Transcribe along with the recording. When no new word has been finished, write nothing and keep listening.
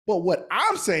But what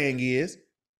I'm saying is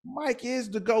Mike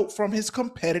is the GOAT from his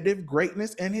competitive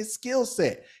greatness and his skill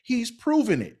set. He's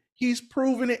proven it. He's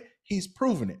proven it. He's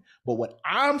proven it. But what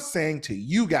I'm saying to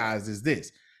you guys is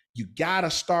this. You got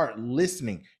to start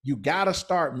listening. You got to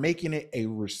start making it a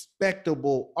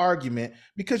respectable argument,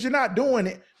 because you're not doing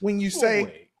it when you say,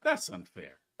 wait, that's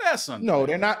unfair. That's unfair. No,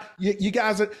 they're not. You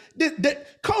guys are.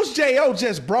 Coach J.O.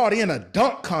 just brought in a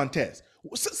dunk contest.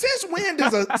 Since when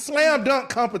does a slam dunk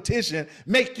competition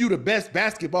make you the best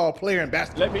basketball player in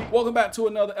basketball? Welcome back to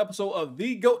another episode of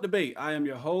The GOAT Debate. I am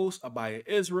your host, Abaya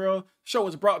Israel. Show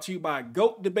is brought to you by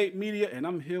GOAT Debate Media, and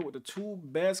I'm here with the two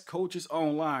best coaches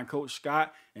online, Coach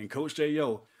Scott and Coach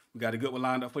J.O. We got a good one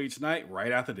lined up for you tonight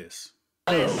right after this.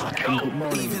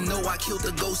 Even though I killed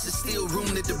the ghost, there's still room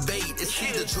to debate. It's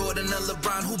either Jordan or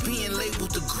Lebron who being labeled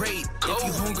the great. If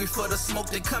you hungry for the smoke,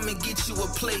 then come and get you a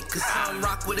plate. Cause some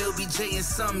rock with LBJ and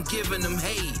some giving them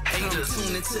hate.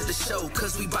 Tune into the show,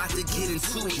 cause we about to get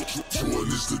into it. Jordan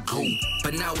is the GOAT,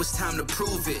 but now it's time to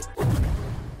prove it.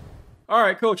 All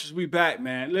right, coaches, we back,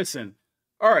 man. Listen.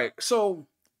 All right, so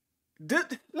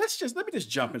let me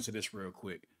just jump into this real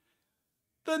quick.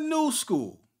 The new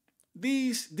school.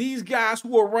 These guys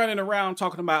who are running around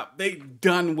talking about they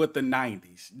done with the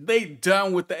 90s. They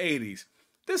done with the 80s.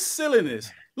 This silliness.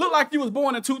 Look like you was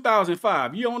born in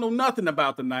 2005. You don't know nothing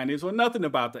about the 90s or nothing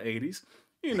about the 80s.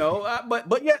 You know,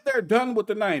 but yet they're done with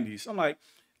the 90s. I'm like,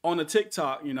 on the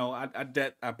TikTok, you know,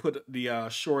 I put the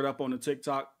short up on the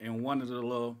TikTok, and one of the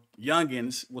little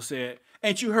youngins was said,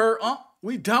 "Ain't you heard,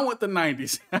 we done with the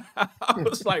 90s." I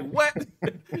was like, what?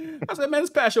 I said, man, it's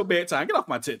past your bedtime. Get off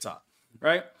my TikTok,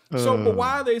 right? So, but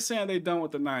why are they saying they done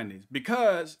with the 90s?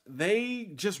 Because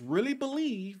they just really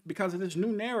believe, because of this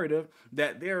new narrative,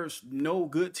 that there's no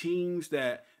good teams,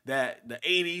 that the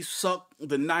 80s suck,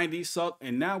 the 90s suck,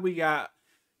 and now we got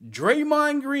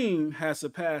Draymond Green has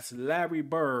surpassed Larry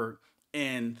Bird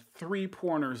in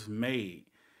 3-pointers made.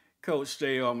 Coach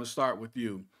J.O., I'm going to start with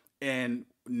you. And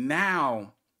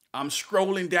now I'm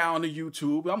scrolling down to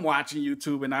YouTube. I'm watching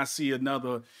YouTube, and I see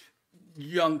another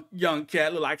young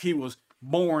cat look like he was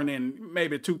born in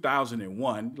maybe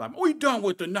 2001. Like, we done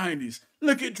with the 90s.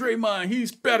 Look at Draymond.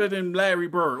 He's better than Larry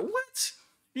Bird. What?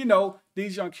 You know,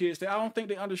 these young kids, I don't think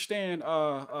they understand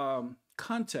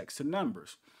context and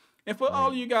numbers. And for all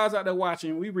of you guys out there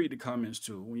watching, we read the comments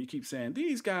too. When you keep saying,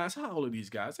 these guys, how old are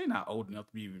these guys? They're not old enough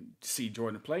to even see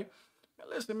Jordan play. Now,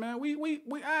 listen, man,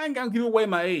 I ain't gonna give away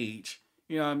my age.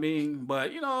 You know what I mean?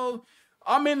 But, you know,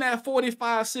 I'm in that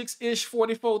 45-6-ish,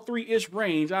 44-3-ish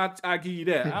range. I give you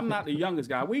that. I'm not the youngest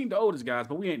guy. We ain't the oldest guys,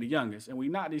 but we ain't the youngest. And we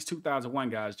not these 2001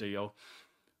 guys, J.O.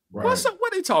 Right. What's up?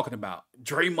 What are they talking about?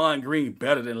 Draymond Green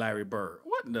better than Larry Bird.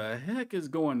 What the heck is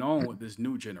going on with this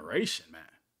new generation, man?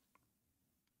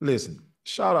 Listen,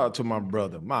 shout out to my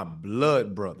brother, my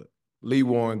blood brother, Lee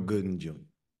Warren Gooden Jr.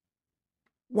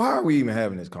 Why are we even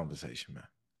having this conversation, man?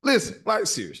 Listen, like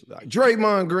seriously, like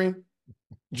Draymond Green.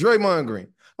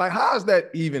 Like, how is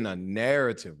that even a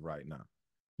narrative right now?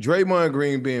 Draymond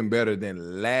Green being better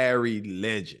than Larry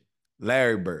Legend,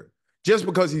 Larry Bird, just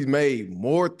because he's made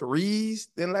more threes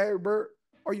than Larry Bird?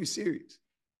 Are you serious?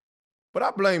 But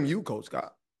I blame you, Coach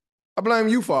Scott. I blame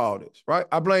you for all this, right?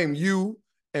 I blame you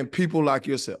and people like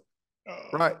yourself,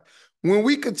 right? When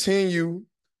we continue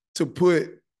to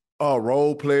put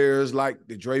role players like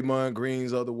the Draymond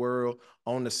Greens of the world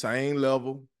on the same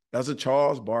level as a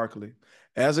Charles Barkley,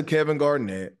 as a Kevin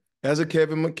Garnett, as a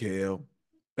Kevin Michel,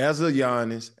 as a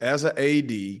Giannis, as a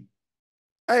AD,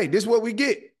 hey, this is what we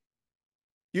get.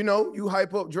 You know, you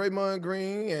hype up Draymond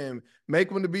Green and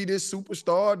make him to be this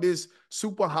superstar, this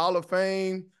super Hall of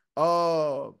Fame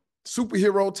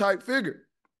superhero type figure.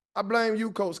 I blame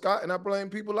you, Coach Scott, and I blame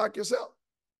people like yourself.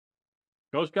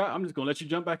 Coach Scott, I'm just going to let you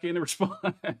jump back in and respond.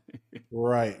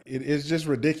 Right. It's just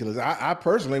ridiculous. I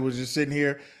personally was just sitting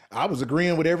here. I was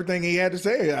agreeing with everything he had to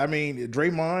say. I mean,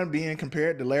 Draymond being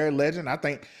compared to Larry Legend, I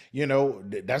think, you know,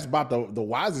 that's about the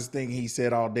wisest thing he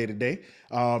said all day today.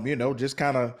 You know, just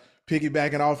kind of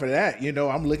piggybacking off of that, you know,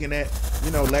 I'm looking at,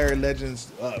 you know, Larry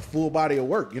Legend's full body of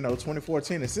work. You know,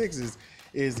 24-10-6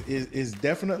 is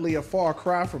definitely a far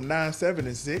cry from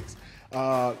 9-7-6.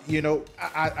 You know,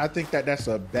 I think that's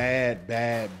a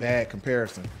bad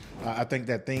comparison. I think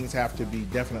that things have to be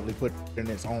definitely put in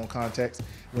its own context.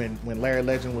 When Larry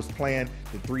Legend was playing,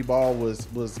 the three ball was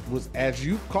as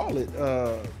you call it,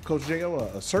 Coach J.O.,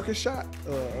 a circus shot,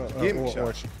 a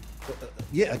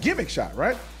gimmick shot,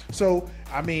 right? So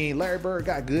I mean, Larry Bird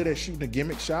got good at shooting a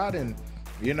gimmick shot, and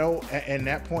You know, and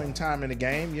that point in time in the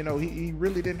game, you know, he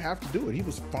really didn't have to do it. He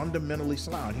was fundamentally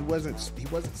sound. He wasn't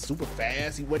super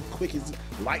fast. He wasn't quick as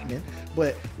lightning.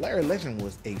 But Larry Legend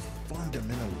was a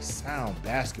fundamentally sound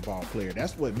basketball player.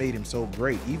 That's what made him so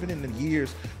great. Even in the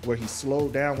years where he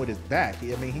slowed down with his back,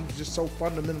 I mean, he was just so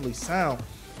fundamentally sound.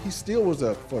 He still was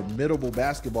a formidable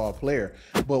basketball player.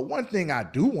 But one thing I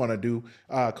do want to do,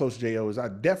 Coach J.O., is I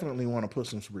definitely want to put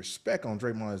some respect on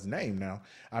Draymond's name now.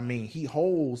 I mean, he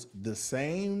holds the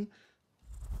same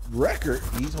record.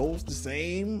 He holds the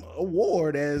same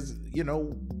award as, you know,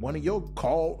 one of your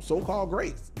so-called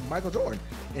greats, Michael Jordan.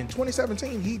 In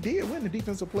 2017, he did win the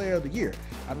Defensive Player of the Year.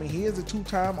 I mean, he is a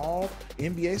two-time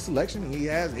All-NBA selection. He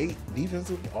has 8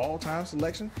 defensive all-time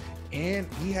selection,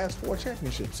 and he has 4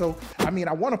 championships. So, I mean,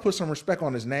 I want to put some respect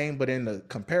on his name, but in the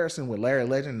comparison with Larry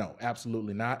Legend, no,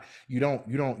 absolutely not. You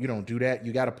don't do that.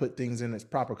 You got to put things in its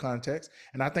proper context.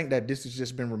 And I think that this has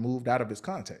just been removed out of its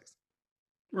context.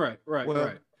 Right.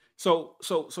 So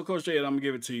Coach J, I'm gonna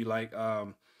give it to you. Like,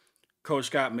 Coach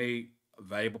Scott made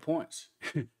valuable points.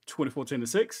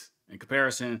 24-10-6 in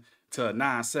comparison to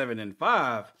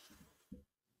 9-7-5.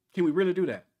 Can we really do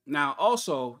that? Now,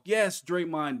 also, yes,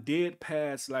 Draymond did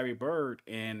pass Larry Bird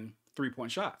in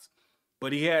 3-point shots,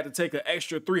 but he had to take an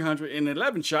extra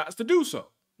 311 shots to do so.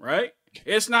 Right?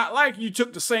 It's not like you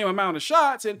took the same amount of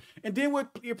shots, and then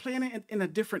you're playing in a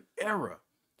different era.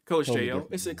 Coach J.O.,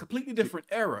 it's a completely different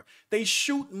era. They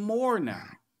shoot more now.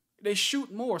 They shoot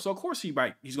more. So, of course, he's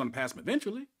going to pass him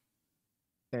eventually.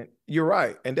 And you're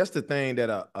right. And that's the thing that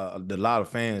a lot of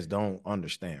fans don't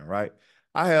understand, right?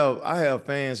 I have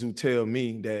fans who tell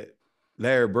me that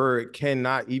Larry Bird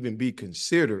cannot even be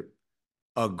considered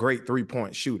a great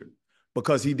 3-point shooter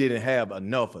because he didn't have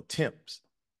enough attempts,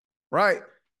 right?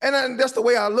 And that's the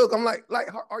way I look. I'm like,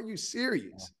 are you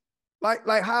serious?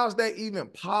 Like, how's that even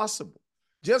possible?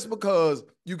 Just because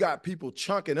you got people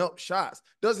chunking up shots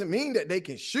doesn't mean that they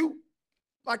can shoot.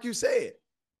 Like you said,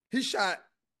 he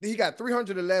got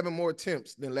 311 more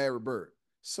attempts than Larry Bird.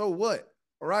 So what?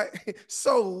 All right?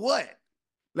 So what?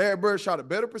 Larry Bird shot a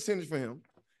better percentage for him.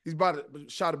 He's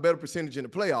shot a better percentage in the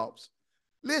playoffs.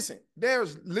 Listen,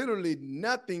 there's literally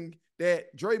nothing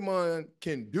that Draymond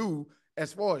can do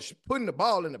as far as putting the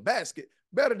ball in the basket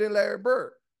better than Larry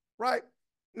Bird, right?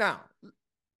 Now,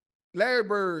 Larry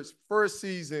Bird's first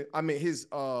season, I mean, his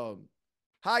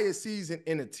highest season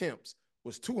in attempts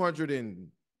was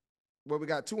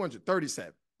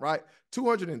 237, right?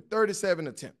 237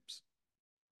 attempts.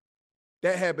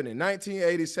 That happened in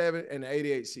 1987 and the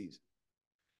 88 season.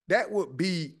 That would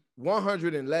be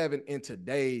 111 in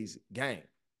today's game.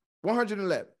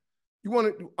 111. I'm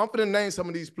going to name some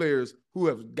of these players who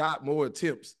have got more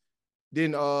attempts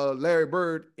than Larry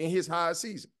Bird in his highest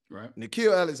season. Right.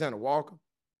 Nickeil Alexander-Walker,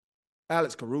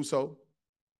 Alex Caruso,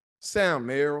 Sam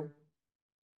Merrill,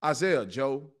 Isaiah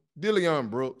Joe, Dillon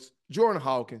Brooks, Jordan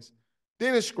Hawkins,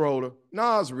 Dennis Schroeder,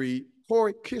 Naz Reid,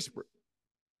 Corey Kispert.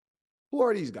 Who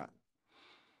are these guys?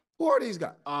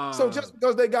 So just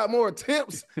because they got more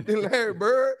attempts than Larry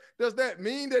Bird, does that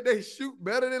mean that they shoot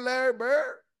better than Larry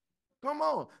Bird? Come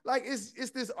on. Like, it's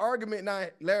this argument now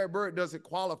Larry Bird doesn't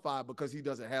qualify because he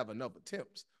doesn't have enough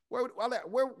attempts.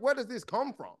 Where does this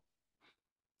come from?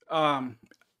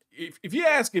 If you're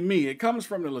asking me, it comes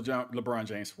from the LeBron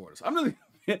James supporters. I'm gonna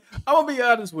be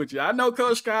honest with you. I know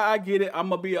Coach Scott, I get it. I'm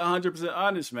gonna be 100%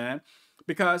 honest, man,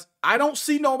 because I don't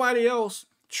see nobody else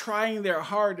trying their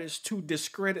hardest to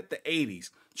discredit the 80s,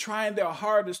 trying their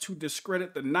hardest to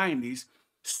discredit the 90s,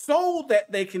 so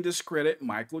that they can discredit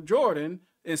Michael Jordan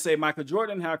and say Michael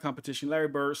Jordan had competition, Larry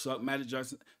Bird sucked, Magic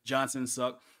Johnson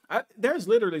sucked. There's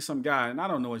literally some guy, and I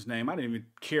don't know his name. I didn't even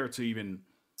care to even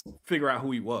figure out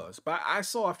who he was, but I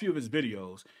saw a few of his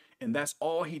videos, and that's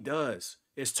all he does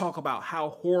is talk about how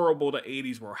horrible the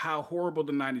 80s were, how horrible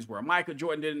the 90s were. Michael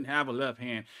Jordan didn't have a left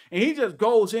hand, and he just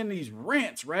goes in these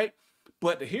rants, right?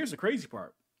 But here's the crazy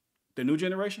part. The new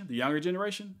generation, the younger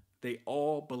generation, they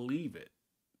all believe it.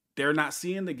 They're not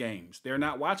seeing the games. They're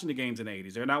not watching the games in the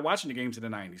 80s. They're not watching the games in the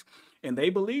 90s, and they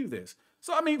believe this.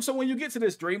 So, I mean, so when you get to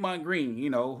this Draymond Green, you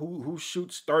know, who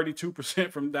shoots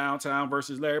 32% from downtown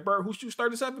versus Larry Bird, who shoots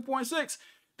 37.6,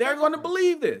 they're going to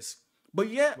believe this. But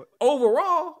yet,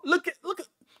 overall,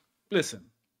 listen,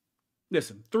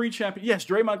 3 champions. Yes,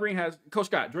 Draymond Green has, Coach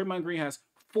Scott, Draymond Green has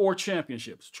 4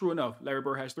 championships. True enough, Larry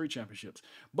Bird has 3 championships.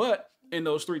 But in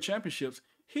those 3 championships,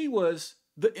 he was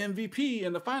the MVP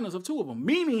in the finals of 2 of them,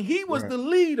 meaning he was the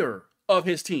leader of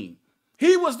his team.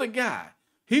 He was the guy.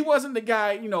 He wasn't the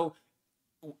guy, you know,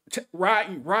 right.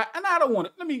 And I don't want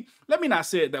to, let me not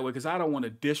say it that way, because I don't want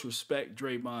to disrespect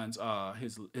Draymond's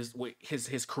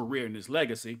his career and his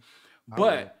legacy.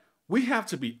 But we have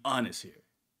to be honest here.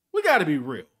 We got to be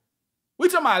real. We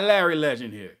talking about Larry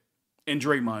Legend here and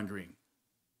Draymond Green.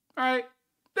 All right,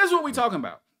 that's what we talking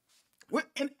about. We're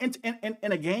in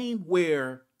a game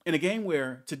where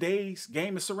today's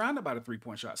game is surrounded by the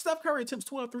 3-point shot. Steph Curry attempts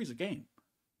 12 threes a game.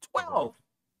 12.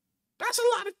 That's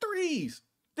a lot of threes.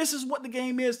 This is what the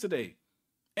game is today.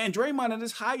 And Draymond at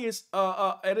his highest,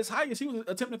 he was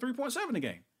attempting 3.7 a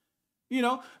game. You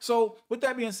know, so with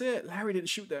that being said, Larry didn't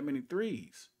shoot that many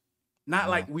threes. Not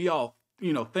like we all,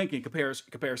 think in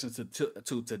comparison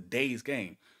to today's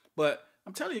game. But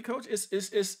I'm telling you, Coach, it's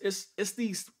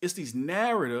these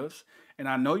narratives. And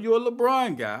I know you're a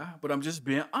LeBron guy, but I'm just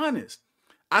being honest.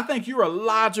 I think you're a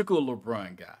logical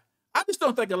LeBron guy. I just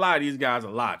don't think a lot of these guys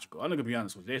are logical. I'm gonna be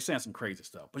honest with you. They're saying some crazy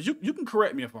stuff. But you can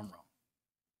correct me if I'm wrong.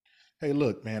 Hey,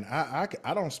 look, man,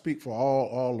 I don't speak for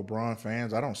all LeBron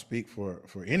fans. I don't speak for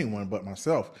anyone but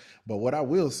myself. But what I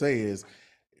will say is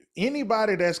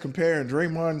anybody that's comparing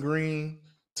Draymond Green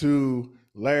to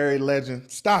Larry Legend,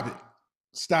 stop it.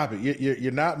 Stop it.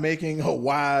 You're not making a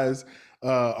wise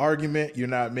argument. You're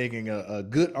not making a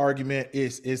good argument.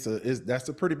 That's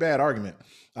a pretty bad argument.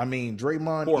 I mean,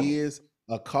 Draymond is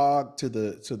a cog to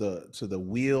the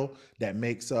wheel that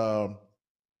makes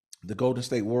the Golden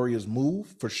State Warriors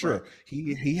move for sure. Right.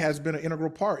 He has been an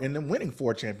integral part in them winning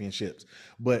 4 championships.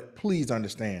 But please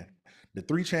understand, the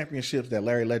 3 championships that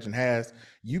Larry Legend has,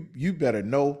 you better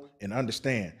know and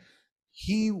understand.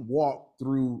 He walked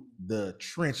through the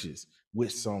trenches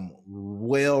with some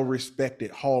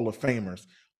well-respected Hall of Famers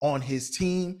on his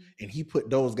team, and he put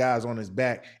those guys on his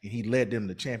back, and he led them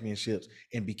to championships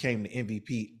and became the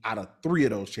MVP out of 3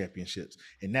 of those championships,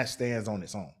 and that stands on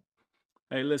its own.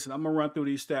 Hey, listen, I'm going to run through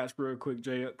these stats real quick,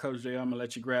 Coach Jay. I'm going to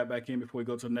let you grab back in before we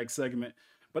go to the next segment.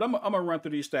 But I'm going to run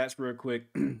through these stats real quick,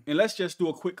 and let's just do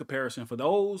a quick comparison for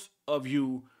those of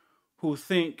you who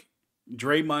think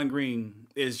Draymond Green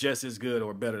is just as good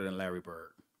or better than Larry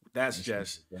Bird. That's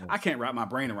just, I can't wrap my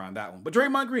brain around that one. But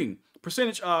Draymond Green,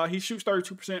 percentage, he shoots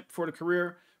 32% for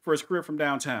his career from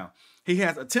downtown. He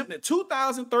has attempted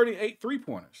 2,038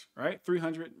 three-pointers, right?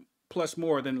 300 plus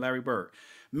more than Larry Bird.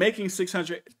 Making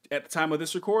 600 at the time of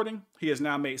this recording, he has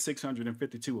now made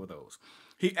 652 of those.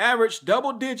 He averaged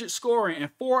double-digit scoring in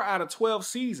 4 out of 12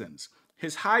 seasons.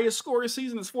 His highest scoring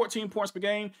season is 14 points per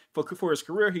game. For his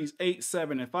career, he's 8,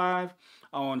 7, and 5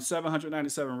 on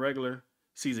 797 regular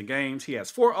season games. He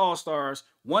has 4 All-Stars,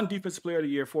 1 Defensive Player of the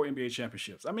Year, 4 NBA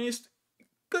championships. I mean, it's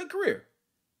good career.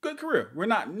 Good career. We're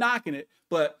not knocking it,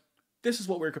 but this is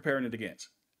what we're comparing it against.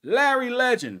 Larry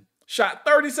Legend shot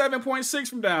 37.6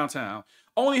 from downtown.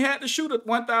 Only had to shoot at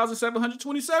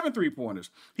 1,727 three-pointers.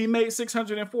 He made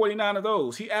 649 of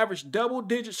those. He averaged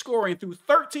double-digit scoring through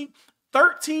 13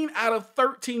 out of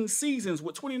 13 seasons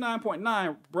with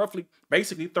 29.9, roughly,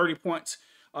 basically 30 points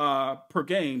per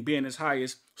game being his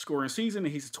highest scoring season.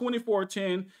 And he's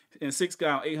 24-10 and 6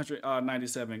 guy on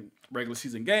 897 regular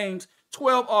season games,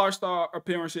 12 All-Star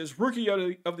appearances, Rookie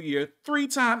of the Year,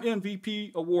 3-time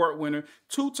MVP award winner,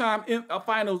 2-time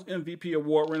Finals MVP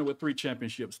award winner with 3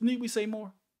 championships. Need we say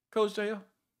more, Coach JL?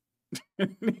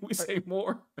 Need we say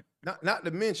more? Not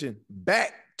to mention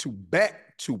back-to-back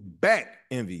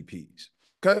MVPs.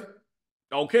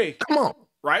 Okay? Come on.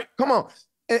 Right? Come on.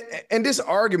 And this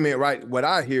argument, right, what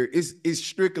I hear is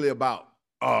strictly about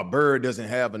Bird doesn't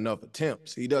have enough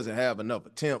attempts. He doesn't have enough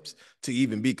attempts to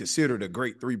even be considered a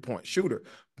great 3-point shooter.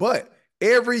 But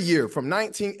every year from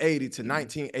 1980 to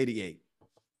 1988,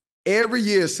 every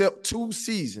year except 2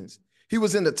 seasons, he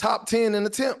was in the top 10 in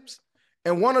attempts.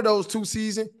 And one of those 2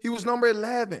 seasons, he was number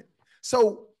 11.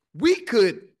 So we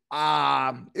could,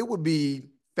 it would be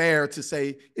fair to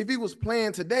say if he was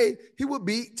playing today, he would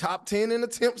be top 10 in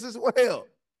attempts as well.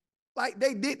 Like,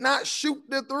 they did not shoot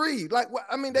the 3. Like,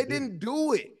 I mean, they didn't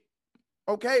do it,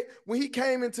 okay? When he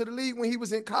came into the league, when he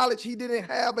was in college, he didn't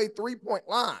have a 3-point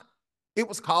line. It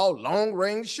was called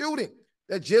long-range shooting.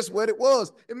 That's just what it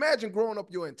was. Imagine growing up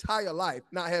your entire life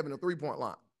not having a 3-point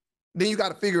line. Then you got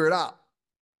to figure it out.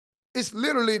 It's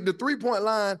literally the 3-point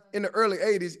line in the early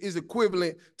 80s is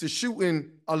equivalent to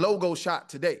shooting a logo shot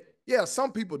today. Yeah,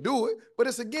 some people do it, but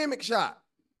it's a gimmick shot.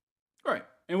 Right.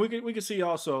 And we can see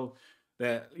also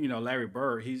that, Larry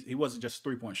Bird, he wasn't just a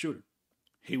 3-point shooter.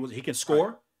 He can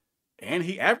score, and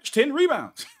he averaged 10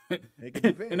 rebounds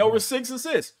and over 6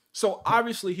 assists. So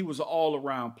obviously he was an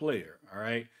all-around player, all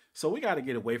right? So we got to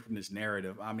get away from this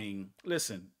narrative. I mean,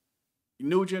 listen,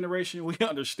 new generation, we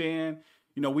understand.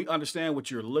 We understand what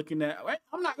you're looking at.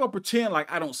 I'm not going to pretend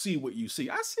like I don't see what you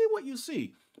see. I see what you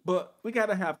see. But we got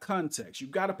to have context. You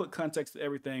got to put context to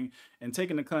everything. And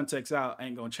taking the context out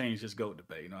ain't going to change this GOAT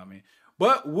debate. You know what I mean?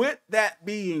 But with that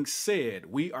being said,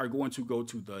 we are going to go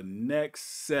to the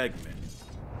next segment.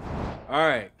 All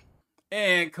right.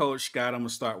 And Coach Scott, I'm gonna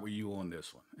start with you on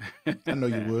this one. I know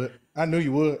you would. I knew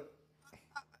you would.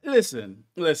 Listen.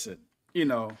 You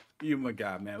know, you my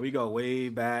guy, man. We go way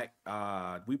back.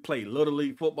 We played Little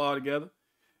League football together,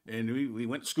 and we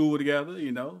went to school together.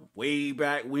 You know, way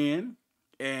back when.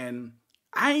 And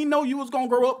I ain't know you was gonna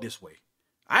grow up this way.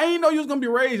 I ain't know you was gonna be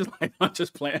raised like. I'm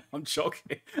just playing. I'm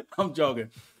joking.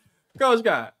 Coach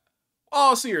Scott,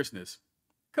 all seriousness,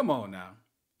 come on now.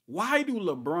 Why do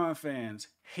LeBron fans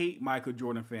hate Michael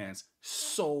Jordan fans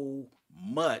so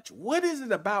much? What is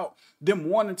it about them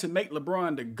wanting to make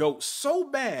LeBron the GOAT so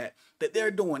bad that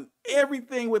they're doing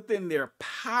everything within their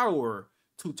power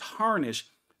to tarnish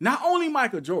not only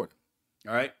Michael Jordan,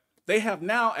 all right? They have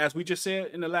now, as we just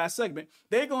said in the last segment,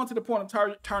 they're going to the point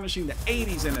of tarnishing the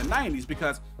 80s and the 90s,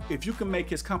 because if you can make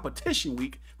his competition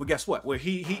weak, well, guess what? Well,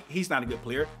 he's not a good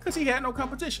player because he had no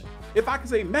competition. If I can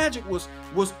say Magic was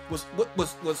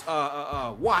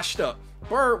washed up,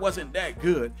 Bird wasn't that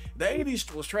good, the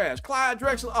 80s was trash, Clyde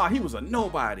Drexler, he was a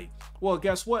nobody. Well,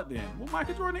 guess what then? Well,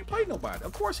 Michael Jordan ain't played nobody.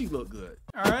 Of course he looked good,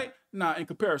 all right? Now, in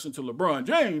comparison to LeBron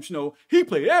James, he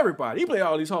played everybody. He played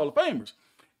all these Hall of Famers.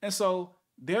 And so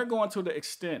they're going to the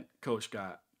extent, Coach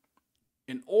Scott,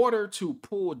 in order to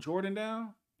pull Jordan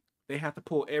down, they have to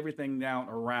pull everything down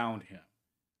around him.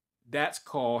 That's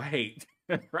called hate,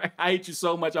 right? I hate you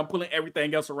so much, I'm pulling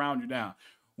everything else around you down.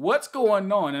 What's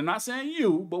going on? And I'm not saying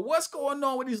you, but what's going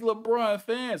on with these LeBron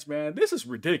fans, man? This is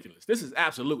ridiculous. This is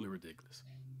absolutely ridiculous.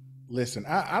 Listen,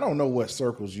 I don't know what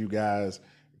circles you guys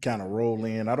kind of roll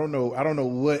in. I don't know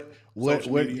what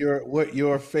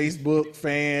your Facebook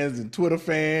fans and Twitter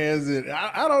fans, and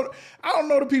I don't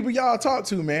know the people y'all talk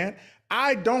to, man.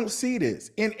 I don't see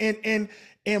this. And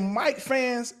Mike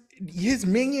fans, his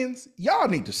minions, y'all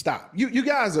need to stop. You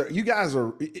guys are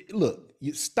look,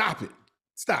 stop it.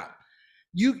 Stop.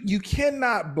 You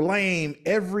cannot blame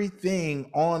everything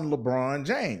on LeBron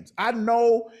James. I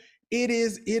know it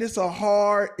is a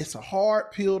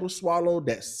hard pill to swallow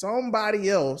that somebody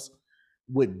else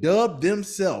would dub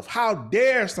themselves. How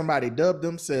dare somebody dub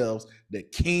themselves the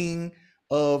king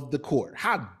of the court?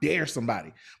 How dare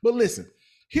somebody? But listen,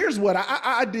 here's what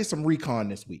I did some recon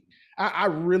this week. I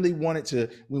really wanted to,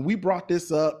 when we brought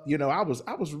this up, I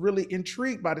was really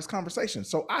intrigued by this conversation.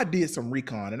 So I did some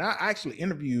recon, and I actually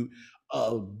interviewed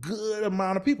a good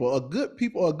amount of people, a good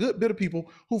bit of people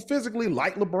who physically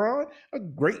like LeBron, a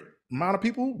great amount of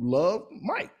people love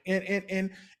Mike. And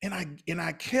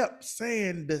I kept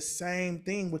saying the same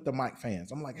thing with the Mike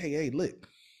fans. I'm like, hey, look,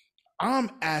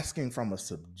 I'm asking from a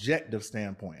subjective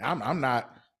standpoint. I'm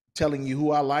not telling you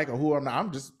who I like or who I'm not.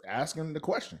 I'm just asking the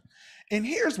question. And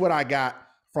here's what I got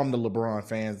from the LeBron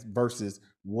fans versus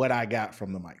what I got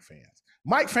from the Mike fans.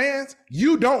 Mike fans,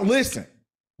 you don't listen.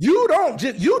 You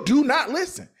do not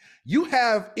listen. You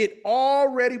have it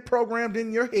already programmed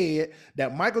in your head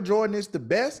that Michael Jordan is the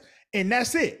best, and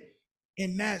that's it.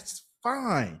 And that's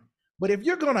fine. But if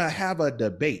you're going to have a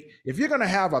debate, if you're going to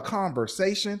have a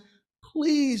conversation,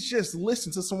 please just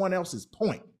listen to someone else's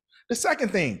point. The second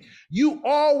thing, you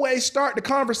always start the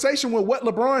conversation with what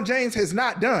LeBron James has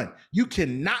not done. You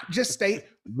cannot just state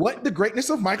what the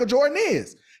greatness of Michael Jordan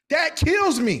is. That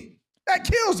kills me.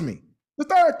 The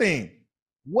third thing,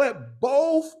 what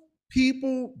both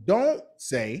people don't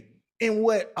say and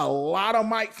what a lot of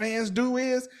Mike fans do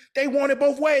is they want it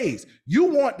both ways. You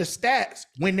want the stats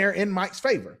when they're in Mike's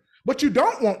favor, but you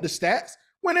don't want the stats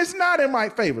when it's not in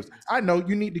Mike's favors. I know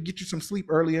you need to get you some sleep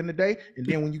early in the day, and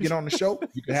then when you get on the show,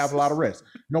 you can have a lot of rest.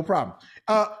 No problem.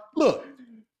 Look,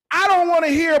 I don't want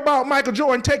to hear about Michael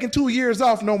Jordan taking 2 years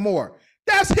off no more.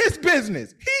 That's his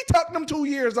business. He took them 2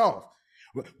 years off.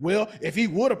 Well, if he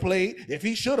would have played, if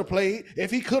he should have played,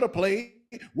 if he could have played,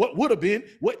 what would have been,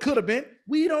 what could have been,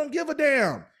 we don't give a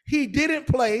damn. He didn't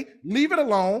play, leave it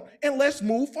alone, and let's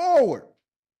move forward.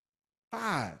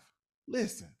 5,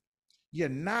 listen, you're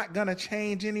not going to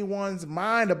change anyone's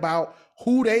mind about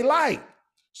who they like.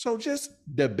 So just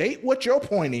debate what your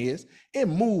point is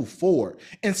and move forward.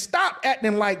 And stop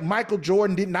acting like Michael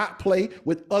Jordan did not play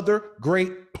with other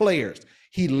great players.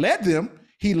 He led them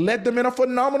in a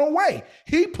phenomenal way.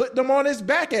 He put them on his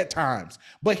back at times,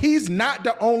 but he's not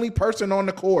the only person on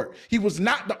the court. He was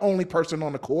not the only person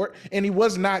on the court, and he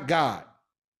was not God.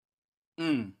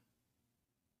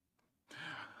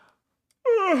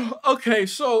 Okay,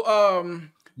 so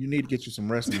you need to get you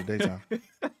some rest in the daytime.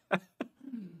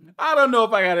 I don't know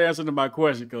if I got an answer to my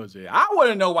question, Coach. I want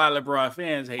to know why LeBron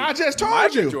fans hate. I just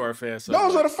told you. Jordan fans so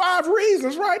those much. are the 5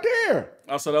 reasons right there.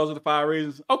 Oh, so those are the 5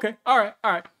 reasons. Okay, all right.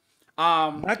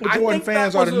 Michael Jordan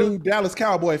fans are the new Dallas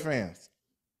Cowboy fans.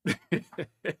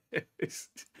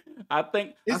 I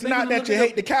think not that you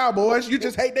hate the Cowboys, you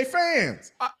just hate their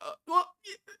fans.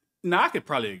 No, I could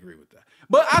probably agree with that.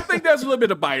 But I think there's a little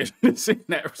bit of biasness in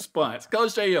that response.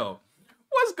 Coach J.O.,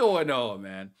 what's going on,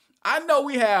 man? I know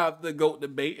we have the GOAT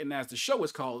debate, and as the show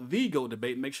is called The GOAT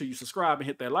Debate, make sure you subscribe and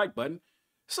hit that like button.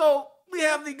 So we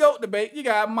have the GOAT debate. You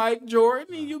got Mike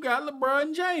Jordan and you got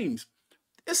LeBron James.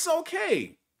 It's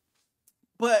okay.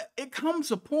 But it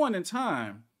comes a point in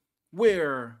time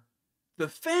where the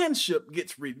fanship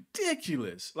gets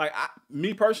ridiculous. Like,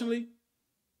 me personally,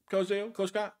 Coach J.O., Coach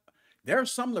Scott, there are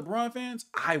some LeBron fans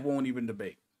I won't even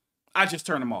debate. I just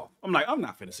turn them off. I'm like, I'm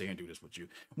not finna sit here and do this with you.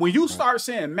 When you start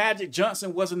saying Magic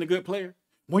Johnson wasn't a good player,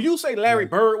 when you say Larry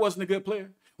Bird wasn't a good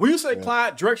player, when you say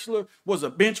Clyde Drexler was a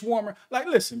bench warmer, like,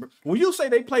 listen, bro, when you say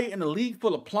they played in a league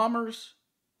full of plumbers,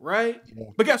 right? Yeah.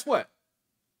 But guess what?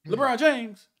 LeBron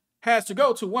James has to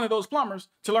go to one of those plumbers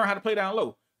to learn how to play down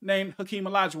low, named Hakeem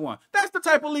Olajuwon. That's the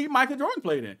type of league Michael Jordan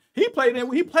played in. He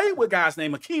played with guys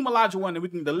named Hakeem Olajuwon,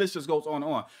 and the list just goes on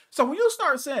and on. So when you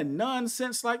start saying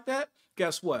nonsense like that,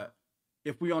 guess what?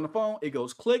 If we on the phone, it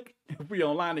goes click. If we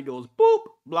online, it goes boop,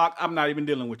 block. I'm not even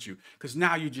dealing with you because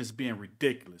now you're just being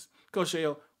ridiculous. Coach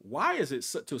Shale, why is it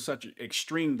to such an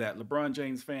extreme that LeBron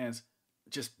James fans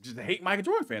just hate Michael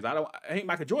Jordan fans? I hate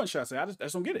Michael Jordan shots. I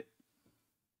just don't get it.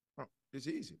 It's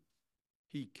easy.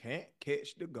 He can't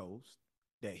catch the ghost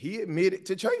that he admitted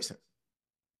to chasing.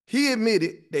 He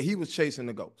admitted that he was chasing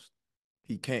the ghost.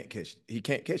 He can't catch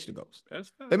the ghost.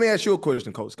 Let me ask you a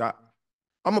question, Coach Scott.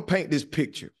 I'm going to paint this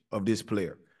picture of this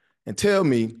player and tell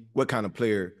me what kind of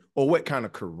player or what kind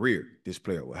of career this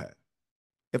player will have.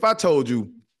 If I told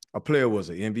you a player was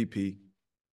an MVP,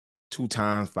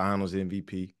 2-time finals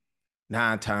MVP,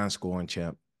 9-time scoring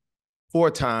champ,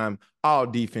 4-time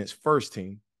all-defense first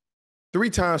team,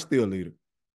 3-time steal leader,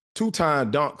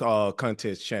 2-time dunk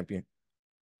contest champion,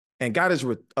 and got his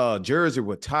jersey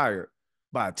retired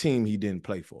by a team he didn't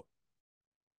play for.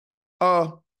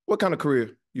 What kind of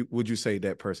career would you say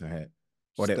that person had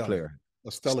or that player?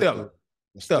 Stellar,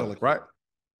 right?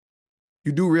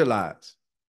 You do realize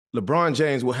LeBron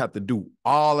James will have to do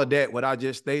all of that, what I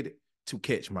just stated, to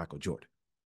catch Michael Jordan.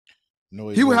 No,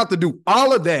 he would have to do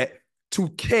all of that to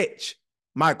catch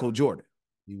Michael Jordan.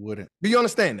 He wouldn't. Do you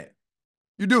understand that?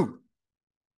 You do.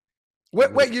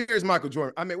 What year is Michael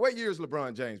Jordan? I mean, what year is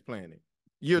LeBron James playing in?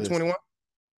 Year 21?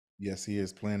 Yes, he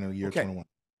is playing in year 21.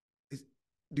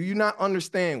 Do you not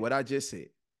understand what I just said?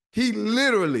 He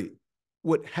literally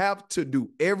would have to do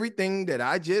everything that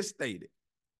I just stated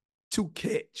to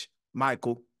catch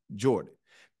Michael Jordan.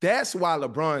 That's why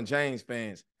LeBron James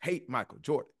fans hate Michael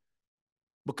Jordan,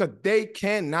 because they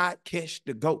cannot catch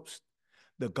the ghost.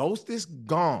 The ghost is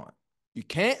gone. You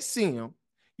can't see him.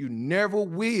 You never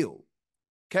will.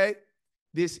 Okay?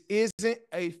 This isn't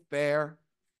a fair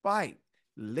fight.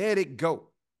 Let it go.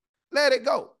 Let it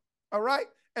go. All right?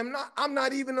 I'm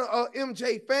not even a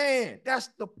MJ fan. That's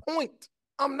the point.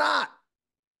 I'm not.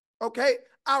 Okay?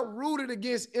 I rooted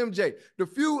against MJ.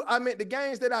 The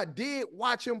games that I did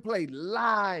watch him play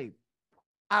live,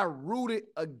 I rooted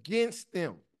against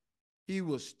him. He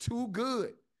was too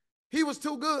good. He was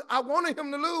too good. I wanted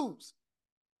him to lose,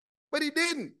 but he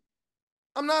didn't.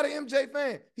 I'm not an MJ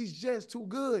fan. He's just too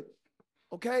good.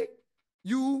 Okay?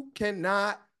 You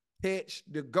cannot catch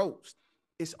the ghost.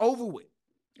 It's over with.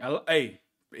 Hey,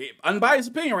 unbiased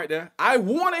opinion right there. I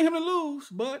wanted him to lose,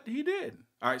 but he did.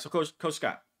 All right, so Coach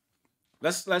Scott,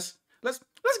 let's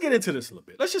get into this a little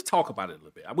bit. Let's just talk about it a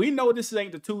little bit. We know this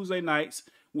ain't the Tuesday nights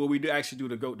where we actually do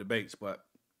the GOAT debates, but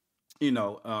we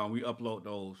upload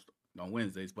those on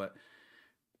Wednesdays. But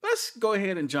let's go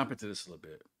ahead and jump into this a little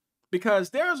bit,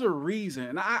 because there's a reason,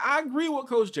 and I agree with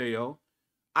Coach J.O.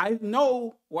 I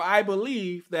know, or I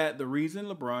believe that the reason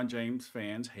LeBron James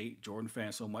fans hate Jordan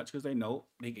fans so much because they know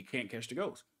they can't catch the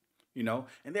ghost, and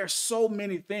there's so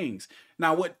many things.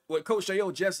 Now, what Coach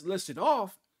J.O. just listed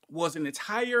off was an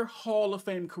entire Hall of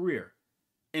Fame career.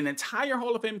 An entire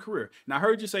Hall of Fame career. Now, I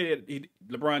heard you say that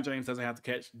LeBron James doesn't have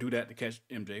to do that to catch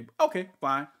MJ. Okay,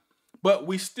 fine. But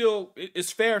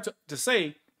it's fair to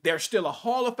say there's still a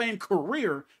Hall of Fame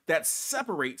career that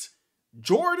separates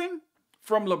Jordan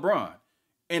from LeBron.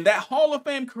 And that Hall of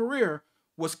Fame career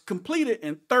was completed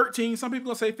in 13, some people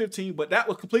gonna say 15, but that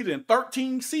was completed in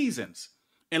 13 seasons.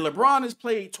 And LeBron has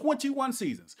played 21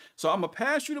 seasons. So I'm gonna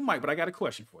pass you the mic, but I got a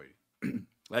question for you.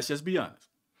 Let's just be honest.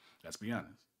 Let's be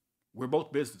honest. We're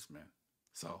both businessmen.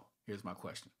 So here's my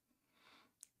question.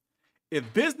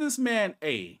 If businessman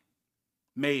A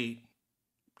made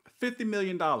 $50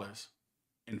 million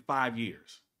in 5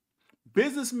 years,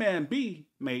 businessman B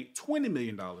made $20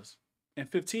 million in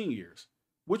 15 years,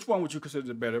 which one would you consider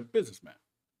the better businessman?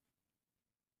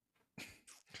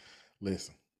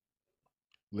 Listen.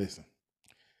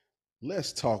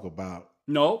 Let's talk about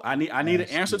No, I need an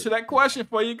answer to that question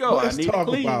before you go. Let's I need talk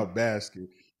it clean. about basket.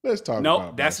 Let's talk No,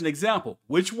 about that's basket. an example.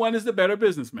 Which one is the better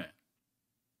businessman?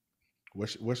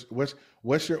 What's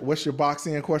your box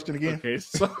in question again? Okay,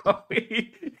 so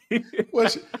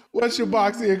what's your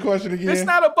box in question again? it's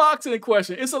not a boxing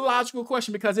question. It's a logical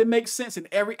question because it makes sense in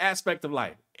every aspect of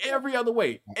life. Every other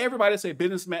way. Everybody say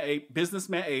businessman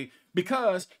A,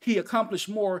 because he accomplished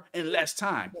more in less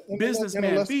time.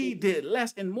 Businessman B did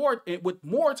less and more with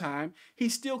more time. He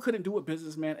still couldn't do what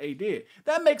businessman A did.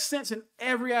 That makes sense in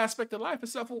every aspect of life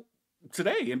except for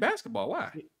today in basketball.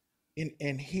 Why?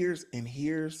 And here's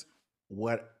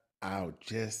what I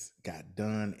just got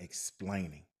done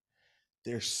explaining.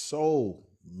 There's so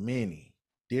many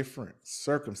different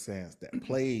circumstances that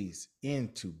plays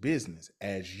into business,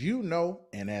 as you know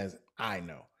and as I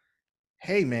know.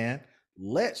 Hey man,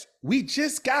 we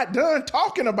just got done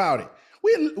talking about it.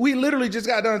 We literally just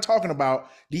got done talking about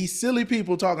these silly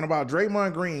people talking about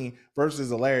Draymond Green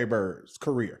versus a Larry Bird's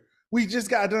career. We just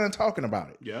got done talking about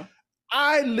it. Yeah.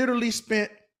 I literally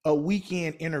spent a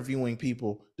weekend interviewing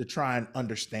people to try and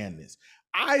understand this.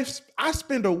 I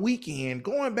spent a weekend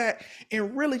going back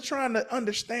and really trying to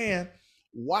understand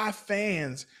why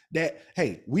fans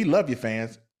hey, we love you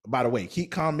fans. By the way,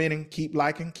 keep commenting, keep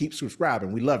liking, keep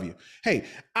subscribing. We love you. Hey,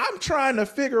 I'm trying to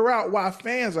figure out why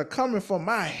fans are coming for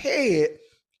my head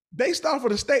based off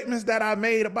of the statements that I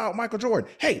made about Michael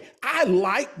Jordan. Hey, I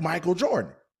like Michael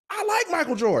Jordan. I'm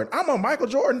a Michael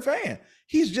Jordan fan.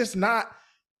 He's just not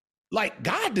like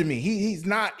God to me. He's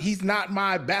not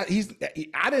my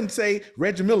I didn't say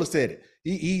Reggie Miller said it.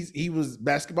 He was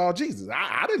basketball Jesus.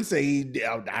 I didn't say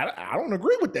I don't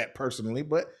agree with that personally,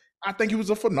 but I think he was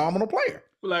a phenomenal player.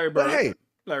 Larry Bird. But hey,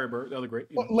 Larry Bird, the other great.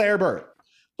 Larry Bird.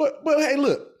 But hey,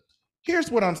 look, here's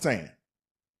what I'm saying.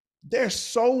 There's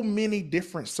so many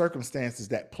different circumstances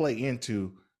that play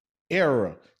into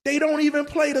era. They don't even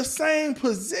play the same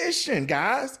position,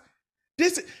 guys.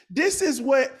 This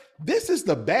is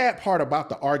the bad part about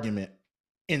the argument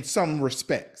in some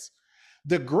respects.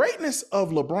 The greatness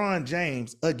of LeBron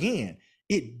James, again,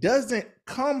 it doesn't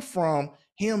come from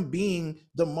him being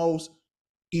the most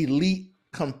elite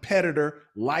competitor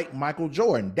like Michael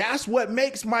Jordan. That's what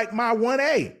makes Mike my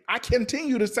 1A. I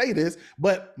continue to say this,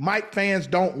 but Mike fans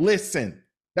don't listen.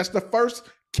 That's the first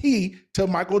key to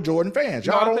Michael Jordan fans.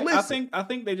 Y'all don't listen. I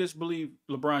think they just believe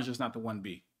LeBron's just not the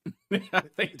 1B. I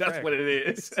think that's what it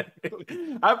is.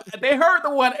 They heard the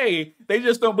 1A. They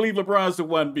just don't believe LeBron's the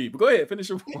 1B. But go ahead, finish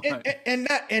your point.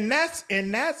 And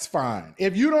that's fine.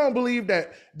 If you don't believe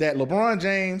that LeBron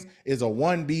James is a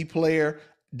 1B player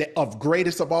of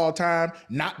greatest of all time,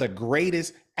 not the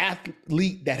greatest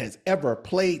athlete that has ever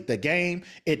played the game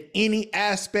in any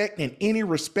aspect, in any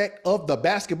respect of the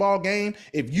basketball game,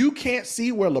 if you can't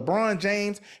see where LeBron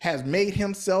James has made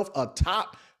himself a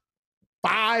top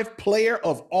 5 player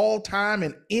of all time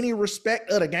in any respect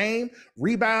of the game,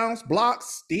 rebounds, blocks,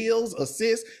 steals,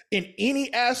 assists, in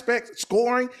any aspect,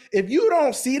 scoring, if you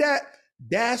don't see that,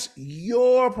 that's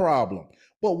your problem.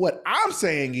 But what I'm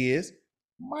saying is,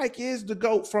 Mike is the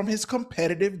GOAT from his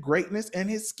competitive greatness and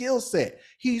his skill set.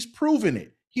 He's proven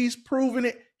it.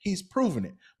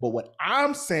 But what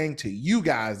I'm saying to you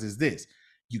guys is this.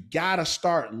 You got to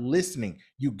start listening.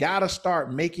 You got to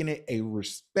start making it a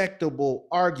respectable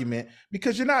argument,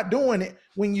 because you're not doing it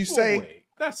when you say, wait,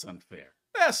 that's unfair.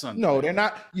 No, they're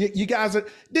not. You guys are.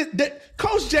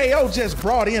 Coach J.O. just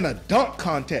brought in a dunk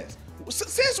contest.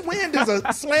 Since when does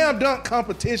a slam dunk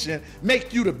competition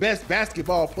make you the best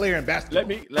basketball player in basketball?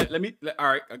 All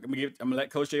right, I'm gonna let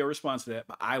Coach J.O. respond to that,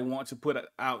 but I want to put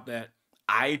out that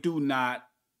I do not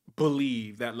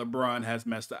believe that LeBron has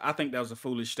messed up. I think that was a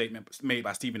foolish statement made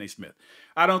by Stephen A. Smith.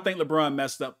 I don't think LeBron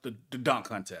messed up the dunk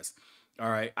contest. All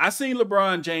right. I seen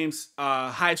LeBron James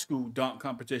high school dunk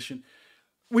competition.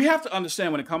 We have to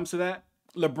understand when it comes to that,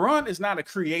 LeBron is not a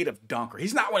creative dunker.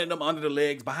 He's not one of them under the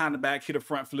legs, behind the back, hit a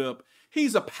front flip.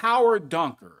 He's a power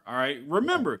dunker. All right.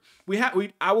 Remember,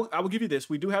 I will give you this.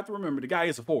 We do have to remember the guy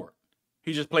is a forward.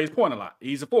 He just plays point a lot.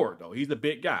 He's a forward though. He's a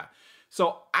big guy.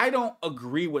 So I don't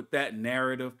agree with that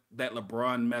narrative that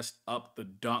LeBron messed up the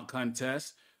dunk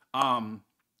contest. But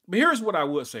here's what I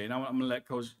would say, and I'm gonna let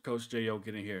Coach J.O.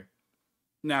 get in here.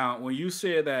 Now, when you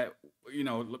said that,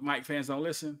 Mike fans don't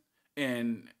listen,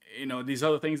 and these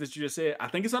other things that you just said, I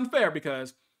think it's unfair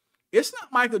because it's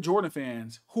not Michael Jordan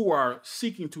fans who are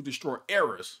seeking to destroy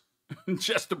eras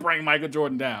just to bring Michael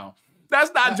Jordan down.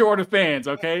 That's not Jordan fans,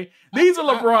 okay? These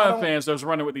are LeBron fans that's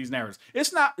running with these narratives.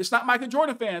 It's not Michael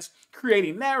Jordan fans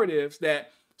creating narratives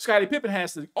that Scottie Pippen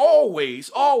has to always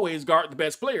guard the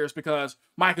best players because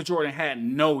Michael Jordan had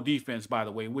no defense, by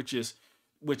the way, which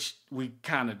we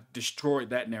kind of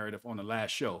destroyed that narrative on the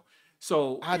last show.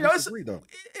 So I you know, disagree though.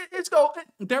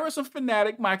 there are some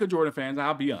fanatic Michael Jordan fans.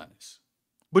 I'll be honest,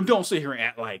 but don't sit here and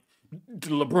act like the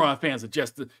LeBron fans are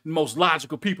just the most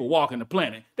logical people walking the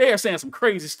planet. They are saying some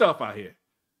crazy stuff out here.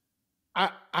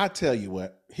 I tell you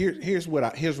what. Here's what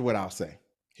I'll say.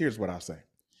 Here's what I'll say.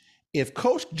 If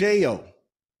Coach J.O.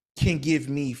 can give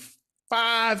me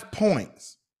 5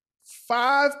 points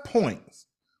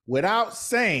without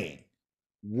saying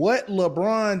what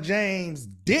LeBron James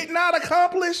did not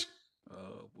accomplish,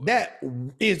 that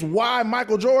is why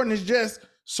Michael Jordan is just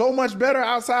so much better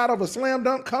outside of a slam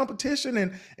dunk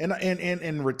competition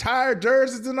and retired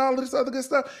jerseys and all this other good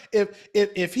stuff.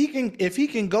 If he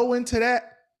can go into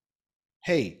that,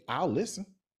 hey, I'll listen.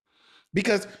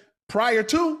 Because prior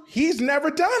to, he's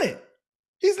never done it.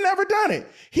 He's never done it.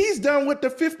 He's done what the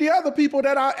 50 other people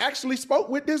that I actually spoke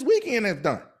with this weekend have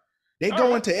done. They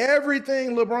go into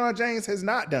everything LeBron James has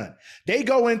not done. They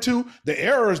go into the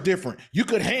era is different. You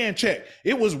could hand check.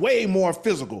 It was way more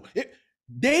physical.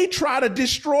 They try to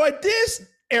destroy this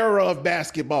era of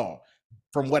basketball,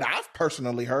 from what I've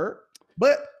personally heard.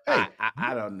 But hey,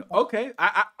 I don't know. Okay,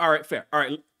 all right, fair. All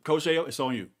right, Coach Ayo, it's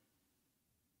on you.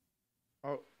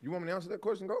 Oh, you want me to answer that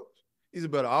question, Coach? He's a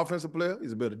better offensive player.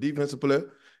 He's a better defensive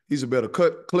player. He's a better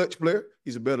clutch player.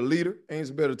 He's a better leader, and he's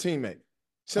a better teammate.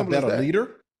 Simple as that. A better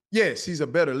leader? Yes, he's a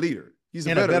better leader. He's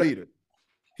a better leader.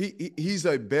 He's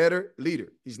a better leader.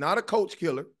 He's not a coach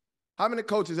killer. How many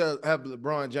coaches have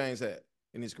LeBron James had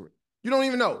in his career? You don't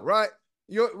even know, right?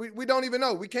 We don't even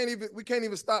know. We can't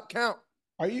even stop count.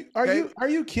 Are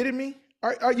you kidding me?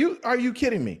 Are you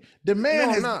kidding me? The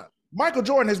man Michael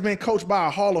Jordan has been coached by a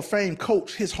Hall of Fame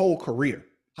coach his whole career.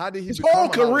 How did he become a Hall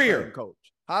of Fame coach?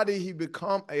 How did he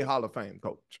become a Hall of Fame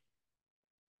coach?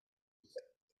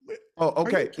 Oh,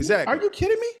 okay, exactly. Are you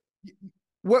kidding me?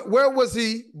 Where was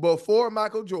he before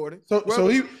Michael Jordan?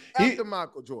 After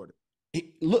Michael Jordan.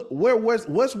 Where was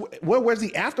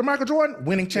he after Michael Jordan?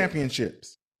 Winning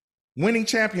championships. Winning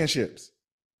championships.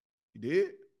 He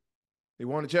did. He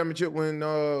won the championship when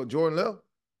Jordan left.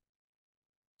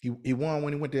 He won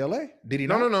when he went to LA. Did he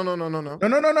not? No.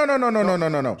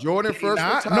 No. Jordan first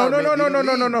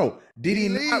retired. No. Did he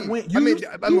not win?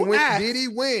 Did he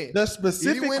win? The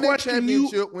specific question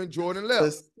when Jordan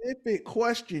left. Specific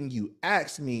question you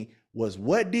asked me was,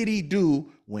 what did he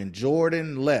do when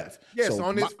Jordan left? Yes,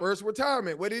 on his first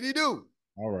retirement. What did he do?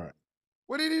 All right.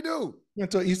 What did he do? Went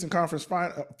to Eastern Conference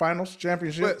Finals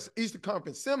championship. Eastern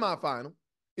Conference semifinal.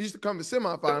 Eastern Conference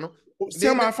semifinal.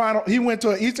 Semifinal. He went to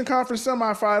an Eastern Conference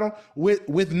semifinal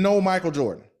with no Michael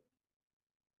Jordan.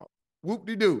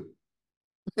 Whoop-de-doo.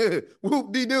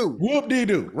 Whoop-de-doo.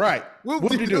 Whoop-de-doo. Right.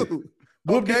 Whoop-de-doo. Whoop-de-doo.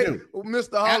 Okay.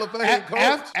 Mr. Hall of Fame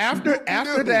coach.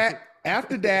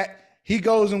 After that, he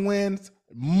goes and wins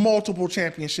multiple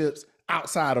championships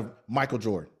outside of Michael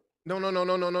Jordan. No. Slow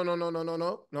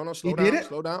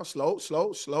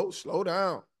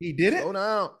down. He did it? Slow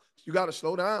down. You got to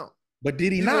slow down. But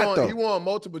did he not, though? He won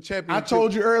multiple championships. I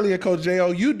told you earlier, Coach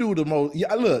J.O., you do the most.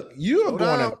 Yeah, look, you are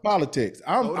going into politics.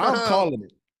 I'm calling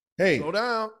it. Hey, slow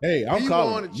down. Hey, I'm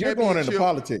calling it. You're going into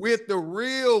politics. With the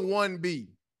real 1B.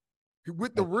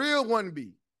 With the real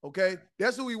 1B. Okay?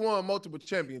 That's who he won multiple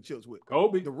championships with.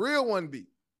 Kobe. The real 1B.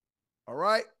 All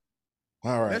right?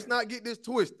 All right. Let's not get this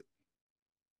twisted.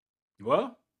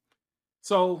 Well,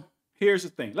 so here's the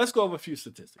thing. Let's go over a few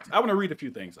statistics. I want to read a few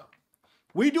things off.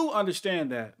 We do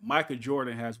understand that Michael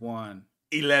Jordan has won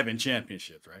 11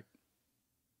 championships, right?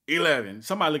 11.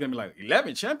 Somebody looking at me like,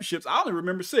 11 championships? I only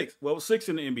remember 6. Well, 6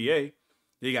 in the NBA.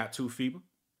 You got 2 FIBA,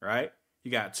 right?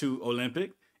 You got 2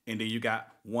 Olympic, and then you got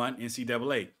 1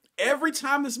 NCAA. Every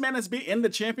time this man has been in the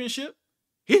championship,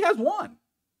 he has won.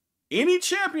 Any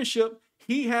championship,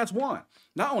 he has won.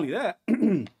 Not only that,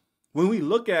 when we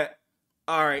look at,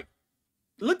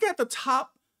 look at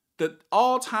the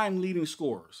all-time leading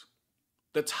scorers.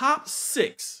 The top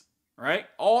 6, right?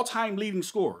 All-time leading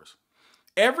scorers.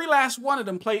 Every last one of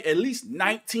them played at least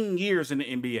 19 years in the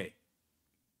NBA.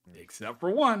 Except for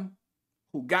one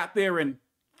who got there in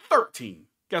 13.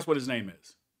 Guess what his name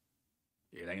is?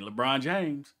 It ain't LeBron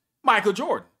James. Michael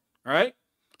Jordan, right?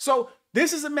 So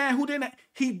this is a man who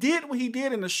he did what he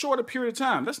did in a shorter period of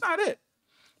time. That's not it.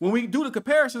 When we do the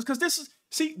comparisons, because this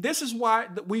is why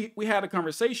we had a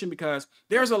conversation, because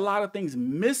there's a lot of things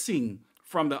missing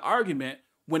from the argument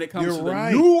when it comes to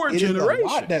the newer generation. It is a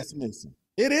lot that's missing.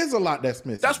 It is a lot that's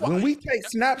missing. That's why when we take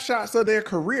snapshots of their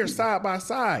career side by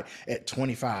side at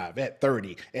 25, at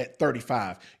 30, at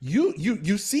 35,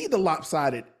 you see the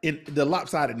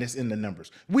lopsidedness in the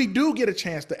numbers. We do get a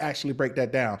chance to actually break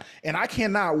that down. And I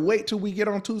cannot wait till we get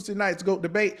on Tuesday night's GOAT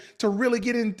debate to really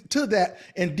get into that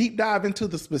and deep dive into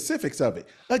the specifics of it.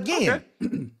 Again,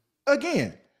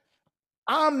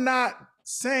 I'm not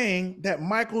saying that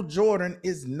Michael Jordan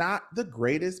is not the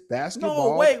greatest No,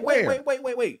 basketball player.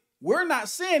 wait. We're not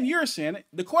saying you're saying it.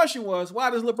 The question was, why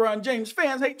does LeBron James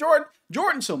fans hate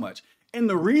Jordan so much? And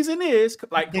the reason is,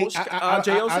 like Coach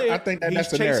J.O. said, I think he's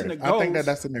that's the chasing narrative. the ghost. I think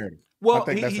that's the narrative. Well,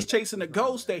 he's chasing a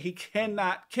ghost that he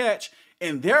cannot catch.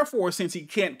 And therefore, since he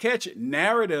can't catch it,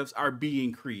 narratives are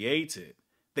being created.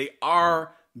 They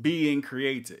are being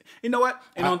created. You know what?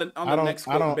 And on the next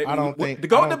GOAT debate, the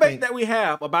GOAT debate that we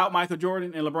have about Michael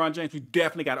Jordan and LeBron James, we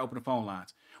definitely got to open the phone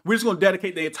lines. We're just going to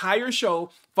dedicate the entire show,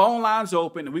 phone lines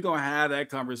open, and we're going to have that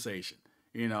conversation.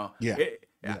 You know? Yeah.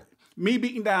 Me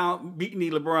beating the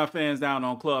LeBron fans down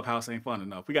on Clubhouse ain't fun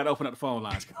enough. We got to open up the phone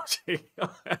lines, Coach. We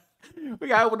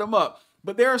got to open them up.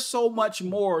 But there's so much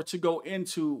more to go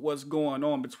into what's going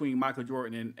on between Michael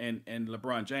Jordan and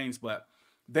LeBron James. But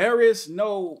there is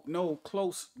no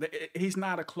close. He's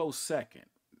not a close second.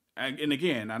 And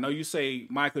again, I know you say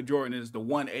Michael Jordan is the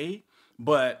 1A,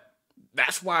 but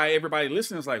that's why everybody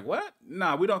listening is like, what?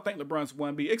 Nah, we don't think LeBron's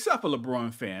 1B, except for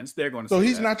LeBron fans. They're going to say so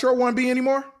he's that. not your 1B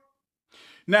anymore?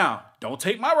 Now, don't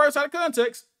take my words out of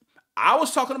context. I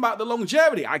was talking about the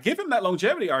longevity. I give him that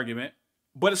longevity argument.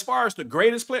 But as far as the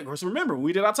greatest player, because remember, when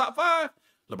we did our top 5,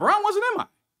 LeBron wasn't in mine.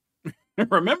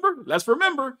 Let's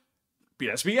remember.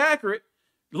 Let's be accurate.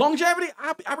 Longevity,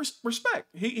 I respect.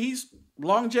 He's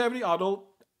longevity, although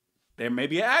there may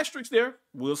be an asterisk there.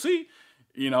 We'll see.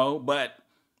 But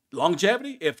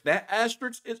longevity, if that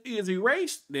asterisk is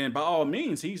erased, then by all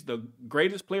means, he's the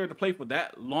greatest player to play for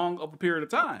that long of a period of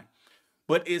time.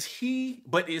 But is he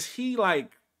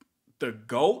like the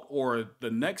GOAT or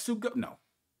the next to GOAT?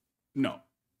 No,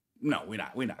 we're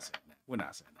not saying that. We're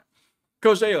not saying that.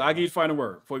 Coach J.O., I'll give you the final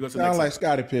word before we go to the next. Sound like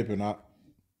Scottie Pippen,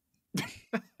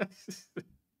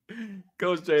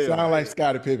 Coach J.O. Sound like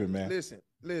Scottie Pippen, man.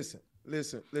 Listen.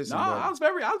 No, I was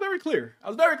very clear. I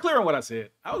was very clear on what I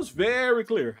said. I was very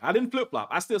clear. I didn't flip flop.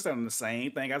 I still said the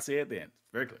same thing I said then.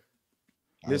 Very clear.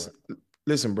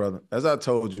 Listen, brother. As I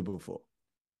told you before,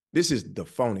 this is the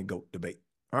phony GOAT debate.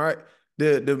 All right,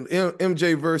 the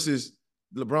MJ versus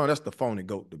LeBron. That's the phony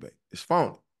GOAT debate. It's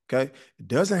phony. Okay, it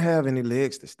doesn't have any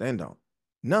legs to stand on.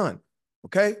 None.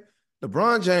 Okay,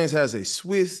 LeBron James has a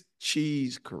Swiss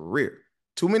cheese career.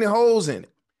 Too many holes in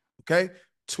it. Okay,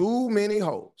 too many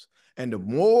holes. And the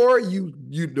more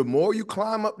you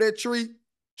climb up that tree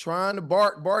trying to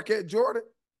bark at Jordan,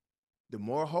 the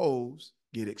more holes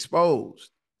get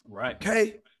exposed. Right.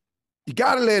 Okay? You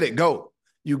got to let it go.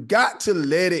 You got to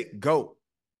let it go.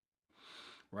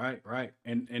 Right.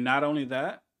 And not only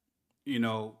that,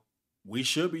 we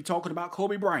should be talking about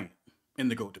Kobe Bryant in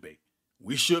the GOAT debate.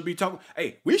 We should be talking.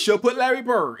 Hey, we should put Larry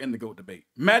Bird in the GOAT debate.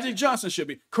 Magic Johnson should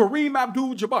be. Kareem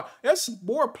Abdul-Jabbar. There's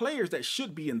more players that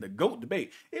should be in the GOAT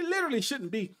debate. It literally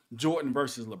shouldn't be Jordan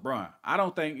versus LeBron. I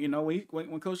don't think,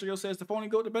 when Coach J.O. says the phony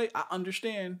GOAT debate, I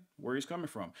understand where he's coming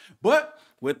from. But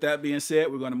with that being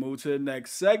said, we're going to move to the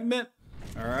next segment.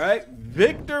 All right.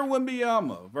 Victor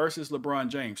Wembanyama versus LeBron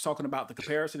James. Talking about the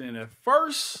comparison in the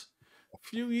first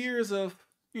few years of,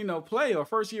 play or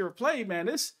first year of play, man.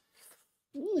 It's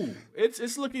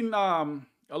looking a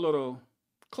little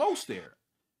close there.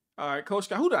 All right, Coach.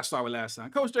 Who did I start with last time?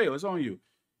 Coach J.O., it's on you.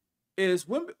 Is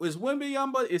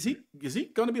Wembanyama, is he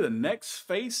going to be the next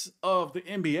face of the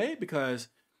NBA? Because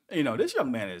this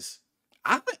young man is.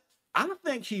 I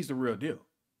think he's the real deal.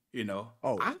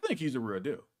 I think he's the real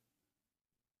deal.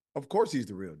 Of course, he's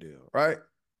the real deal, right?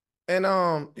 And the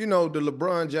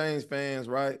LeBron James fans,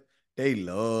 right? They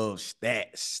love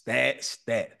stats.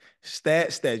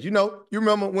 You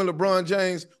remember when LeBron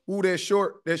James wore that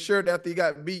shirt after he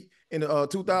got beat in the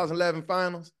 2011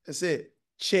 finals and said,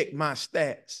 "Check my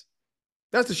stats."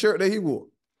 That's the shirt that he wore.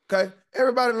 Okay,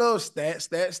 everybody loves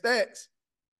stats.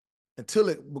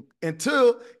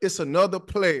 Until it's another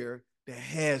player that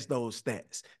has those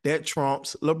stats that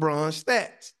trumps LeBron's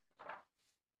stats.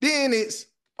 Then it's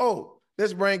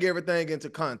let's bring everything into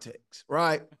context,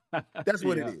 right? That's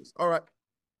what it is. All right.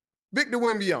 Victor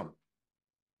Wembanyama,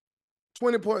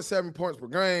 20.7 points per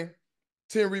game,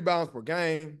 10 rebounds per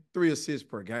game, 3 assists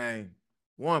per game,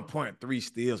 1.3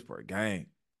 steals per game,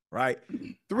 right?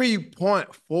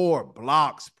 3.4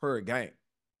 blocks per game.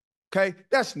 Okay?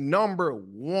 That's number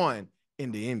 1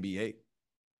 in the NBA.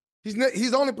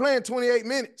 He's only playing 28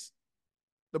 minutes.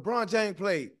 LeBron James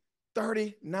played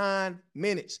 39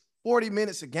 minutes, 40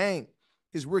 minutes a game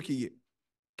his rookie year.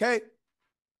 Okay?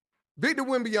 Victor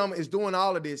Wembanyama is doing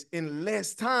all of this in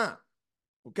less time.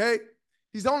 Okay?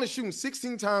 He's only shooting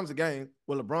 16 times a game,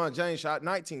 while LeBron James shot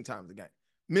 19 times a game.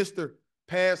 Mr.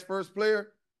 Pass First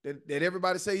player that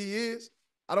everybody say he is.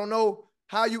 I don't know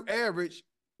how you average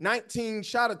 19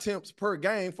 shot attempts per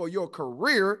game for your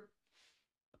career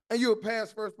and you're a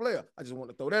pass first player. I just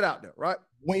want to throw that out there, right?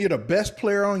 When you're the best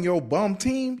player on your bum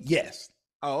team, yes.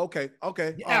 Oh, okay.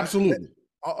 Yeah, absolutely.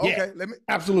 Okay. Yeah,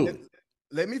 absolutely.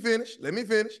 Let me finish.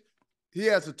 He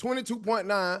has a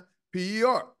 22.9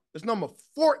 PER. It's number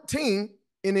 14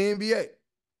 in the NBA.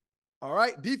 All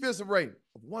right. Defensive rating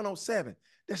of 107.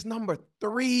 That's number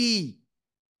 3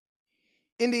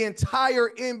 in the entire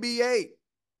NBA.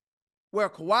 Where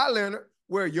Kawhi Leonard,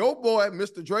 where your boy,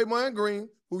 Mr. Draymond Green,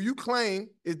 who you claim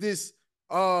is this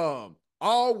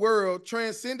all-world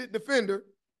transcendent defender.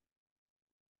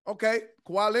 Okay,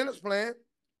 Kawhi Leonard's playing.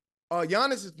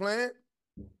 Giannis is playing.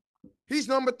 He's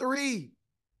number 3.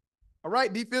 All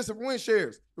right, defensive win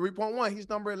shares, 3.1. He's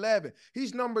number 11.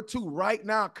 He's number 2 right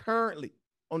now, currently,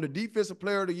 on the Defensive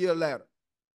Player of the Year ladder.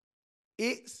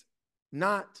 It's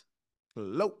not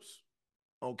close.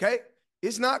 Okay?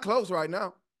 It's not close right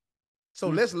now. So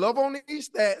let's love on these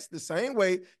stats the same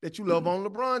way that you love on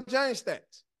LeBron James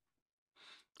stats.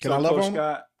 Can I love Coach on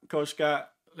Scott? Coach Scott,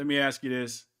 let me ask you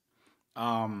this.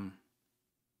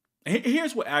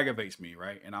 Here's what aggravates me,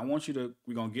 right? And I want you to,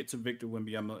 we're going to get to Victor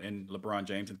Wembanyama and LeBron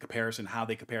James in comparison, how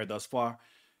they compare thus far,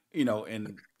 you know,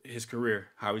 in his career,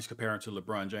 how he's comparing to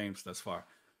LeBron James thus far.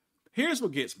 Here's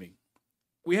what gets me.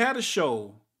 We had a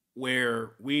show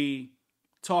where we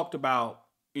talked about,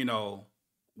 you know,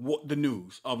 what the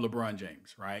news of LeBron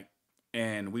James, right?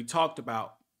 And we talked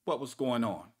about what was going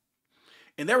on.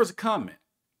 And there was a comment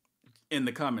in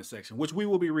the comment section, which we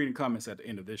will be reading comments at the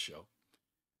end of this show,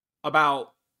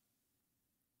 about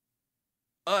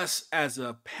us as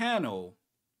a panel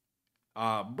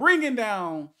bringing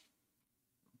down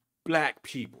black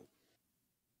people.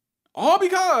 All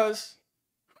because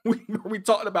we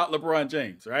talked about LeBron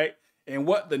James, right? And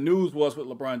what the news was with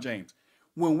LeBron James.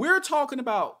 When we're talking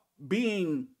about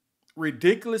being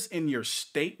ridiculous in your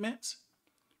statements,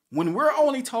 when we're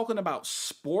only talking about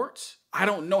sports, I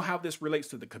don't know how this relates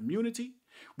to the community.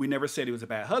 We never said he was a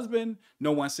bad husband.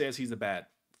 No one says he's a bad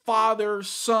father,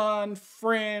 son,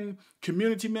 friend,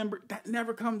 community member. That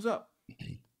never comes up,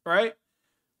 right?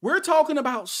 We're talking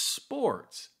about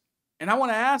sports. And I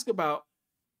want to ask about,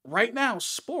 right now,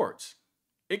 sports.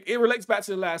 It relates back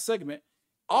to the last segment.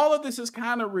 All of this is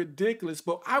kind of ridiculous,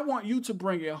 but I want you to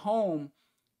bring it home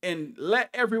and let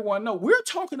everyone know we're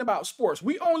talking about sports.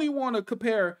 We only want to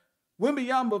compare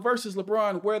Wembanyama versus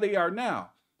LeBron where they are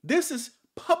now. This is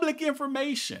public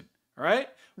information, right?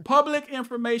 Public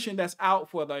information that's out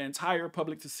for the entire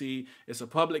public to see. It's a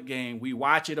public game. We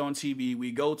watch it on TV.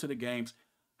 We go to the games.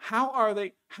 How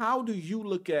do you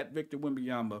look at Victor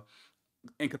Wembanyama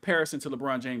in comparison to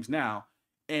LeBron James now?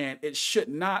 And it should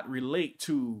not relate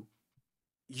to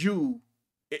you.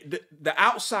 The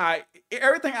outside,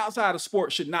 everything outside of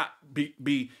sports should not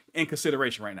be in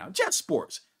consideration right now. Just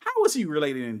sports. How is he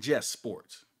related in just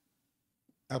sports?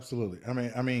 Absolutely.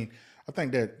 I mean, I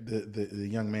think that the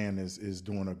young man is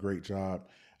doing a great job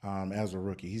as a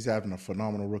rookie. He's having a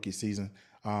phenomenal rookie season.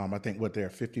 I think they're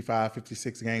 55,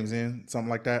 56 games in, something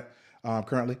like that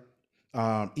currently.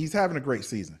 He's having a great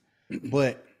season.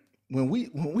 But when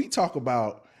we talk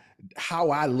about how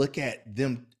I look at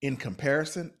them in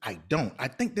comparison, I don't. I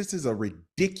think this is a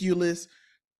ridiculous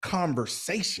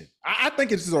conversation. I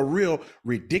think this is a real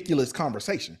ridiculous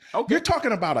conversation. Okay. You're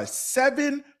talking about a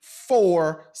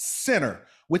 7'4" center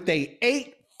with a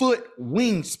 8-foot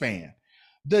wingspan.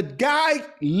 The guy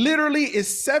literally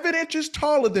is 7 inches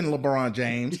taller than LeBron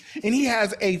James, and he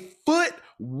has a foot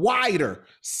wider,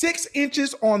 6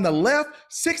 inches on the left,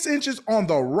 6 inches on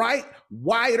the right,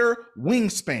 wider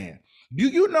wingspan. Do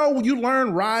you know when you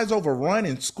learn rise over run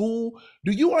in school?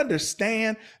 Do you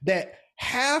understand that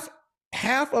half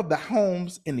of the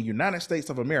homes in the United States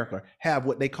of America have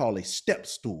what they call a step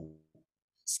stool?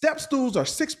 Step stools are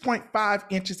 6.5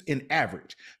 inches in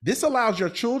average. This allows your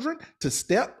children to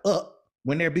step up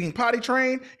when they're being potty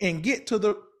trained and get to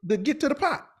the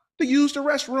pot, to use the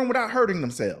restroom without hurting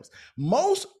themselves.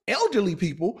 Most elderly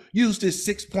people use this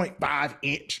 6.5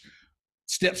 inch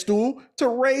step stool to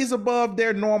raise above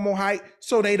their normal height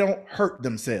so they don't hurt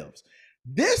themselves.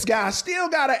 This guy still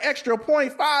got an extra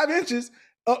 0.5 inches,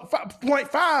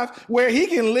 0.5, where he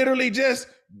can literally just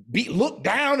look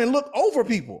down and look over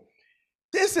people.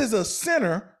 This is a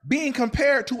center being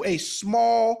compared to a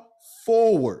small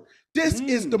forward. This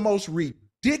is the most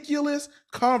ridiculous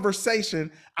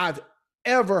conversation I've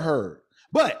ever heard.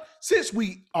 But since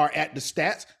we are at the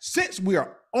stats, since we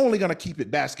are only going to keep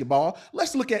it basketball,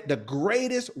 let's look at the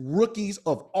greatest rookies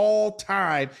of all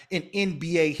time in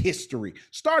NBA history.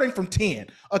 Starting from 10,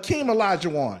 Akeem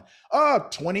Olajuwon,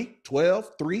 20,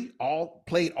 12, 3,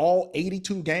 played all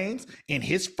 82 games in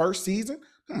his first season.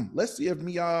 Let's see if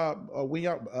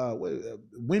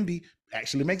Wemby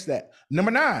actually makes that.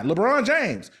 Number 9, LeBron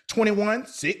James, 21,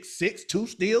 6, 6, 2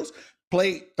 steals,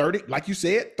 played 30, like you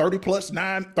said,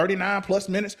 39 plus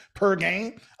minutes per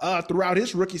game throughout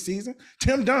his rookie season.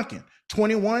 Tim Duncan,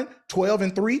 21, 12,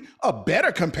 and 3, a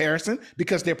better comparison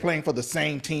because they're playing for the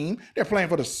same team. They're playing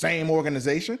for the same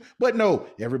organization. But no,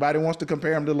 everybody wants to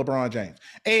compare him to LeBron James.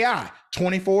 AI,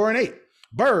 24 and 8.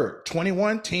 Bird,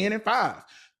 21, 10, and 5.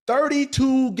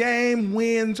 32 game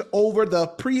wins over the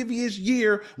previous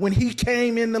year when he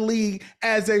came in the league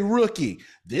as a rookie.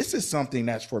 This is something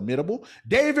that's formidable.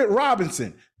 David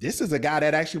Robinson, this is a guy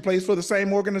that actually plays for the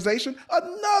same organization.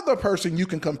 Another person you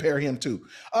can compare him to.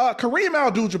 Kareem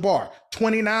Abdul-Jabbar,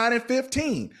 29 and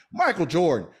 15. Michael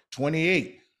Jordan,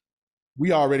 28.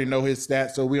 We already know his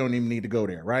stats, so we don't even need to go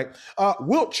there, right?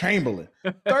 Wilt Chamberlain,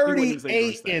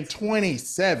 38 and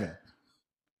 27.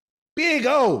 Big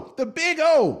O, the Big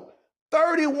O,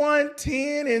 31,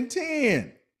 10, and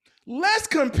 10. Let's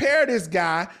compare this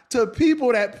guy to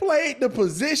people that played the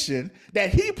position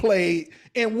that he played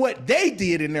and what they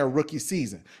did in their rookie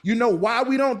season. You know why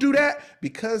we don't do that?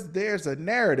 Because there's a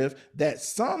narrative that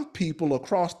some people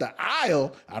across the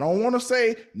aisle, I don't want to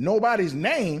say nobody's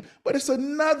name, but it's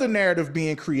another narrative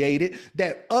being created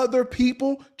that other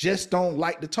people just don't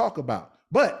like to talk about.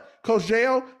 But Coach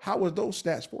JL, how was those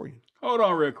stats for you? Hold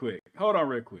on real quick.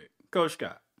 Coach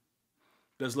Scott,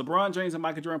 does LeBron James and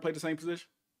Michael Jordan play the same position?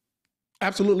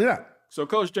 Absolutely not. So,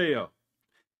 Coach JL,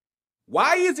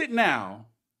 why is it now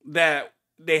that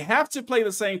they have to play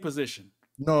the same position?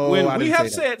 No, when we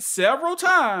have said several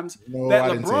times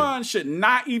that LeBron should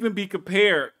not even be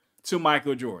compared to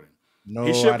Michael Jordan. No,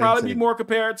 he should probably be more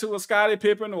compared to a Scottie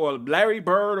Pippen or Larry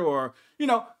Bird or,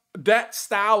 that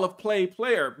style of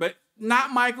player, but not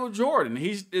Michael Jordan.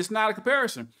 It's not a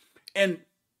comparison. And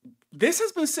this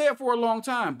has been said for a long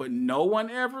time, but no one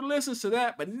ever listens to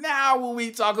that. But now when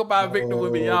we talk about Victor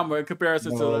Wembanyama in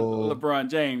comparison to LeBron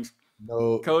James,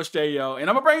 Coach J.O., and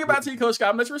I'm going to bring it back to you, Coach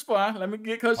Scott. Let's respond. Let me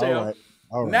get Coach J.O.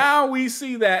 All right. Now we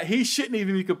see that he shouldn't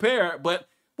even be compared, but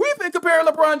we've been comparing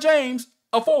LeBron James,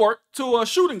 a forward, to a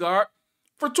shooting guard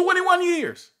for 21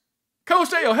 years. Coach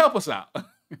J.O., help us out.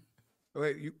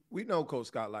 Wait, we know Coach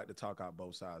Scott like to talk out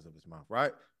both sides of his mouth,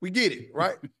 right? We get it,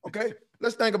 right? Okay,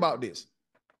 let's think about this.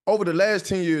 Over the last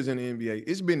 10 years in the NBA,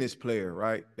 it's been this player,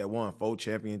 right, that won 4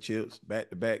 championships,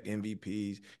 back-to-back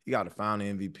MVPs. He got a final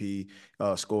MVP,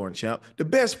 scoring champ. The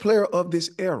best player of this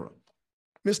era,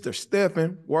 Mr.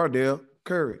 Stephen Wardell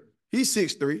Curry. He's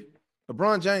 6'3".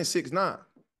 LeBron James 6'9".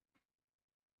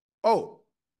 Oh,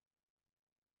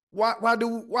 why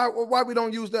we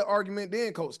don't use that argument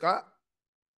then, Coach Scott?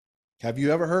 Have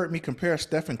you ever heard me compare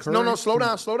Stephen Curry? No, slow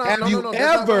down. Have you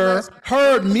ever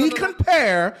heard me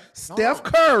compare Steph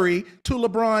Curry to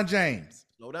LeBron James?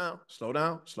 Slow down. No.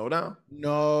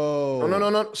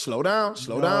 Slow down.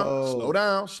 Slow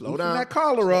down. That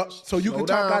collar up so you can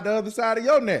talk out the other side of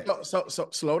your neck. So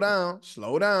slow down.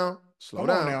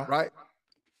 Now. Right?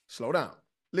 Slow down.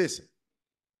 Listen,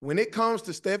 when it comes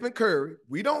to Stephen Curry,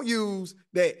 we don't use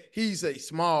that he's a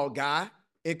small guy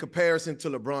in comparison to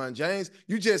LeBron James.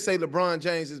 You just say LeBron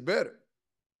James is better.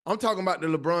 I'm talking about the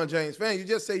LeBron James fan. You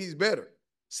just say he's better.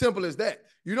 Simple as that.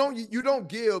 You don't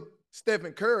give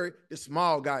Stephen Curry the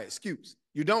small guy excuse.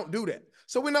 You don't do that.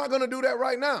 So we're not going to do that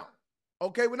right now.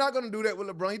 Okay, we're not going to do that with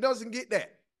LeBron. He doesn't get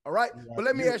that. All right? But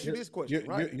let me ask you this question,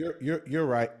 right? You're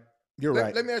right.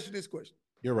 Let me ask you this question.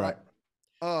 You're right.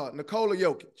 Nikola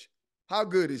Jokic, how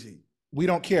good is he? We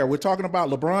don't care. We're talking about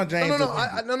LeBron James. No.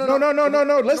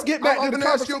 Let's get back to the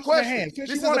conversation at hand. This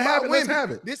is about let's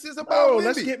have it. This is about Wemby.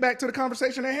 Let's get back to the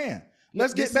conversation at hand.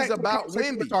 Let's get back to the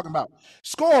conversation Wemby. we're talking about.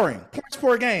 Scoring, points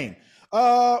per game.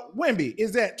 Wemby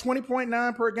is at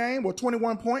 20.9 per game or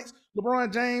 21 points.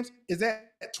 LeBron James is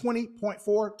at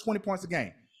 20.4, 20 points a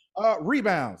game.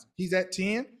 Rebounds, he's at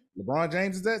 10. LeBron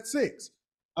James is at 6.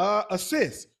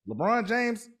 Assists, LeBron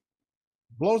James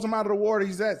blows him out of the water.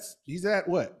 He's at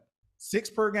what?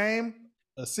 6 per game.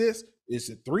 Assists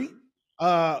is at 3.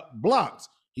 Blocks.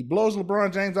 He blows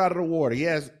LeBron James out of the water. He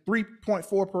has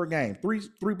 3.4 per game,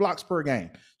 three blocks per game.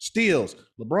 Steals.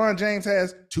 LeBron James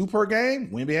has 2 per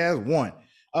game. Wemby has 1.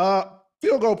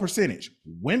 Field goal percentage.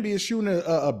 Wemby is shooting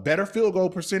a better field goal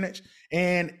percentage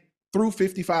and through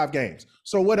 55 games.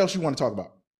 So what else you want to talk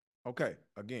about? Okay,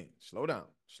 again, slow down,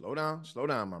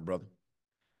 my brother.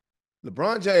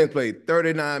 LeBron James played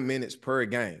 39 minutes per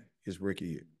game his rookie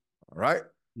year. All right?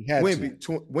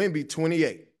 Wemby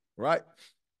 28, right?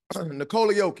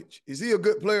 Nikola Jokic, is he a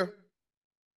good player?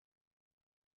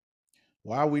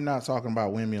 Why are we not talking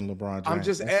about Wemby and LeBron James? I'm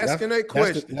just asking a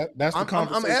question. that's the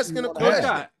conversation. I'm asking a we wanna have.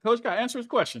 question. Coach Scott, answer his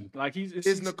question. Like he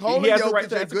Nikola has the right Jokic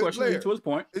to a ask the good question. player? To his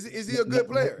point, Is he a good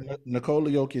player? Nikola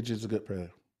Jokic is a good player.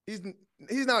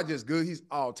 He's not just good. He's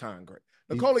all-time great.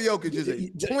 Nikola Jokic is a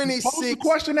 26. Pose the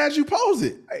question as you pose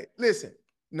it. Hey, listen.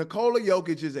 Nikola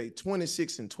Jokic is a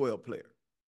 26-12 player.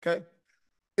 Okay.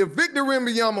 If Victor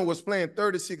Wembanyama was playing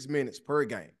 36 minutes per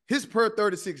game, his per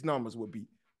 36 numbers would be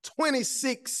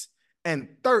 26 and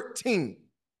 13.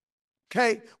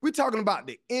 Okay, we're talking about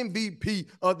the MVP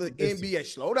of the NBA.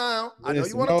 Slow down. I know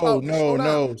you want to talk.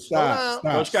 No, stop.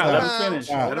 Coach Scott, let him finish.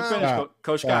 Let him finish.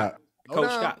 Coach Scott. Coach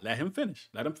Scott, let him finish.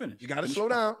 Let him finish. You got to slow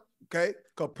down, okay?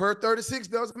 Because per 36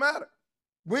 doesn't matter.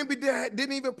 Wemby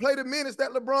didn't even play the minutes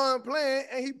that LeBron playing,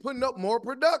 and he putting up more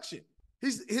production.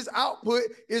 His output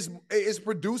is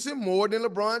producing more than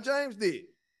LeBron James did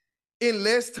in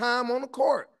less time on the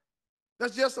court.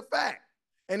 That's just a fact.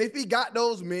 And if he got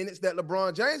those minutes that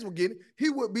LeBron James was getting, he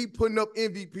would be putting up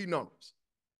MVP numbers.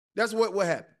 That's what would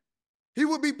happen. He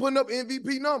would be putting up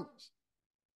MVP numbers,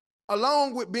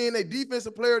 along with being a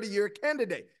Defensive Player of the Year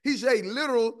candidate. He's a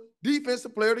literal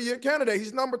Defensive Player of the Year candidate.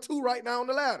 He's number 2 right now on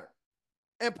the ladder,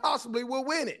 and possibly will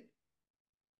win it.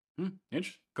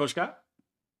 Interesting. Coach Scott?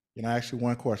 Can I ask you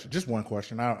one question? Just one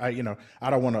question. I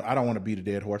don't want to beat a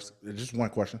dead horse. Just one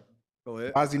question. Go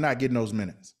ahead. Why is he not getting those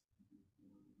minutes?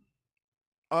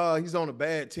 He's on a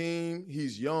bad team.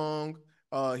 He's young.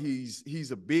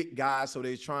 He's a big guy, so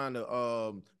they're trying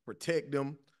to protect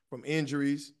him from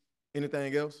injuries.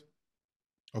 Anything else?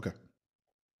 Okay.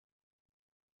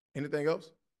 Anything else?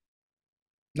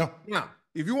 No. Now,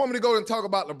 if you want me to go and talk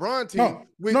about LeBron team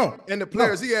and the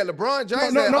players he had, LeBron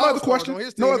James had all-stars on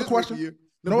his team. No other question.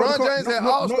 LeBron James had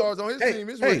all-stars on his team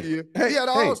his rookie year. He had an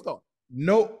all-star.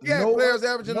 He had players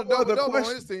averaging a double-double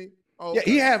on his team.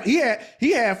 Okay. Yeah,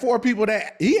 he had 4 people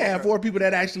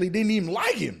that actually didn't even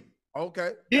like him.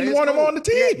 Okay. Didn't want him on the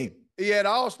team. He had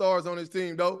all-stars on his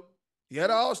team, though. He had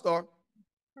an all-star.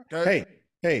 Okay.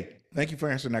 Hey, thank you for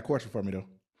answering that question for me, though.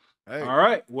 Hey. All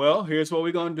right. Well, here's what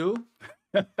we're going to do.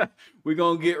 We're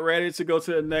going to get ready to go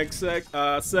to the next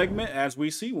segment. As we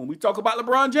see, when we talk about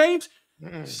LeBron James,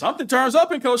 something turns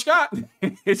up in Coach Scott.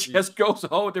 It just goes a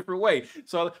whole different way.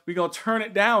 So we're going to turn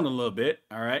it down a little bit.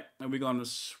 All right. And we're going to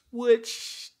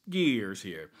switch gears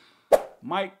here.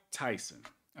 Mike Tyson.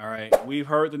 All right. We've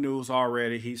heard the news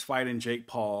already. He's fighting Jake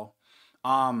Paul.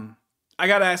 I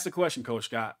got to ask the question, Coach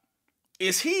Scott.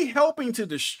 Is he helping to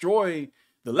destroy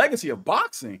the legacy of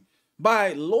boxing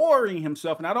by lowering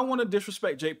himself? And I don't want to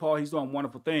disrespect Jake Paul. He's doing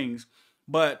wonderful things.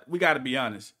 But we got to be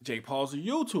honest. Jake Paul's a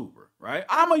YouTuber, right?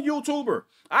 I'm a YouTuber.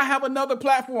 I have another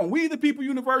platform, We the People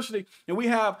University, and we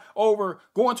have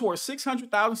going towards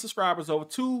 600,000 subscribers, over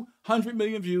 200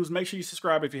 million views. Make sure you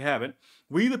subscribe if you haven't.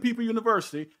 We the People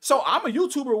University. So I'm a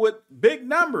YouTuber with big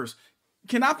numbers.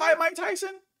 Can I fight Mike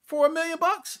Tyson for $1 million?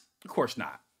 Of course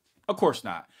not. Of course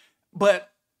not. But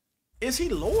is he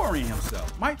lowering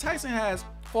himself? Mike Tyson has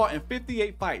fought in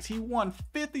 58 fights. He won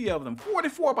 50 of them,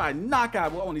 44 by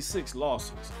knockout with only 6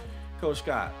 losses. Coach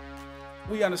Scott,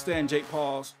 we understand Jake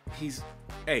Paul's.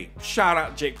 Shout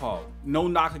out Jake Paul. No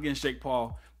knock against Jake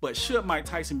Paul. But should Mike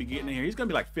Tyson be getting in here? He's going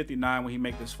to be like 59 when he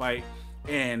make this fight.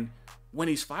 And when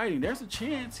he's fighting, there's a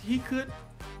chance he could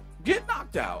get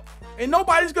knocked out. And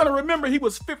nobody's going to remember he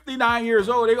was 59 years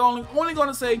old. They're only going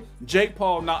to say Jake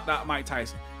Paul knocked out Mike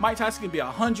Tyson. Mike Tyson can be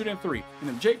 103. And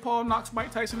if Jake Paul knocks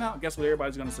Mike Tyson out, guess what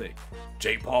everybody's going to say?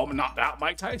 Jake Paul knocked out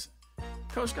Mike Tyson.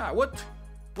 Coach Scott,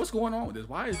 what's going on with this?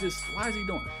 Why is he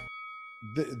doing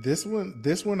it? This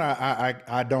one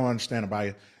I don't understand about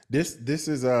it. This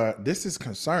is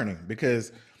concerning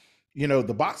because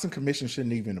the boxing commission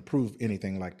shouldn't even approve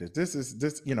anything like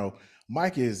this.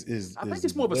 Mike is. I think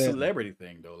it's more of a celebrity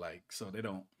thing though, so they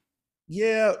don't.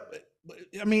 Yeah,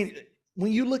 I mean,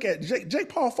 when you look at Jake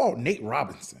Paul fought Nate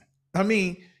Robinson. I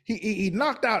mean, he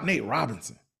knocked out Nate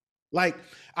Robinson. I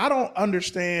don't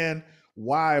understand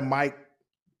why Mike,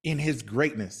 in his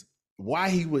greatness, why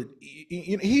he would.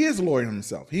 He is lowering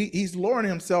himself. He's lowering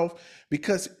himself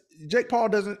because Jake Paul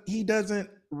doesn't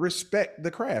respect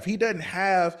the craft. He doesn't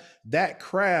have that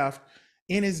craft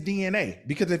in his DNA,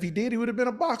 because if he did, he would have been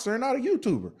a boxer and not a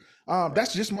YouTuber.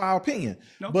 That's just my opinion.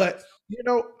 No, but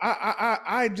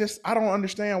I don't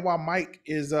understand why Mike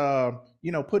is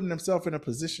putting himself in a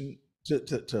position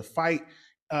to fight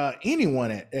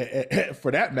anyone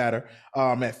for that matter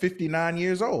at 59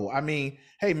 years old. I mean,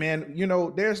 hey man,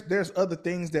 there's other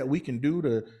things that we can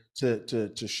do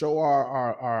to show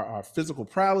our physical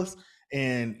prowess,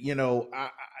 and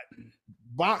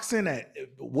boxing at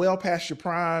well past your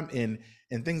prime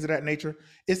and things of that nature.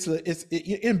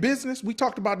 In business. We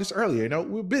talked about this earlier. You know,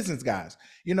 we're business guys.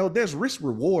 You know, there's risk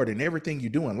reward in everything you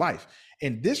do in life,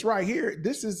 and this right here,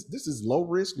 this is low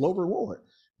risk, low reward.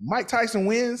 Mike Tyson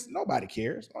wins, nobody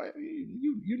cares.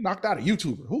 You knocked out a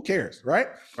YouTuber, who cares, right?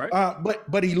 Right.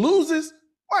 But he loses.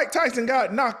 Mike Tyson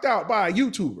got knocked out by a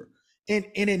YouTuber, and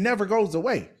it never goes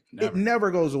away. Never. It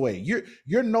never goes away.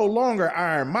 You're no longer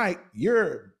Iron Mike.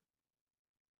 You're,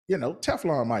 you know,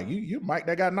 Teflon Mike. You Mike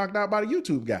that got knocked out by the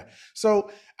YouTube guy. So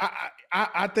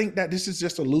I think that this is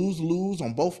just a lose-lose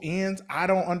on both ends. I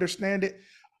don't understand it,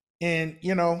 and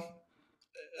you know,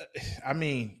 I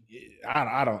mean,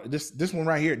 I don't. This one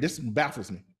right here, this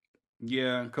baffles me.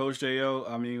 Yeah, Coach Jo.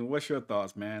 I mean, what's your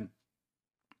thoughts, man?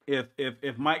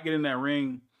 If Mike get in that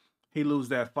ring, he lose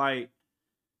that fight,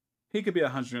 he could be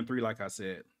 103, like I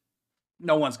said.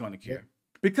 No one's going to care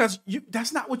because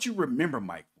that's not what you remember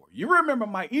Mike for. You remember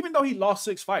Mike, even though he lost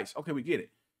 6 fights. Okay, we get it.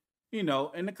 You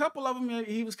know, and a couple of them,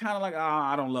 he was kind of like,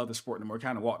 I don't love the sport anymore.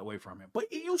 Kind of walked away from it.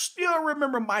 But you still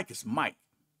remember Mike as Mike.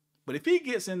 But if he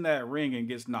gets in that ring and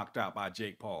gets knocked out by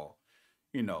Jake Paul,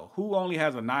 you know, who only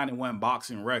has a 9-1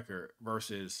 boxing record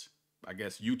versus, I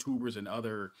guess, YouTubers and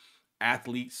other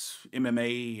athletes,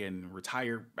 MMA and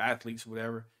retired athletes,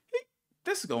 whatever,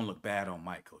 this is going to look bad on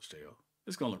Mike, Coach Jo.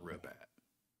 It's going to look real bad.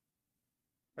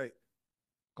 Hey,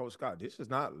 Coach Scott, this is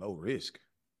not low risk.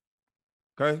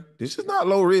 Okay? This is not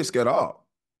low risk at all.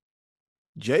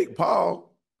 Jake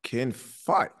Paul can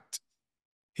fight.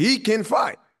 He can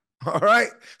fight. All right?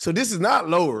 So this is not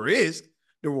low risk.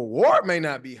 The reward may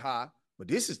not be high, but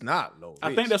this is not low risk.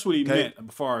 I think that's what he meant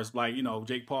as far as, like, you know,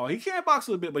 Jake Paul. He can't box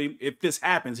a little bit, but if this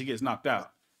happens, he gets knocked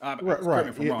out.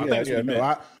 Right.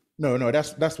 No,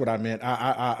 that's what I meant.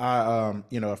 I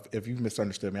you know, if you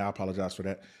misunderstood me, I apologize for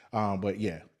that. But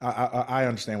yeah, I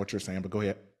understand what you're saying, but go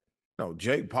ahead. No,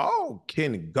 Jake Paul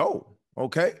can go,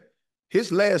 okay?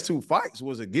 His last 2 fights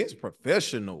was against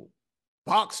professional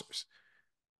boxers.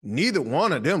 Neither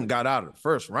one of them got out of the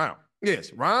first round.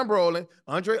 Yes, Ryan Brolin,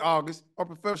 Andre August are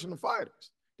professional fighters.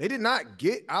 They did not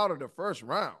get out of the first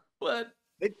round. But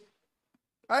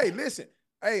hey, listen.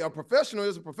 Hey, a professional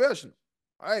is a professional.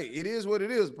 Hey, it is what it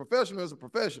is. A professional is a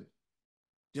professional.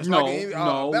 Just like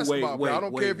basketball player. I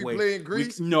don't care if you play in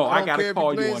Greece. I got to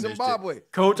call you on Zimbabwe. This.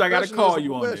 Coach, I got to call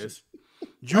you on this.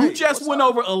 You just went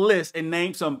over a list and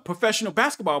named some professional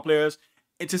basketball players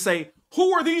and to say,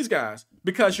 who are these guys?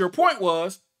 Because your point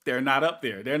was, they're not up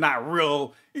there. They're not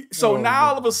real. So now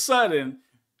all of a sudden,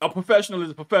 a professional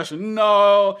is a professional. No.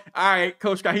 All right,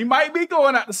 Coach Scott. He might be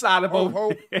going out the side of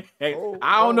both. I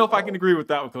don't know if I can agree with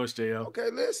that one, Coach Jo. Okay,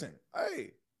 listen.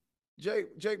 Hey,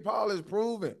 Jake Paul is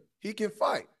proven he can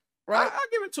fight, right? I'll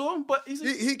give it to him, but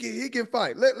he can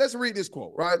fight. Let's read this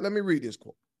quote, right? Let me read this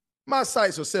quote. My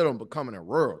sights are set on becoming a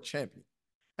world champion,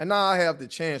 and now I have the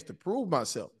chance to prove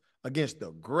myself against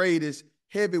the greatest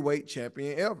heavyweight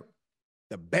champion ever,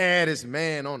 the baddest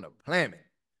man on the planet,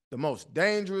 the most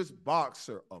dangerous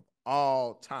boxer of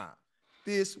all time.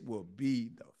 This will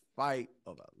be the fight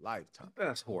of a lifetime.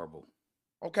 That's horrible.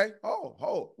 Okay.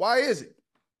 Why is it?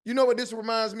 You know what this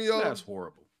reminds me of? That's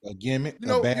horrible. A gimmick. You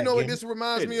know what this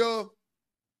reminds me of?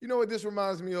 You know what this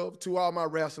reminds me of to all my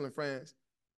wrestling fans?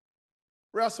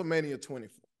 WrestleMania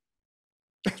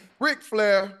 24. Ric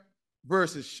Flair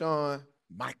versus Shawn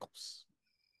Michaels.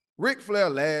 Ric Flair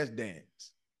last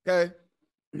dance. Okay.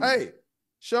 Hey,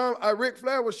 Ric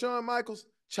Flair was Shawn Michaels'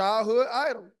 childhood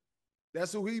idol.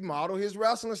 That's who he modeled his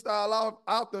wrestling style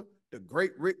after, the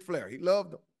great Ric Flair. He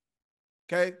loved him.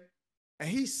 Okay. And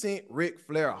he sent Ric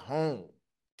Flair home,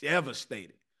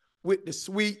 devastated, with the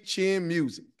sweet chin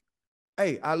music.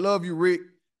 Hey, I love you, Rick.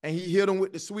 And he hit him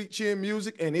with the sweet chin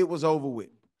music, and it was over with.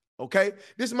 Okay?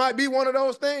 This might be one of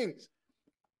those things.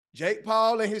 Jake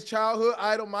Paul and his childhood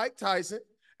idol, Mike Tyson,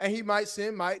 and he might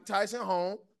send Mike Tyson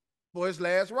home for his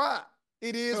last ride.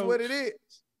 It is Coach, what it is.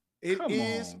 It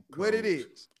is what it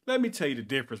is. Let me tell you the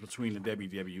difference between the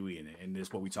WWE and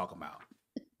this, what we talking about.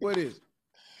 What is it?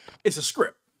 It's a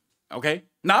script. Okay?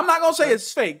 Now, I'm not going to say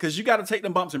it's fake because you got to take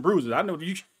them bumps and bruises. I know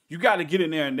you got to get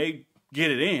in there and they get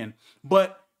it in.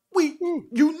 But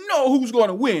you know who's going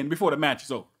to win before the match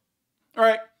is over. All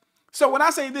right? So when I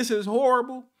say this is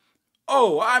horrible,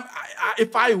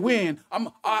 if I win,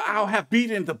 I'll have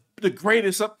beaten the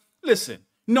greatest of. Listen,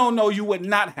 no, you would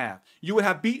not have. You would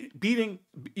have you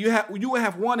would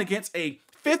have won against a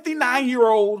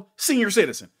 59-year-old senior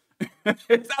citizen.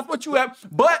 That's what you have.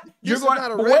 But you're going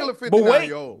not a regular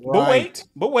 59-year-old.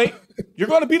 But wait. You're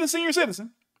going to beat a senior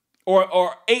citizen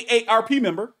or AARP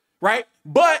member, right?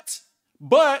 But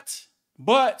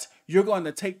you're going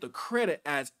to take the credit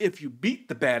as if you beat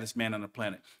the baddest man on the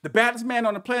planet. The baddest man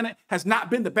on the planet has not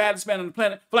been the baddest man on the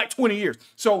planet for like 20 years.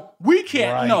 So we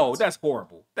can't. Right. No, that's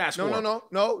horrible. That's No.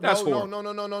 That's horrible.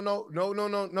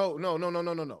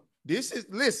 No. This is,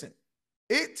 listen,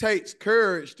 it takes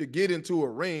courage to get into a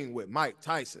ring with Mike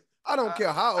Tyson. I don't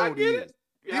care how old he is.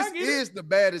 Yeah, this is the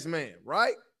baddest man,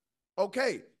 right?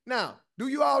 Okay. Now, do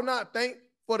you all not think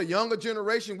for the younger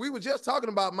generation, we were just talking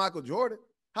about Michael Jordan.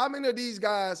 How many of these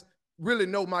guys really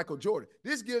know Michael Jordan?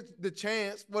 This gives the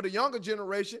chance for the younger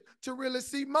generation to really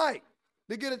see Mike.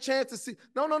 They get a chance to see.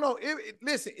 No.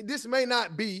 Listen, this may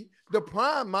not be the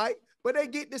prime Mike, but they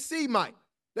get to see Mike.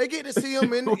 They get to see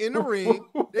him in the ring.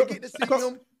 They get to see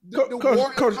him.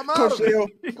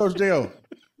 Coach Dale,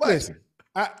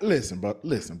 listen, brother.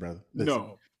 Listen.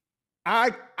 No.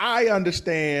 I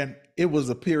understand it was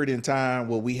a period in time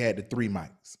where we had the three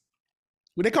Mikes.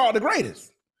 What they call it the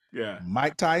greatest. Yeah.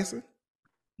 Mike Tyson,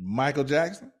 Michael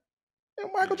Jackson,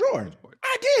 and Michael Jordan.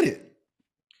 I get it.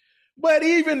 But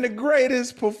even the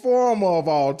greatest performer of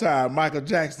all time, Michael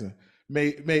Jackson,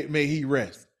 may he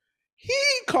rest. He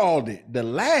called it the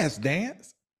last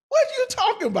dance. What are you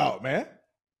talking about, man?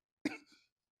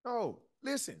 Oh,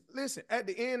 listen. At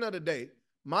the end of the day,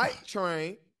 Mike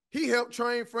trained. He helped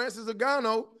train Francis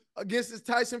Ngannou against his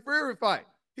Tyson Fury fight.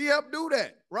 He helped do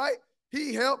that, right?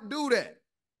 He helped do that.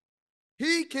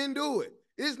 He can do it.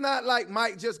 It's not like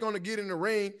Mike just going to get in the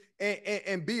ring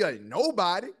and be a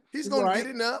nobody. He's going to get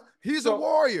in there. He's a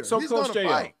warrior. So he's going to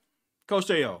fight. Coach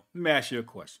J.O., let me ask you a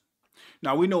question.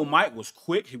 Now, we know Mike was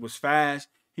quick. He was fast.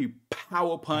 He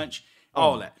power punch,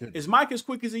 all that. Is Mike as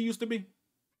quick as he used to be?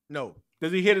 No.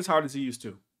 Does he hit as hard as he used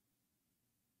to?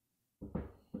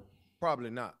 Probably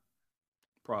not.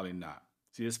 Probably not.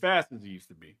 Is he as fast as he used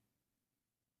to be?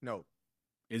 No.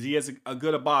 Is he as a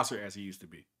good a bosser as he used to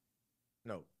be?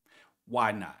 No.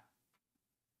 Why not?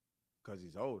 Because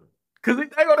he's older. Because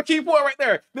they're going to keep point right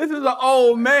there. This is an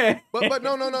old man. But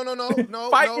no.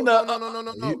 Fighting no.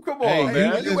 Come on,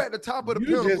 man. When you at the top of the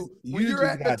pinnacle, when you're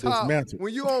at the top,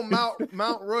 when you're on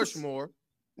Mount Rushmore,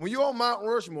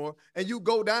 and you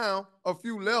go down a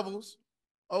few levels,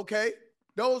 okay,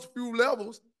 those few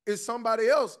levels is somebody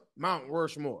else Mount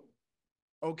Rushmore,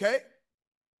 okay?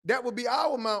 That would be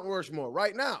our Mount Rushmore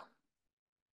right now.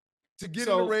 To get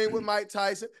in the ring with Mike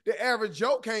Tyson, the average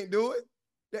Joe can't do it.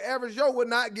 The average Joe would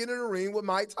not get in the ring with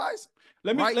Mike Tyson.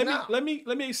 Let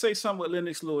me say something what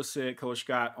Lennox Lewis said, Coach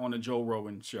Scott, on the Joe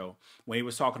Rogan show when he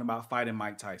was talking about fighting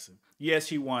Mike Tyson. Yes,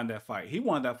 he won that fight. He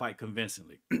won that fight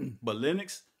convincingly. But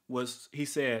Lennox he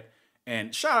said,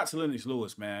 and shout out to Lennox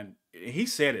Lewis, man. He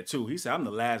said it too. He said, I'm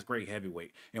the last great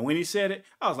heavyweight. And when he said it,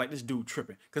 I was like, this dude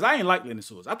tripping. Because I ain't like Lennox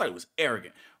Lewis. I thought he was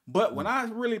arrogant. But when I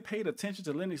really paid attention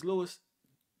to Lennox Lewis,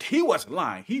 he wasn't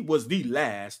lying. He was the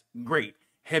last great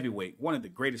heavyweight, one of the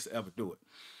greatest to ever do it.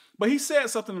 But he said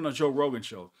something on the Joe Rogan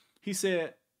show. He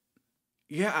said,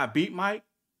 yeah, I beat Mike,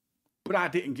 but I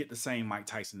didn't get the same Mike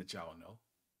Tyson that y'all know.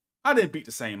 I didn't beat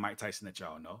the same Mike Tyson that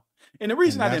y'all know. And the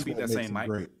reason I didn't beat that same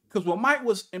Mike, because when Mike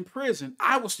was in prison,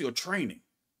 I was still training.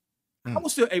 I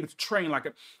was still able to train like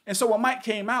it. And so when Mike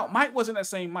came out, Mike wasn't that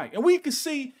same Mike. And we could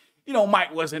see,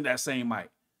 Mike wasn't that same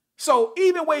Mike. So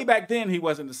even way back then, he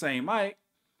wasn't the same Mike,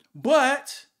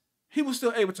 but he was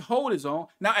still able to hold his own.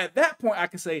 Now, at that point, I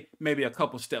could say maybe a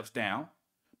couple steps down.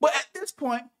 But at this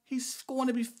point, he's going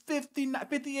to be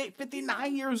 58,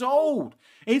 59 years old.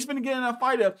 And he's going to get in a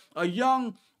fight a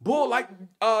young bull like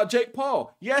Jake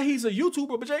Paul. Yeah, he's a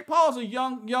YouTuber, but Jake Paul's a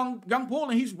young bull,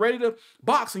 and he's ready to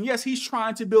box. And yes, he's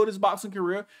trying to build his boxing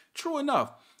career. True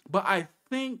enough. But I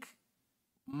think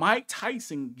Mike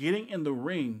Tyson getting in the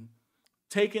ring,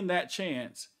 taking that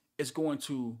chance, is going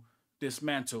to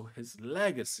dismantle his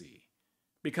legacy.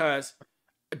 Because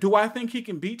do I think he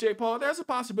can beat Jake Paul? There's a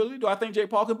possibility. Do I think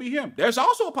Jake Paul can beat him? There's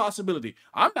also a possibility.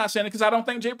 I'm not saying it because I don't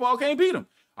think Jake Paul can't beat him.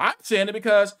 I'm saying it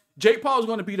because Jake Paul is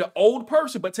going to be the old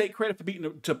person, but take credit for beating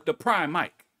the prime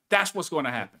Mike. That's what's going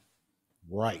to happen.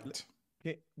 Right.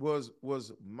 Was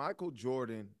Michael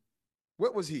Jordan,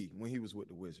 what was he when he was with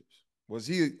the Wizards? Was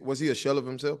he a shell of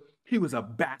himself? He was a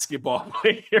basketball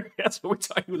player. That's what we're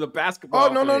talking. He was a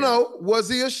basketball player. No. Was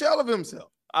he a shell of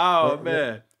himself? Oh,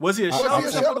 man. Was he a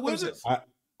shell of the Wizards?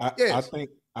 Yes.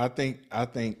 I think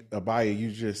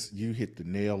Abaya, you hit the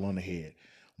nail on the head.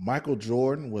 Michael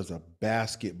Jordan was a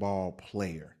basketball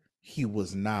player. He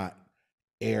was not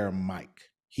Air Mike.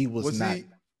 He was not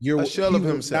a shell of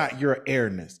himself. Not your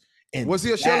airness. And was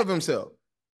he a shell of himself?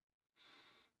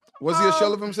 Was he a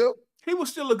shell of himself? He was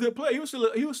still a good player. He was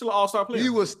still an all-star player. He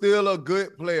was still a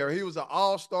good player. He was an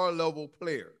all-star level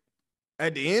player.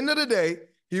 At the end of the day,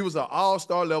 he was an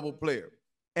all-star level player.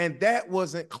 And that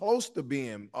wasn't close to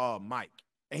being Mike.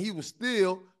 and he was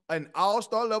still an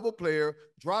all-star level player,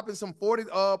 dropping some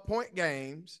 40-point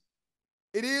games.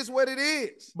 It is what it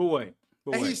is. Boy.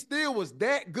 And he still was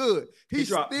that good. He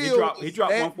dropped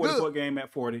 140-point game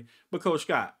at 40. But Coach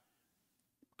Scott,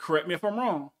 correct me if I'm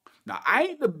wrong. Now,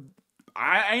 I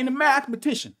ain't a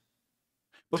mathematician.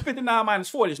 But 59 minus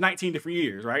 40 is 19 different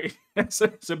years, right? It's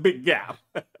a big gap.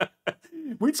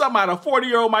 We talking about a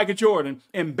 40-year-old Michael Jordan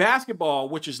in basketball,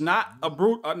 which is not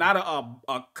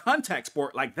a contact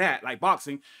sport like that, like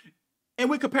boxing. And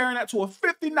we're comparing that to a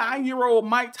 59-year-old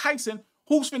Mike Tyson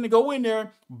who's finna go in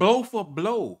there blow for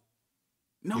blow.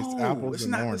 No, it's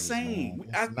not the same.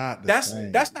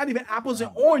 That's not even apples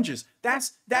and oranges.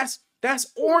 That's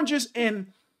oranges and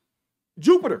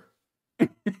Jupiter.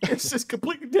 It's just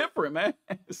completely different, man.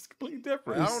 It's completely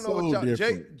different. I don't know what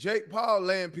y'all. Jake Paul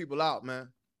laying people out, man.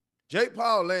 Jake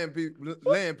Paul laying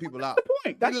people out.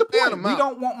 That's the point. We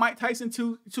don't want Mike Tyson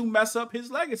to mess up his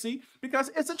legacy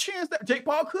because it's a chance that Jake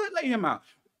Paul could lay him out.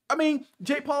 I mean,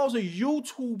 Jake Paul's a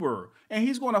YouTuber, and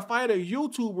he's going to fight a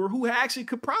YouTuber who actually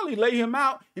could probably lay him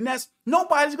out, and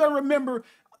nobody's going to remember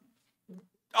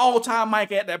all-time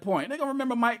Mike at that point. They're going to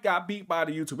remember Mike got beat by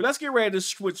the YouTuber. Let's get ready to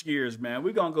switch gears, man.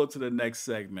 We're going to go to the next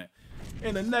segment.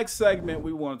 In the next segment,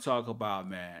 we want to talk about,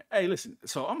 man. Hey, listen,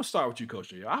 so I'm going to start with you, Coach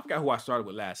J. I forgot who I started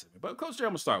with last segment, but Coach J, I'm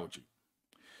going to start with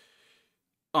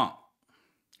you.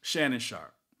 Shannon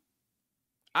Sharpe.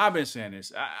 I've been saying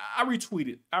this. I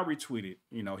retweeted.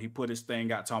 You know, he put his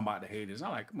thing out talking about the haters.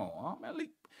 I'm like, come on, man.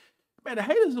 Man, the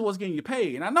haters is what's getting you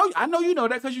paid. And I know you know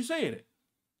that because you said it.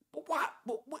 But why?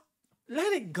 But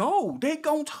let it go. They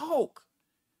gonna talk.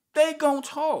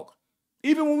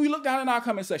 Even when we look down in our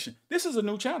comment section, this is a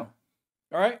new channel.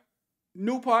 All right?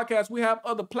 New podcast. We have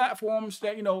other platforms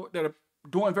that, that are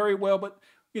doing very well, but,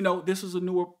 this is a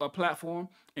newer platform.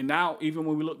 And now, even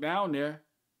when we look down there,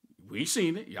 we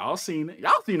seen it. Y'all seen it.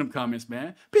 Y'all seen them comments,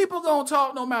 man. People gonna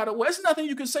talk no matter what. It's nothing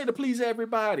you can say to please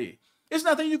everybody. It's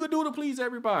nothing you can do to please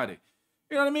everybody.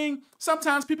 You know what I mean?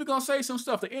 Sometimes people gonna say some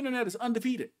stuff. The internet is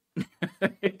undefeated.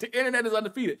 The internet is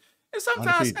undefeated. And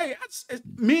sometimes,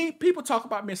 people talk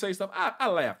about me and say stuff. I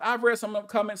laugh. I've read some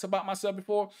comments about myself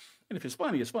before. And if it's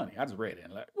funny, it's funny. I just read it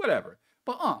and like, whatever.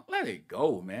 But let it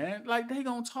go, man. Like, they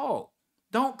gonna talk.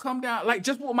 Don't come down. Like,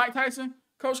 just with Mike Tyson,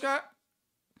 Coach Scott,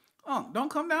 don't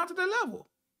come down to their level.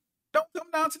 Don't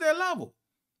come down to their level.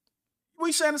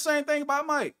 We saying the same thing about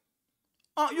Mike.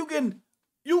 You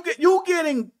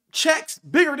getting checks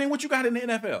bigger than what you got in the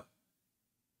NFL.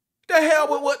 The hell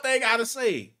with what they gotta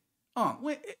say.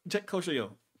 Coach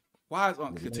Yo, why is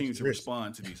continue to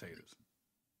respond to these haters?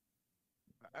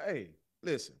 Hey,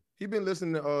 listen. He been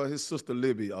listening to his sister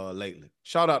Libby lately.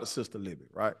 Shout out to Sister Libby,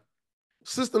 right?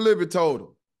 Sister Libby told him,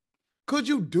 could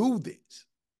you do this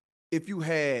if you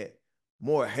had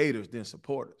more haters than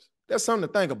supporters? That's something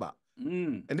to think about.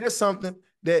 And that's something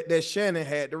that Shannon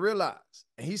had to realize.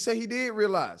 And he said he did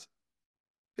realize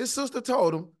it. His sister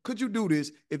told him, could you do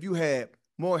this if you had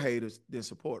more haters than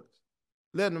supporters?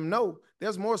 Letting them know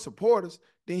there's more supporters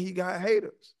than he got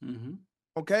haters. Mm-hmm.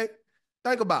 Okay?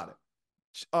 Think about it.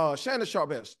 Shannon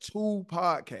Sharpe has 2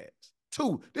 podcasts.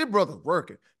 2. This brother's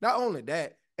working. Not only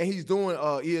that, and he's doing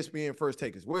ESPN First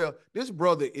Take as well. This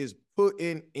brother is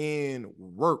putting in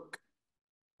work.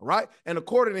 All right? And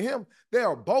according to him, they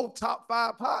are both top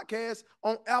 5 podcasts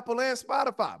on Apple and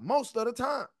Spotify most of the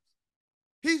time.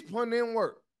 He's putting in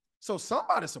work. So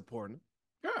somebody's supporting him.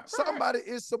 Yeah, somebody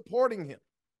is supporting him.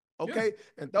 Okay.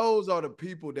 Yeah. And those are the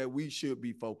people that we should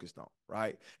be focused on.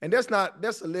 Right. And that's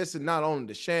a lesson not only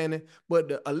to Shannon,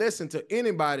 but a lesson to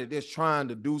anybody that's trying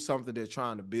to do something, that's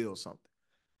trying to build something.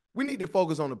 We need to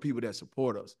focus on the people that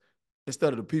support us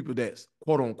instead of the people that's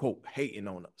quote unquote hating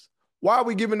on us. Why are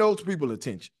we giving those people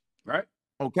attention? Right.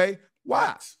 Okay.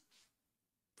 Why?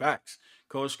 Facts.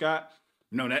 Coach Scott,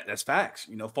 that's facts.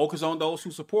 Focus on those who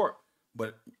support.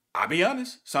 But I'll be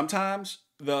honest, sometimes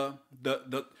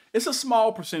it's a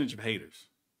small percentage of haters.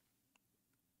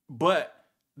 But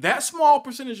that small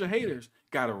percentage of haters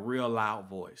got a real loud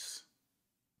voice.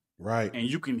 Right. And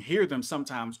you can hear them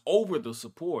sometimes over the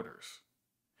supporters.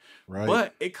 Right.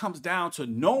 But it comes down to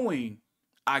knowing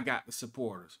I got the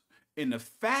supporters. And the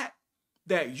fact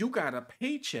that you got a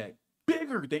paycheck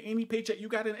bigger than any paycheck you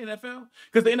got in the NFL.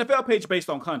 Because the NFL pays based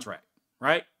on contract,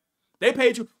 right? They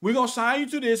paid you, we're going to sign you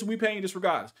to this and we paying you this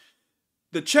regardless.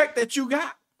 The check that you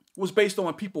got was based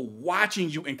on people watching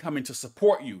you and coming to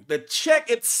support you. The check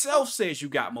itself says you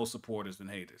got more supporters than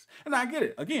haters. And I get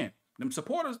it. Again, them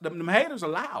supporters, them haters are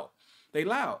loud. They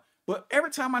loud. But every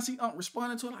time I see Unc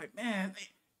responding to it, like, man,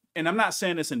 and I'm not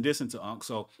saying this in dissing to Unc,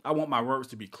 so I want my words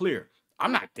to be clear.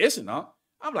 I'm not dissing Unc.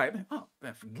 I'm like, man, Unc,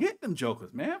 man, forget them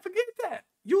jokers, man. Forget that.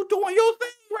 You doing your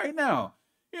thing right now.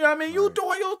 You know what I mean? You Right.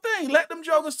 doing your thing. Let them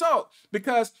jokers talk.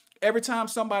 Because every time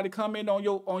somebody come in on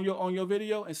your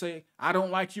video and say, I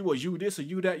don't like you, or you this, or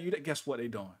you that, guess what they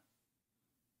doing?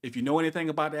 If you know anything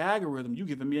about the algorithm, you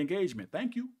giving me engagement.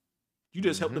 Thank you. You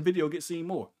just help the video get seen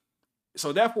more.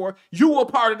 So therefore, you are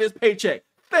part of this paycheck.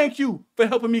 Thank you for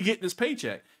helping me get this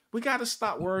paycheck. We got to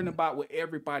stop worrying about what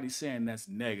everybody's saying that's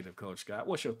negative, Coach Scott.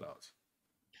 What's your thoughts?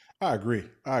 I agree.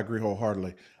 I agree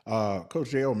wholeheartedly. Coach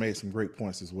Jo made some great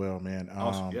points as well, man.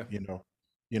 Awesome. Yeah.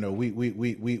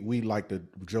 We like to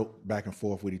joke back and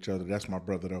forth with each other. That's my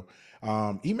brother,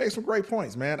 though. He made some great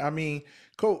points, man. I mean,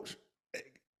 Coach,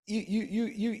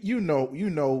 you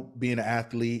know, being an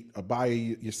athlete,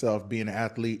 Abaya yourself being an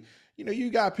athlete,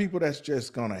 you got people that's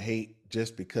just gonna hate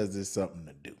just because it's something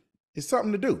to do. It's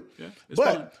something to do. Yeah,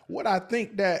 but fun. what I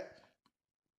think that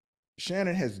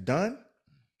Shannon has done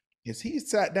is he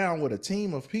sat down with a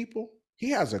team of people. He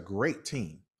has a great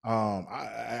team.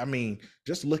 I mean,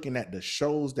 just looking at the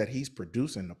shows that he's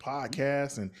producing, the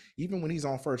podcasts, and even when he's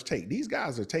on First Take, these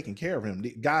guys are taking care of him.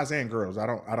 The guys and girls. I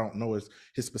don't know his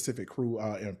specific crew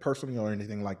personally or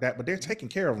anything like that, but they're taking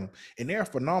care of him, and they're a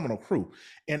phenomenal crew.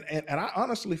 And I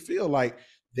honestly feel like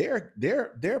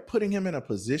they're putting him in a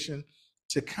position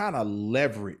to kind of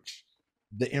leverage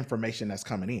the information that's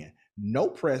coming in. No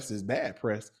press is bad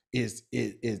press is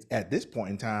at this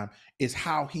point in time is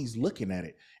how he's looking at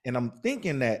it. And I'm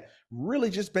thinking that really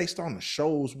just based on the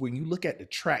shows, when you look at the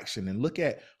traction and look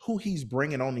at who he's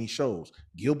bringing on these shows,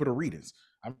 Gilbert Arenas.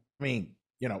 I mean,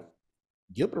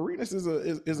 Gilbert Arenas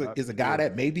is a guy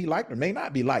that may be liked or may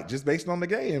not be liked just based on the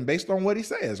game and based on what he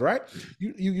says, right?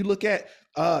 You look at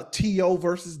T.O.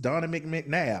 versus Donovan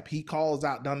McNabb. He calls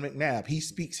out Donovan McNabb. He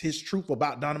speaks his truth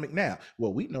about Donovan McNabb.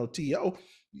 Well, we know T.O.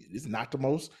 is not the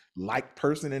most liked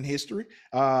person in history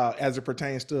as it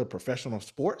pertains to professional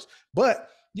sports, but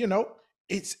it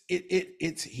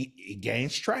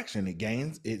gains traction, it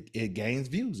gains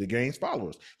views, it gains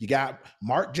followers. You got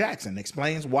Mark Jackson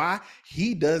explains why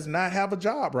he does not have a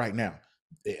job right now.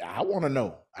 I want to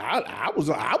know. I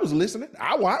was listening.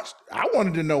 I watched. I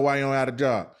wanted to know why he don't have a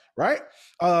job, right?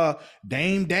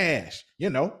 Dame Dash,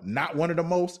 not one of the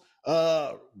most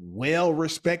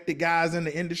well-respected guys in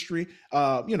the industry,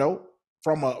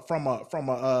 from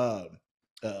a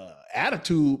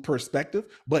attitude perspective,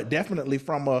 but definitely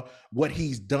from what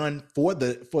he's done for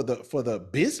the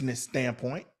business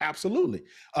standpoint. Absolutely.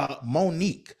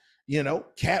 Monique,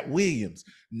 Cat Williams,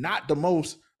 not the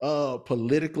most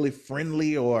politically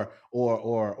friendly or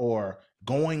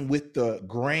going with the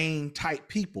grain type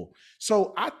people.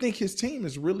 So I think his team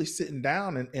is really sitting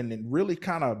down and really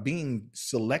kind of being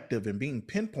selective and being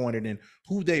pinpointed in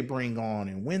who they bring on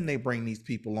and when they bring these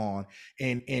people on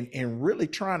and really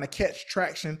trying to catch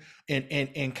traction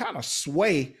and kind of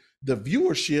sway the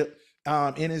viewership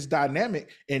in his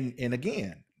dynamic. And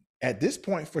again, at this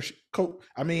point for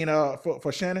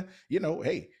Shannon,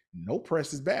 hey, no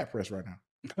press is bad press right now.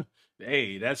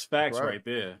 Hey, that's facts right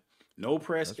there. No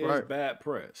press is bad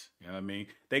press. You know what I mean?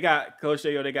 They got Coach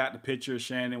Ayo, they got the picture of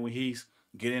Shannon when he's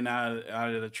getting out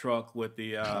of the truck with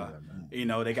the they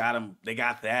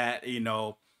got that,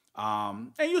 and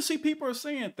you see people are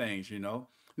saying things,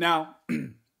 Now,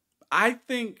 I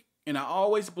think and I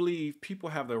always believe people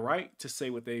have the right to say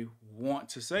what they want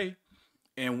to say.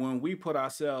 And when we put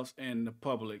ourselves in the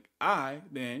public eye,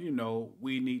 then,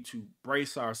 we need to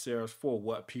brace ourselves for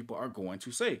what people are going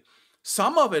to say.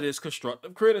 Some of it is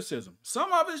constructive criticism.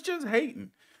 Some of it's just hating.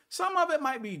 Some of it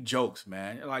might be jokes,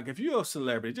 man. Like if you're a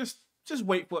celebrity, just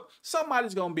wait for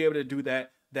somebody's going to be able to do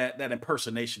that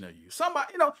impersonation of you.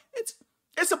 Somebody,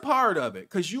 it's a part of it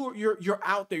because you're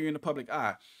out there in the public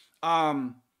eye.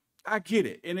 I get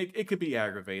it. And it could be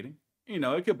aggravating.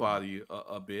 It could bother you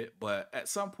a bit, but at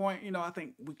some point, I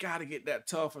think we got to get that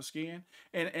tougher skin,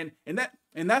 and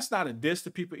that's not a diss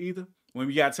to people either. When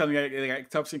we got to tell them they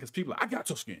got tough skin, because people are like, I got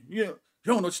tough skin. You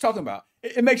don't know what you're talking about.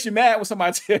 It makes you mad when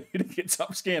somebody tells you to get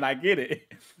tough skin. I get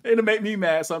it. It'll make me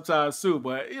mad sometimes too.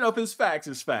 But if it's facts,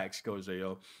 it's facts, Coach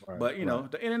Ayo. Right, but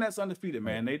the internet's undefeated,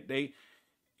 man. They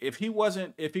if he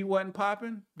wasn't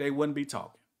popping, they wouldn't be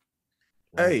talking.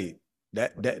 Hey,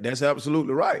 that's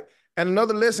absolutely right. And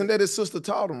another lesson that his sister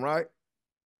taught him, right?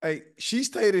 Hey, she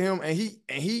stated him, and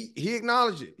he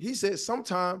acknowledged it. He said,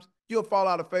 sometimes you'll fall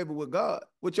out of favor with God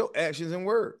with your actions and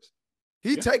words.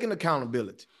 He's taking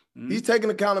accountability. Mm-hmm. He's taking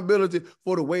accountability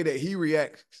for the way that he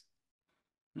reacts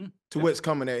to what's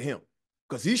coming at him.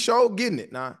 Because he showed getting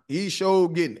it now. He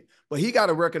showed getting it. But he got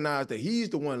to recognize that he's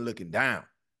the one looking down.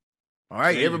 All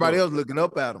right? Everybody else looking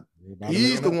up at him.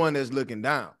 He's the one that's looking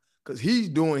down. Because he's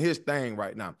doing his thing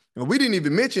right now. And we didn't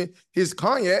even mention his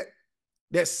cognac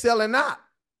that's selling out.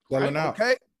 Selling out.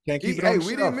 Okay? Can't keep it on the we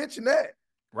shelf. didn't mention that.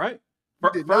 right? You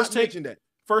did not mention that.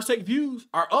 First take views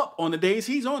are up on the days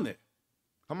he's on there.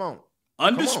 Come on.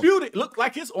 Undisputed. Look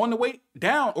like it's on the way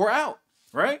down or out,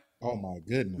 right? Oh my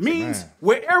goodness, Means man.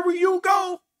 wherever you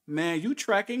go, man, you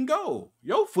track and go.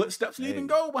 Your footsteps leaving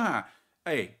go behind.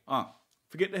 Hey,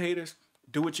 forget the haters.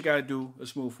 Do what you got to do.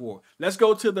 Let's move forward. Let's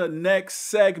go to the next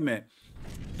segment.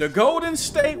 The Golden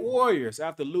State Warriors,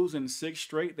 after losing 6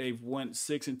 straight, they've won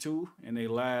 6-2 in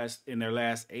their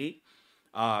last 8.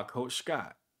 Coach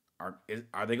Scott, are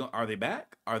they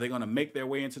back? Are they going to make their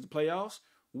way into the playoffs?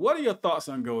 What are your thoughts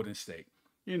on Golden State?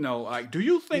 You know, like, do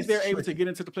you think they're able to get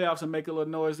into the playoffs and make a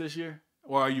little noise this year,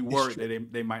 or are you worried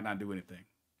that they might not do anything?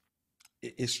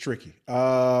 It's tricky.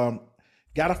 Got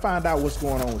to find out what's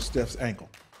going on with Steph's ankle.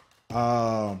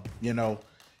 You know,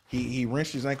 he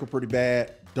wrenched his ankle pretty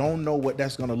bad. Don't know what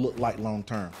that's going to look like long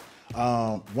term.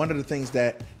 One of the things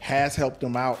that has helped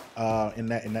them out in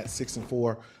that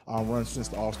 6-4 run since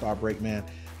the All-Star break, man,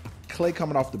 Klay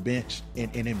coming off the bench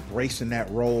and embracing that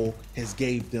role has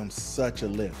gave them such a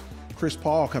lift. Chris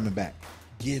Paul coming back,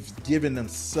 giving them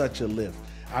such a lift.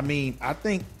 I mean, I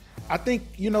think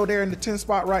you know they're in the 10th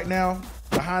spot right now,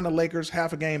 behind the Lakers,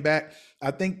 half a game back.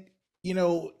 I think, you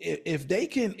know, if they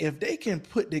can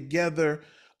put together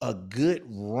a good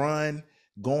run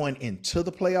going into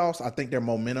the playoffs, I think their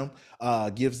momentum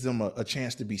gives them a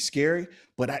chance to be scary.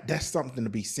 But that's something to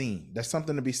be seen. That's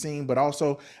something to be seen. But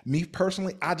also, me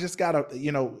personally, I just gotta,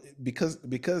 you know, because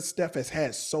Steph has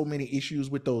had so many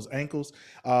issues with those ankles,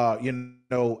 you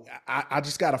know, I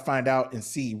just gotta find out and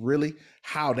see really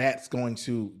how that's going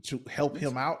to help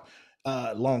him out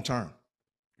long term.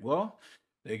 Well,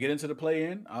 they get into the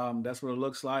play-in. That's what it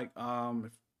looks like.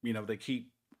 If, you know, they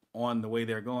keep on the way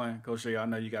they're going. Coach Jay, I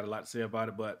know you got a lot to say about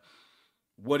it, but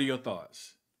what are your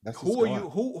thoughts? Who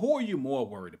are you more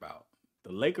worried about?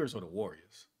 The Lakers or the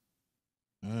Warriors?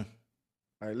 All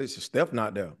right, listen, Steph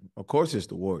not there. Of course it's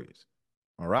the Warriors.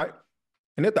 All right?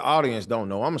 And if the audience don't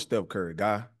know, I'm a Steph Curry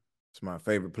guy. It's my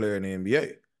favorite player in the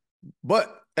NBA.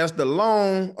 But as the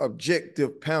lone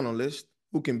objective panelist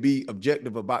who can be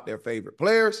objective about their favorite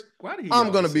players,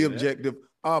 I'm going to be objective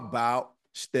about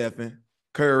Stephen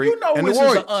Curry. You know, and this the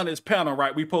Warriors. is an honest panel,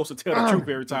 right? We supposed to tell the truth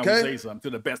every time we say something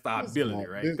to the best of our ability,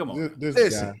 right? Come on.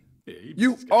 Listen,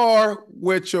 you are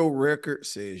what your record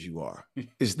says you are.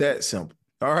 It's that simple.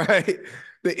 All right.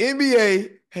 The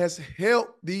NBA has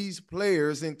helped these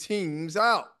players and teams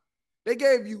out. They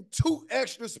gave you 2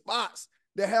 extra spots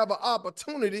to have an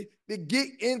opportunity to get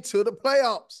into the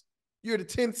playoffs. You're the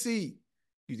 10th seed.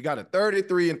 You got a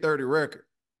 33-30 record.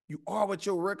 You are what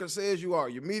your record says you are.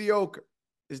 You're mediocre.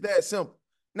 It's that simple.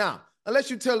 Now, unless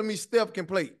you're telling me Steph can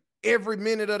play every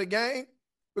minute of the game,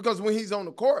 because when he's on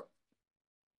the court,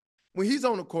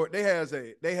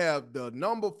 they have the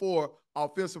number 4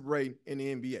 offensive rating in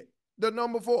the NBA. The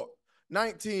number 4,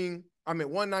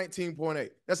 119.8.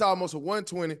 That's almost a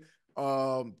 120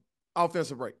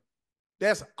 offensive rate.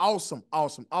 That's awesome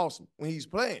when he's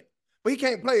playing. But he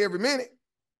can't play every minute,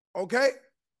 okay?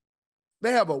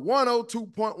 They have a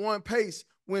 102.1 pace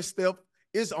when Steph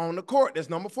is on the court. That's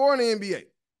number 4 in the NBA.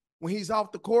 When he's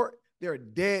off the court, they're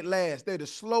dead last. They're the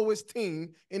slowest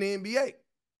team in the NBA.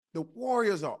 The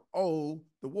Warriors are old.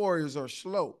 The Warriors are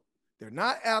slow. They're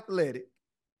not athletic,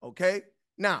 okay?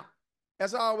 Now,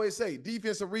 as I always say,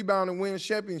 defensive rebounding wins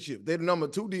championship. They're the number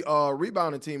 2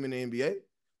 rebounding team in the NBA,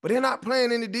 but they're not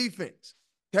playing any defense,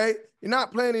 okay? You're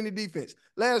not playing any defense.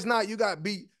 Last night, you got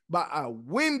beat by a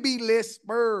Wemby-less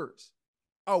Spurs.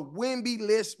 A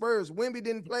Wemby-less Spurs. Wemby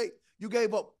didn't play. You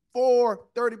gave up 4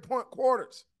 30-point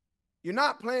quarters. You're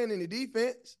not playing any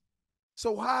defense.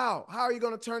 So how? How are you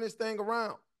going to turn this thing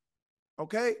around?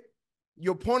 Okay?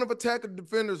 Your point of attack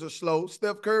defenders are slow.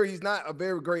 Steph Curry, he's not a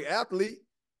very great athlete.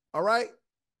 All right?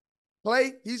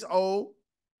 Klay, he's old.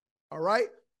 All right?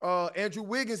 Andrew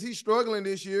Wiggins, he's struggling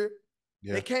this year.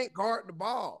 Yeah. They can't guard the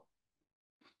ball.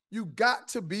 You got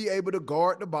to be able to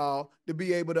guard the ball to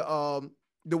be able to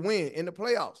win in the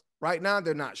playoffs. Right now,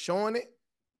 they're not showing it.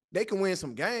 They can win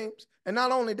some games. And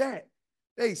not only that,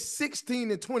 they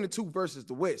 16-22 versus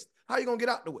the West. How you going to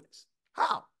get out the West?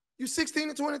 How? You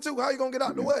 16-22. How you going to get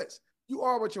out the West? You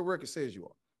are what your record says you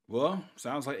are. Well,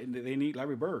 sounds like they need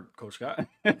Larry Bird, Coach Scott.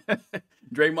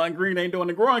 Draymond Green ain't doing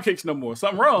the groin kicks no more.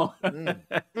 Something wrong. And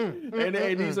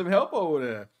they need some help over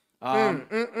there.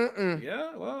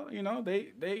 Yeah, well, you know,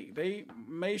 they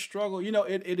may struggle. You know,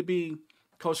 it'd be,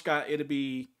 Coach Scott, it'd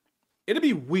be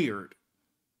weird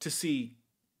to see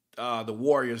the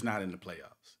Warriors not in the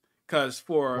playoffs. Because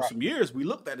for some years, we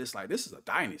looked at this like, this is a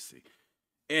dynasty.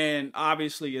 And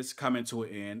obviously, it's coming to an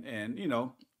end. And, you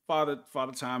know, Father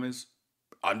Time is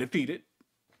undefeated,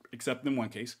 except in one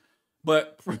case.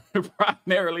 but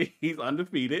primarily he's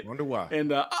undefeated. Wonder why. And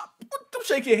don't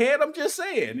shake your head. I'm just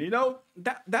saying,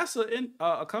 that's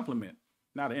a compliment,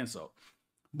 not an insult.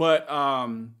 But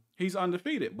he's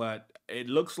undefeated. But it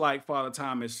looks like Father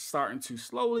Time is starting to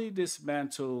slowly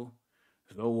dismantle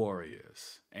the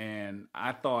Warriors. And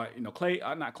I thought, Clay,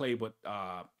 not Clay, but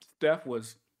Steph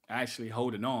was actually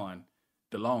holding on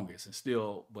the longest and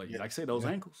still, but like I say, those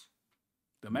ankles,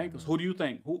 the ankles. Who do you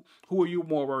think? Who are you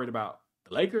more worried about?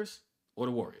 The Lakers or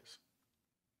the Warriors?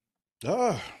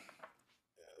 I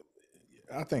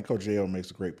think Coach J.O.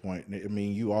 makes a great point. I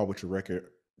mean, you are what your record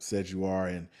says you are,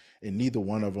 and neither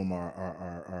one of them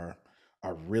are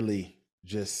really,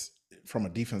 just from a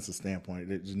defensive standpoint,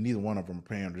 neither one of them are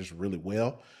playing just really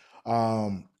well.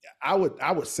 I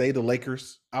would say the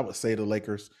Lakers. My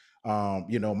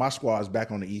squad is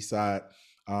back on the east side,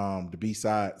 the B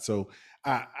side. So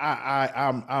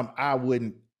I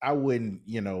wouldn't,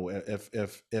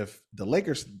 if the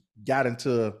Lakers got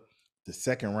into the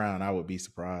second round, I would be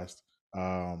surprised.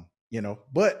 But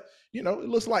it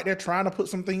looks like they're trying to put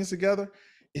some things together.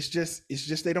 It's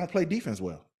just they don't play defense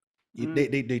well.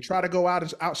 They try to go out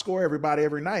and outscore everybody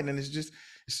every night, and it's just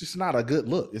not a good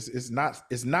look. It's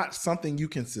not something you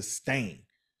can sustain.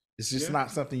 It's just not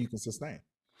something you can sustain.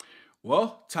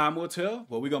 Well, time will tell.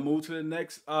 Well, we're gonna move to the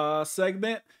next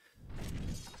segment.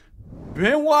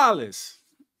 Ben Wallace.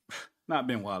 Not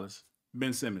Ben Wallace.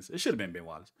 Ben Simmons. It should have been Ben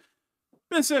Wallace.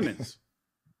 Ben Simmons.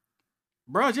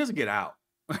 Bro, just get out.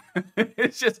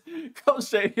 It's just Coach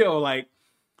J.O.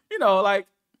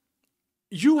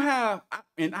 You have,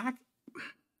 and I,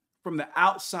 from the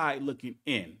outside looking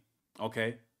in,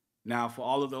 okay? Now, for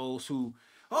all of those who,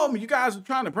 you guys are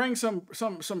trying to bring some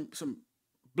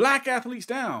black athletes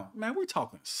down. Man, we're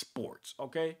talking sports,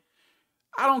 okay?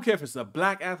 I don't care if it's a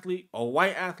black athlete, a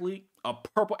white athlete, a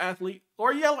purple athlete,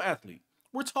 or a yellow athlete.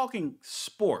 We're talking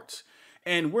sports.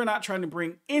 And we're not trying to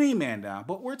bring any man down,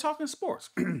 but we're talking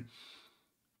sports. And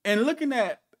looking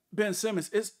at Ben Simmons,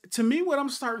 is to me what I'm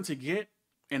starting to get,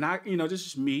 and this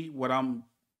is me, what I'm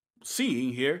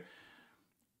seeing here,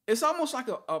 it's almost like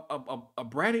a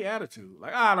bratty attitude.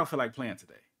 Like, I don't feel like playing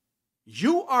today.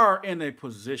 You are in a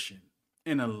position,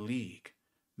 in a league,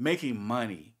 making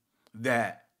money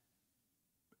that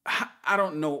I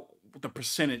don't know the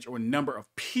percentage or number of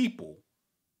people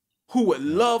who would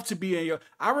love to be in your.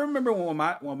 I remember when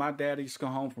my dad used to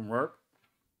come home from work,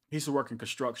 he used to work in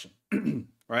construction,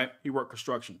 right? He worked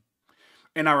construction.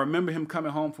 And I remember him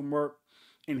coming home from work,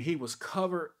 and he was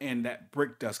covered in that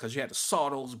brick dust because you had to saw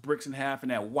those bricks in half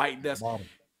and that white dust. Wow.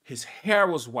 His hair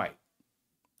was white.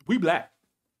 We black.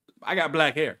 I got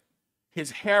black hair.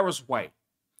 His hair was white.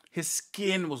 His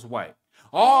skin was white.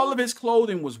 All of his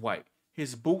clothing was white.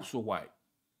 His boots were white.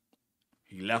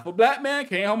 He left a black man,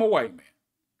 came home a white man.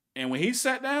 And when he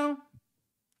sat down,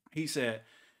 he said,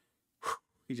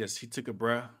 he took a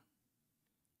breath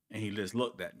and he just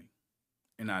looked at me.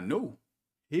 And I knew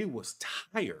he was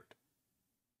tired.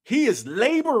 He is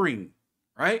laboring,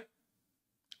 right?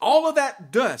 All of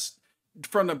that dust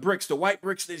from the bricks, the white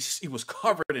bricks, he was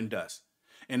covered in dust.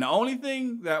 And the only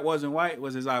thing that wasn't white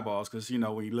was his eyeballs, because,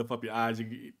 when you lift up your eyes,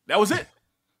 that was it.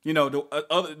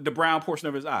 The brown portion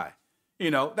of his eye.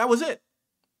 That was it.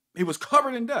 He was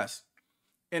covered in dust.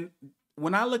 And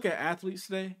when I look at athletes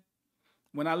today,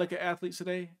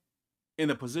 in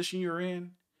the position you're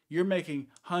in, you're making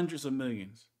hundreds of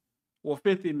millions or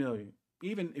 50 million,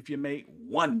 even if you make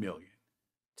 1 million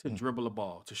to dribble a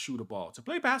ball, to shoot a ball, to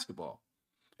play basketball.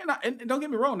 And don't get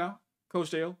me wrong now,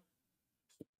 Coach Dale.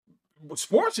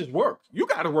 Sports is work. You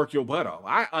got to work your butt off.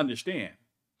 I understand.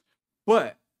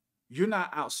 But you're not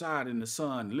outside in the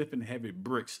sun lifting heavy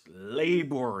bricks,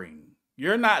 laboring.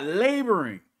 You're not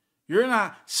laboring. You're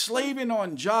not slaving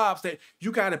on jobs that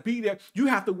you got to be there. You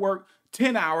have to work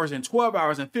 10 hours and 12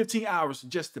 hours and 15 hours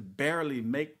just to barely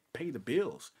pay the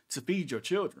bills to feed your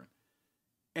children.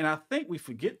 And I think we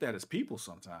forget that as people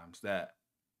sometimes, that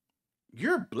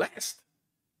you're blessed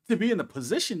to be in the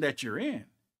position that you're in.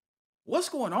 What's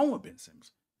going on with Ben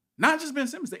Simmons? Not just Ben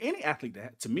Simmons, any athlete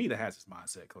that has this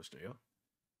mindset, Coach Dale.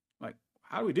 Like,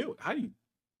 how do we deal with it?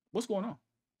 What's going on?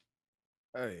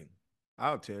 Hey,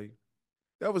 I'll tell you.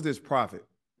 That was this prophet,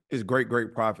 this great,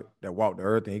 great prophet that walked the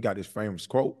earth, and he got this famous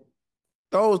quote.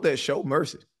 Those that show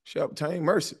mercy shall obtain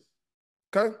mercy.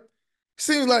 Okay?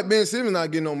 Seems like Ben Simmons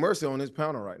not getting no mercy on this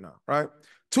panel right now, right?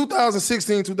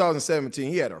 2016,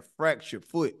 2017, he had a fractured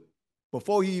foot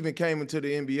before he even came into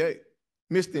the NBA.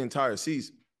 Missed the entire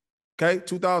season. Okay?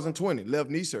 2020, left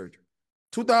knee surgery.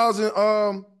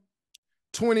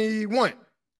 2021,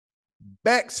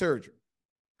 back surgery.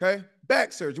 Okay?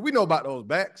 Back surgery. We know about those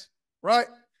backs. Right?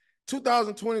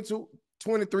 2022,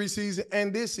 23 season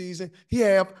and this season, he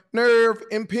have nerve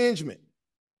impingement.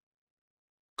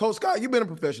 Coach Scott, you've been a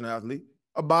professional athlete.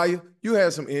 Abaya, you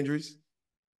had some injuries.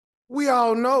 We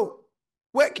all know.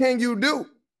 What can you do?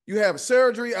 You have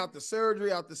surgery after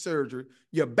surgery after surgery.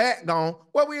 Your back gone.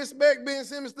 What we expect Ben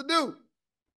Simmons to do?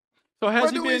 So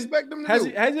what do we expect him to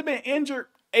do? Has he been injured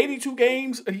 82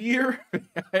 games a year?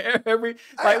 What's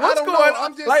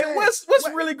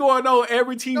really going on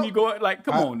every team you go? Like,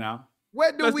 come on now.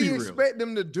 What do we expect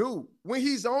him to do when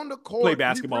he's on the court? Play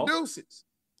basketball. He produces.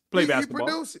 Play basketball.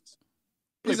 He produces.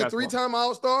 He's a 3-time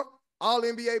All-Star,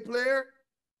 All-NBA player.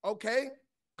 Okay,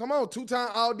 come on, 2-time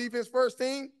All-Defense first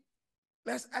team.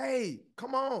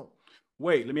 Come on.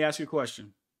 Wait, let me ask you a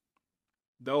question.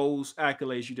 Those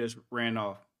accolades you just ran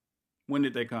off, when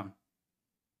did they come?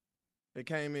 They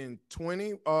came in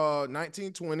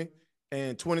 1920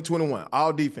 and 2021.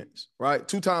 All defense, right?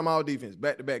 2-time all defense,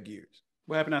 back-to-back years.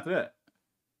 What happened after that?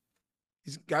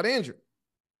 He's got injured.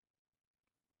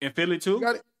 In Philly too?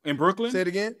 In Brooklyn? Say it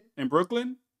again. In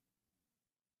Brooklyn?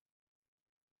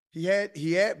 He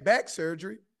had back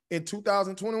surgery in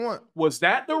 2021. Was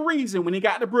that the reason when he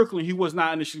got to Brooklyn he was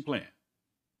not initially playing?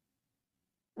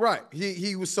 Right.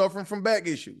 He was suffering from back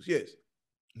issues. Yes.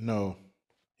 No.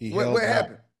 What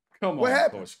happened? Come on, what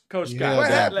happened? Coach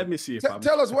Scott. Let me see if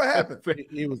tell us what happened.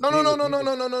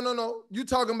 No. You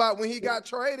talking about when he got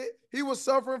traded? He was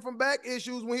suffering from back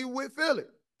issues when he was with Philly.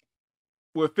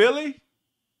 With Philly?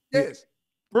 Yes.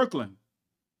 Brooklyn.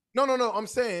 No. I'm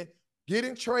saying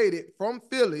getting traded from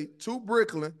Philly to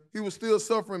Brooklyn, he was still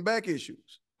suffering back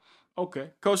issues. Okay.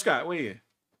 Coach Scott, where you?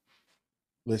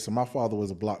 Listen, my father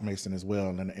was a block mason as well,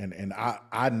 and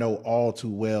I know all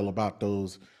too well about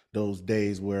those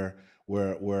days where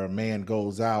a man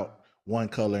goes out one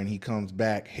color and he comes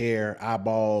back, hair,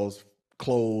 eyeballs,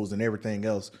 clothes, and everything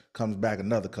else comes back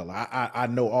another color. I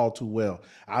know all too well.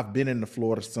 I've been in the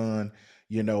Florida sun,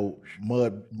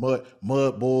 mud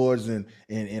boards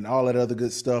and all that other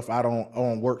good stuff out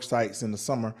on work sites in the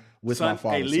summer with my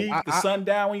father. Hey, leave the sun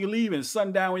down when you leave and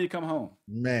sun down when you come home.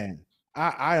 Man,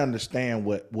 I understand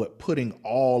what putting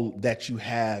all that you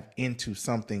have into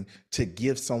something to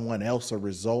give someone else a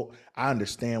result. I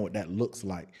understand what that looks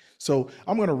like. So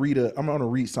I'm going to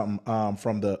read something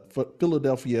from the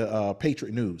Philadelphia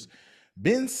Patriot News.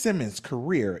 Ben Simmons'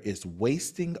 career is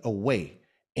wasting away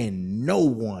and no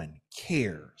one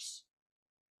cares.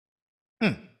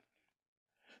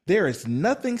 There is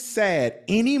nothing sad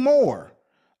anymore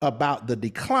about the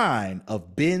decline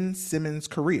of Ben Simmons'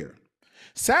 career.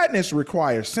 Sadness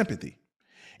requires sympathy.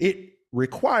 It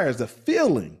requires a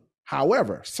feeling,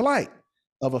 however slight,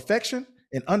 of affection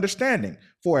and understanding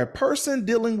for a person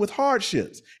dealing with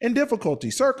hardships and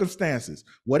difficulty circumstances,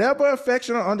 whatever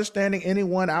affection or understanding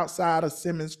anyone outside of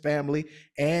Simmons' family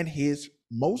and his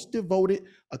most devoted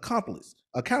accountants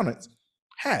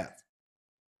have.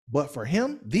 But for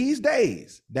him, these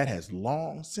days, that has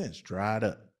long since dried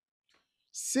up.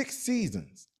 6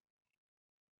 seasons,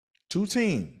 2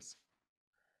 teams,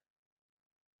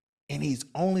 and he's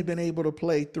only been able to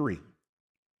play 3.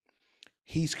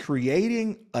 He's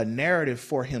creating a narrative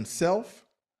for himself,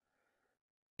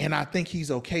 and I think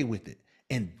he's okay with it.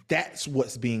 And that's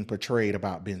what's being portrayed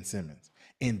about Ben Simmons.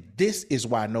 And this is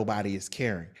why nobody is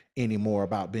caring anymore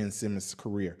about Ben Simmons'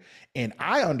 career. And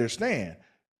I understand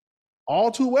all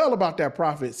too well about that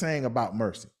prophet saying about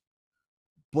mercy.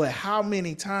 But how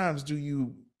many times do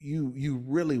you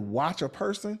really watch a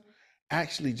person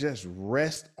actually just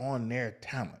rest on their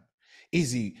talent?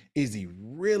 Is he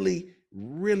really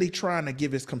trying to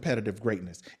give his competitive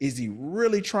greatness? Is he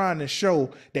really trying to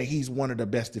show that he's one of the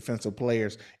best defensive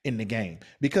players in the game?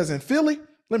 Because in Philly,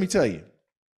 let me tell you,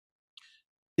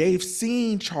 they've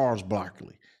seen Charles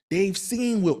Barkley. They've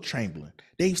seen Wilt Chamberlain.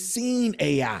 They've seen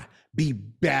AI be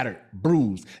battered,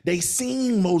 bruised. They've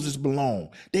seen Moses Malone.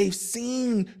 They've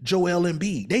seen Joel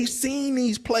Embiid. They've seen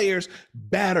these players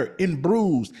battered and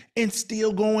bruised and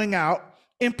still going out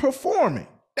and performing.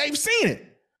 They've seen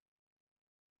it.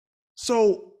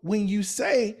 So when you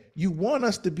say you want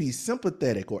us to be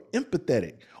sympathetic or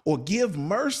empathetic or give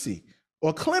mercy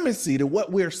or clemency to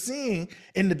what we're seeing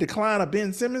in the decline of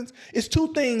Ben Simmons, it's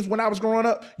 2 things when I was growing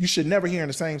up you should never hear in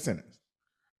the same sentence.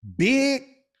 Big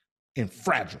and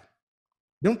fragile.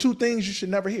 Them 2 things you should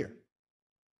never hear.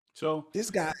 So this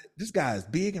guy is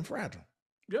big and fragile.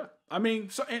 Yeah. I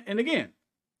mean, so and again,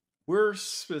 we're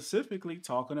specifically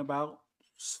talking about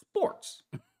sports,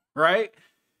 right?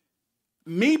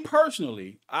 Me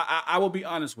personally, I will be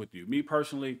honest with you. Me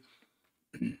personally,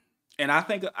 and I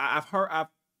think I've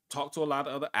talked to a lot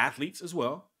of other athletes as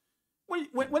well.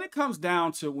 When it comes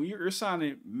down to when you're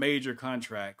signing major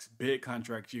contracts, big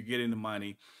contracts, you're getting the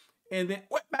money. And then,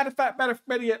 what matter of fact,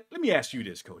 better yet, let me ask you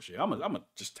this, Coach. I'm gonna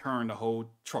just turn the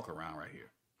whole truck around right here.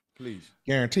 Please.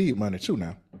 Guaranteed money too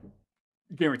now.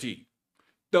 Guaranteed.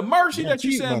 The mercy that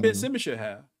you Guaranteed said money. Ben Simmons should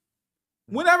have.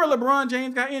 Whenever LeBron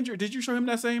James got injured, did you show him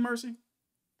that same mercy?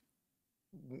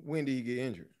 When did he get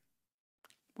injured?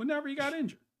 Whenever he got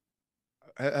injured.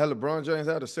 Had LeBron James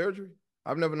had a surgery?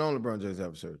 I've never known LeBron James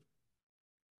have a surgery.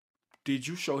 Did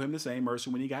you show him the same mercy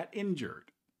when he got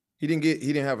injured? He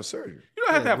didn't have a surgery. You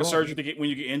don't have to have a surgery to get when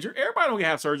you get injured. Everybody don't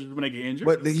have surgeries when they get injured.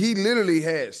 But he literally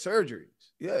had surgeries.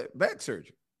 Yeah, back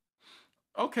surgery.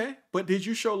 Okay, but did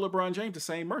you show LeBron James the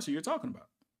same mercy you're talking about?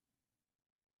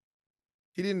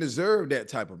 He didn't deserve that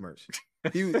type of mercy.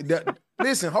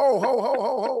 Listen,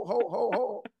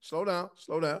 ho. Slow down.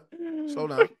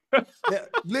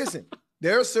 Listen,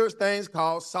 there are such things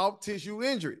called soft tissue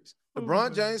injuries.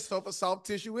 LeBron James suffered soft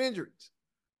tissue injuries.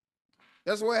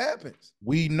 That's what happens.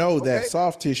 We know that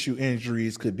soft tissue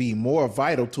injuries could be more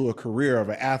vital to a career of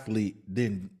an athlete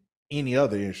than any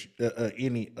other injury.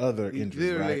 He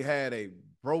literally had a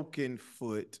broken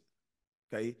foot.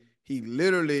 Okay, he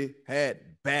literally had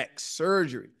back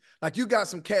surgery. Like, you got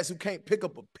some cats who can't pick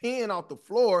up a pin off the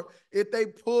floor if they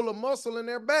pull a muscle in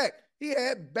their back. He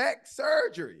had back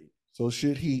surgery. So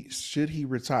should he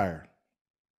retire?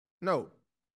 No,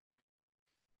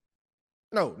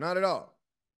 not at all.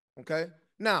 Okay.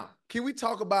 Now, can we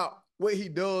talk about what he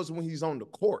does when he's on the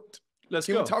court?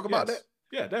 Can we talk about that?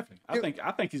 Yeah, definitely.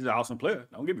 I think he's an awesome player.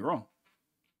 Don't get me wrong.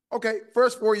 Okay,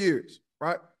 first 4 years,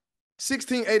 right?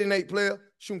 16, 8, and 8 player,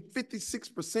 shooting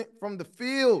 56% from the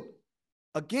field.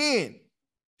 Again,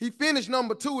 he finished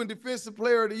number 2 in Defensive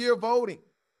Player of the Year voting.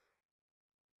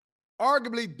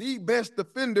 Arguably the best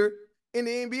defender in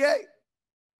the NBA.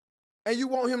 And you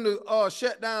want him to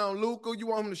shut down Luka, you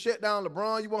want him to shut down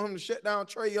LeBron, you want him to shut down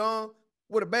Trae Young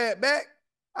with a bad back?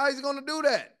 How is he going to do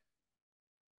that?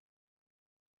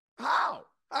 How?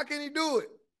 How can he do it?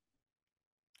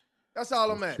 That's all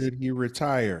I'm asking. Should he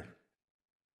retire?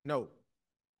 No.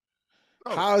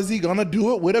 How is he going to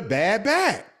do it with a bad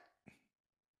back?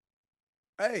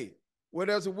 Hey, where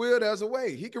there's a will, there's a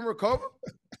way. He can recover.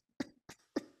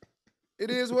 It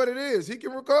is what it is. He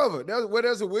can recover. Where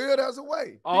there's a will, there's a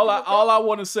way. All I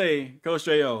want to say, Coach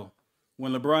J.O.,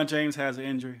 when LeBron James has an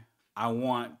injury, I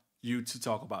want you to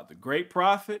talk about the great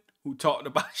prophet who talked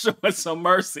about showing some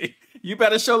mercy. You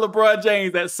better show LeBron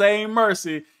James that same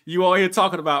mercy you all here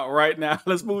talking about right now.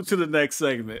 Let's move to the next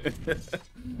segment.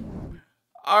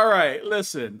 All right,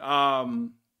 listen.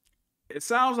 It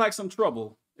sounds like some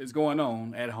trouble is going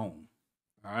on at home.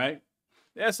 All right?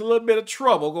 There's a little bit of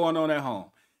trouble going on at home.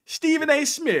 Stephen A.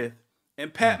 Smith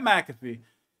and Pat McAfee,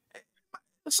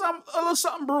 a little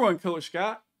something brewing, Coach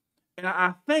Scott. And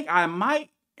I think I might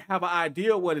have an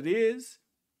idea what it is,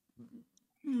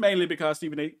 mainly because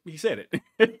Stephen A. he said it.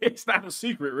 It's not a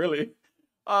secret, really.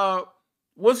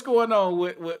 What's going on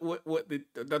with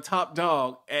the top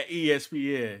dog at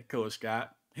ESPN, Coach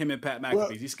Scott? Him and Pat McAfee. Well,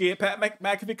 is he scared Pat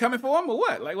McAfee coming for him or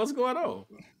what? Like, what's going on?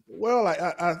 Well,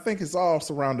 I think it's all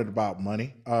surrounded about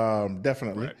money.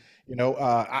 Definitely. Right. You know,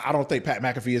 I don't think Pat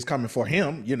McAfee is coming for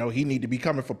him. You know, he need to be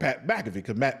coming for Pat McAfee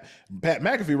because Pat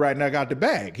McAfee right now got the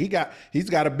bag. He's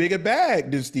got a bigger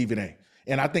bag than Stephen A.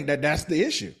 And I think that's the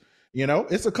issue. You know,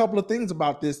 it's a couple of things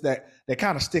about this that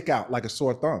kind of stick out like a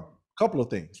sore thumb. Couple of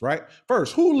things, right?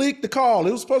 First, who leaked the call?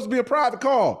 It was supposed to be a private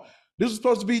call. This was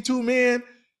supposed to be 2 men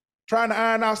trying to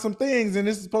iron out some things, and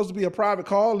this is supposed to be a private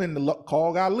call, and the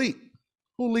call got leaked.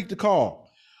 Who leaked the call?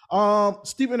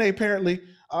 Stephen A. apparently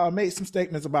made some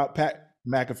statements about Pat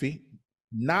McAfee,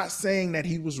 not saying that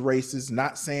he was racist,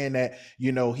 not saying that,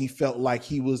 you know, he felt like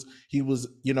he was,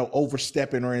 you know,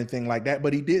 overstepping or anything like that.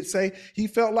 But he did say he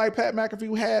felt like Pat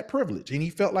McAfee had privilege and he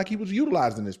felt like he was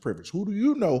utilizing his privilege. Who do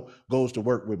you know goes to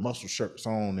work with muscle shirts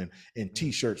on and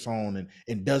t-shirts on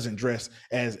and doesn't dress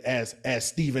as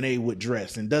Stephen A. would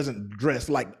dress and doesn't dress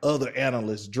like other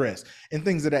analysts dress and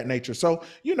things of that nature. So,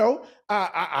 you know,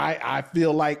 I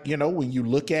feel like, you know, when you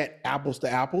look at apples to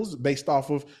apples based off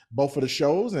of both of the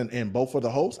shows and both of the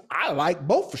hosts, I like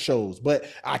both the shows, but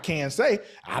I can say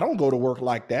I don't go to work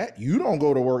like that. You don't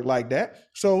go to work like that.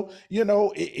 So, you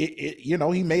know, you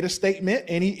know, he made a statement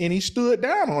and he stood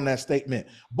down on that statement.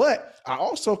 But I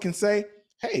also can say,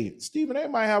 hey, Stephen A.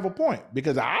 might have a point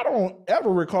because I don't ever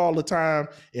recall a time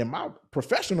in my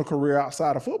professional career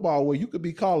outside of football where you could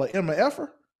be called an MFer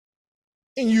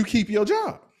and you keep your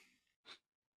job.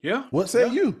 Yeah. What say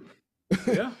you?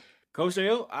 Yeah. Coach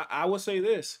Dale, I would say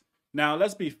this. Now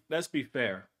let's be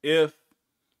fair. If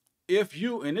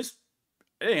you, and this,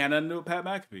 it ain't nothing to do with Pat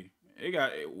McAfee. It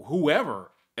got whoever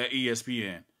at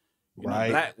ESPN. You know,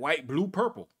 black, white, blue,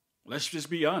 purple. Let's just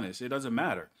be honest. It doesn't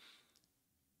matter.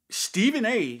 Stephen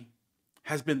A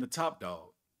has been the top dog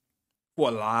for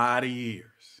a lot of years.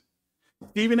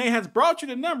 Stephen A has brought you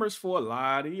the numbers for a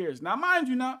lot of years. Now, mind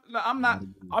you, now I'm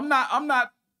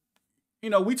not.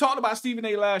 We talked about Stephen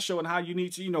A last show and how you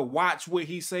need to, watch what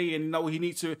he say and know he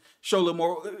needs to show a little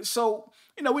more. So,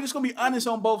 we're just gonna be honest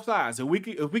on both sides. And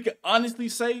if we could honestly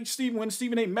say when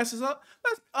Stephen A messes up,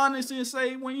 let's honestly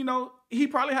say when he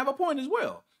probably have a point as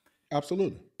well.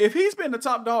 Absolutely. If he's been the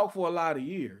top dog for a lot of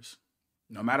years,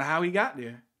 no matter how he got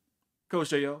there, Coach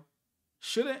J.O.,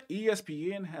 shouldn't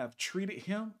ESPN have treated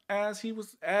him as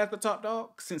the top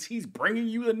dog since he's bringing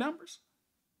you the numbers?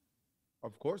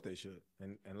 Of course they should.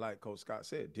 And like Coach Scott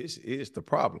said, this is the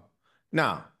problem.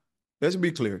 Now, let's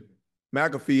be clear.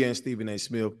 McAfee and Stephen A.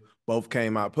 Smith both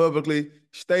came out publicly,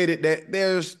 stated that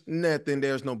there's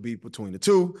no beef between the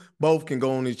two. Both can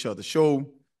go on each other's show.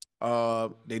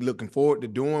 They looking forward to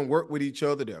doing work with each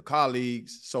other. They're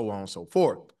colleagues, so on and so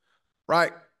forth.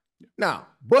 Right? Now,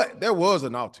 but there was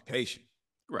an altercation.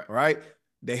 Right?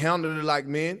 They handled it like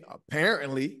men,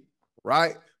 apparently,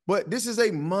 right? But this is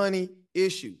a money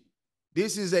issue.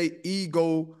 This is a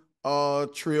ego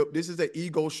trip. This is an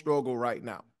ego struggle right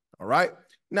now. All right?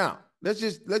 Now, let's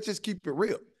just keep it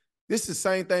real. This is the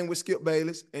same thing with Skip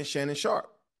Bayless and Shannon Sharp.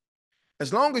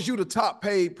 As long as you're the top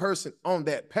paid person on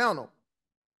that panel,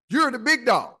 you're the big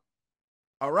dog.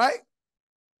 All right?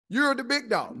 You're the big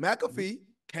dog. McAfee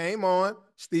came on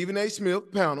Stephen A. Smith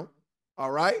panel.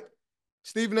 All right?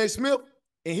 Stephen A. Smith,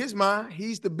 in his mind,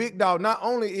 he's the big dog, not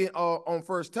only on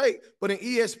First Take, but in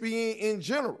ESPN in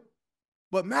general.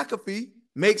 But McAfee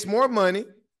makes more money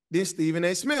than Stephen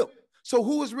A. Smith. So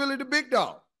who is really the big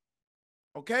dog?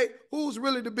 Okay? Who's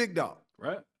really the big dog?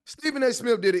 Right. Stephen A.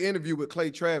 Smith did an interview with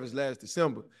Clay Travis last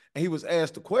December, and he was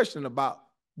asked a question about,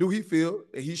 do he feel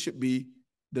that he should be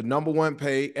the number one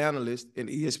paid analyst in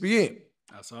ESPN?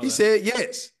 He said,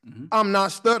 yes. Mm-hmm. I'm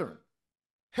not stuttering.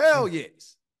 Hell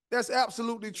yes. That's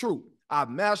absolutely true. I've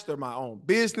mastered my own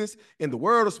business in the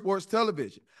world of sports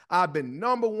television. I've been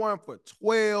number one for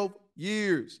 12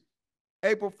 years.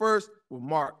 April 1st will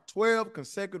mark 12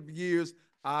 consecutive years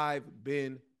I've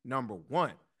been number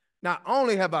one. Not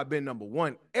only have I been number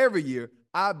one every year,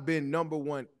 I've been number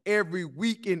one every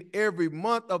week and every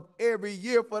month of every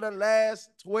year for the last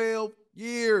 12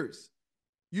 years.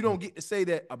 You don't get to say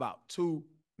that about too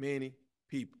many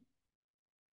people.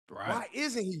 Right. Why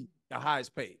isn't he the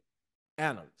highest paid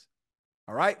analyst?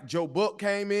 All right. Joe Buck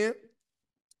came in,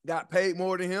 got paid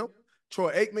more than him.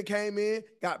 Troy Aikman came in,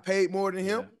 got paid more than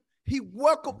him. He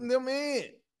welcomed them in.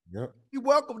 Yep. He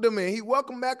welcomed them in. He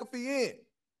welcomed McAfee in.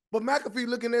 But McAfee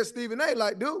looking at Stephen A.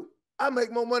 like, dude, I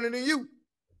make more money than you.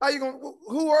 How you gonna?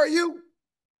 Who are you?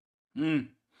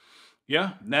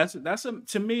 Yeah, that's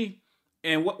to me.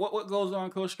 And what goes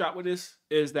on, Coach Scott, with this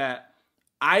is that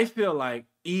I feel like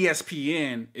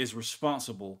ESPN is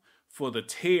responsible for the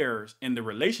tears in the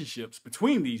relationships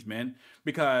between these men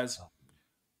because,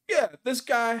 yeah, this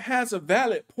guy has a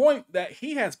valid point that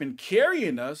he has been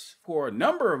carrying us for a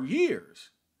number of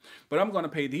years, but I'm going to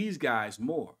pay these guys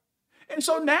more. And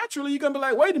so naturally, you're going to be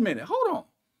like, wait a minute, hold on.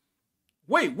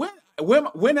 Wait,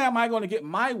 when am I going to get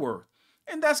my worth?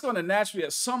 And that's going to naturally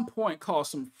at some point cause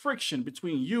some friction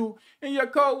between you and your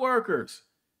coworkers.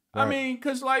 Right. I mean,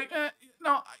 because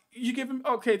you give him,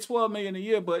 okay, $12 million a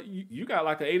year, but you got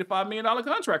like an $85 million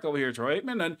contract over here, Troy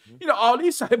Aikman, and all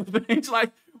these type of things.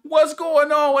 Like, what's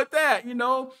going on with that? And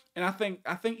I think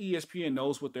ESPN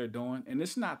knows what they're doing, and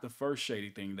it's not the first shady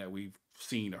thing that we've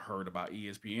seen or heard about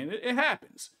ESPN. It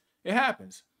happens. It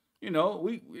happens.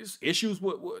 It's issues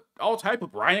with all type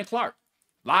of Brian Clark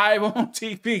live on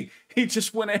TV. He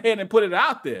just went ahead and put it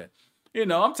out there.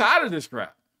 I'm tired of this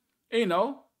crap.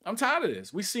 I'm tired of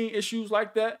this. We've seen issues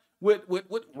like that with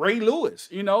Ray Lewis.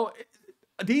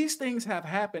 These things have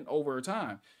happened over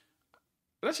time.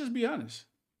 Let's just be honest.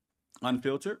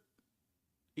 Unfiltered,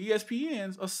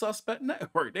 ESPN's a suspect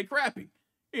network. They crappy.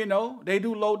 They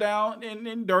do low down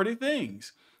and dirty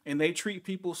things. And they treat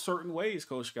people certain ways,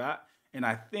 Coach Scott. And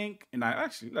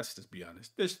let's just be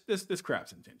honest. This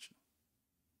crap's intentional.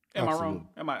 Am Absolutely.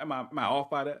 I wrong? Am I off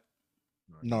by that?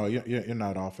 No, you're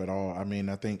not off at all. I mean,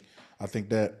 I think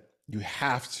that you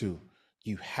have to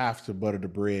butter the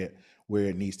bread where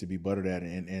it needs to be buttered at,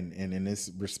 and in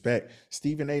this respect,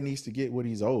 Stephen A. needs to get what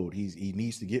he's owed. He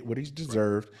needs to get what he's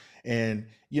deserved, and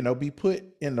be put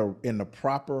in the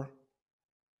proper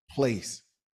place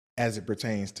as it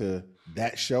pertains to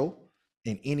that show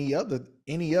and any other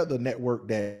network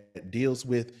that deals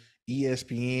with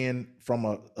ESPN from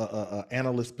a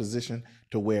analyst position,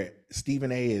 to where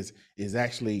Stephen A. is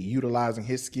actually utilizing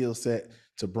his skill set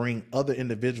to bring other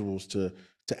individuals to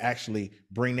actually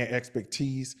bring their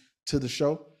expertise to the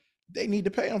show. they need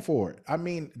to pay him for it. I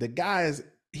mean, the guy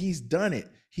he's done it.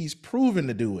 He's proven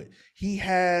to do it. He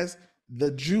has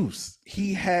the juice.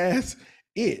 He has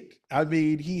it. I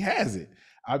mean, he has it.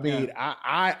 I mean,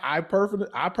 I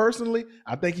personally,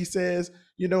 I think he says,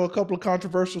 a couple of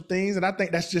controversial things, and I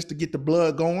think that's just to get the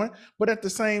blood going. But at the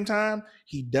same time,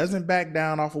 he doesn't back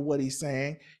down off of what he's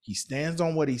saying. He stands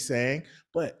on what he's saying.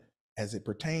 But as it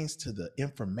pertains to the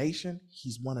information,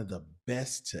 he's one of the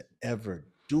best to ever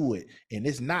do it. And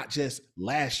it's not just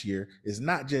last year. It's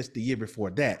not just the year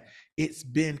before that. It's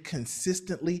been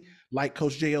consistently, like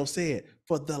Coach J.O. said,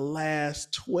 for the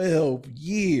last 12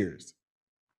 years.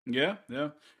 Yeah.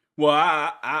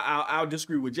 Well, I'll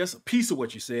disagree with just a piece of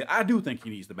what you said. I do think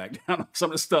he needs to back down on some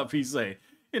of the stuff he say.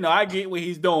 I get what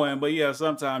he's doing, but yeah,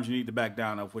 sometimes you need to back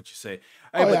down off what you say.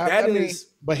 Hey,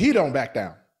 but he don't back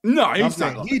down. No, he's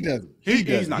not gonna. He doesn't.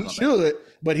 He's not. He should,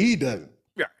 but he doesn't.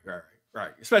 Yeah,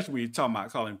 right. Especially when you're talking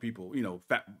about calling people,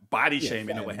 fat body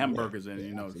shaming with hamburgers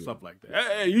and stuff like that.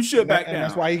 Hey, you should back down.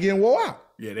 That's why he's getting wore out.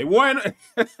 Yeah, they wearing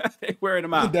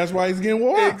him out. That's why he's getting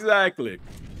wore out. Exactly.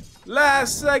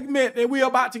 Last segment, and we're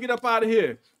about to get up out of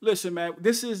here. Listen, man,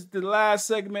 this is the last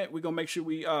segment. We're gonna make sure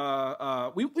we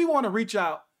want to reach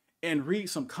out and read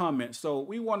some comments. So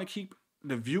we want to keep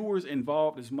the viewers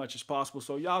involved as much as possible.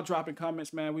 So y'all dropping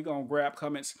comments, man. We're gonna grab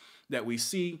comments that we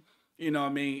see, you know what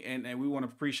I mean, and we want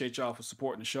to appreciate y'all for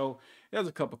supporting the show. There's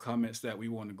a couple comments that we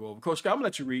want to go over. Coach Scott, I'm gonna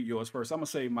let you read yours first. I'm gonna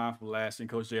save mine for last, and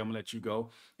Coach J, I'm gonna let you go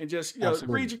and just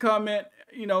read your comment.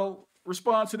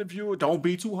 Respond to the viewer. Don't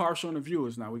be too harsh on the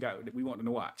viewers. Now we want them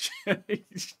to watch. Don't be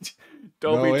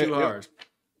too harsh.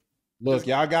 Look,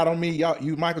 y'all got on me.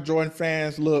 You Michael Jordan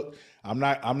fans. Look, I'm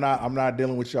not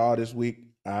dealing with y'all this week.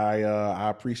 I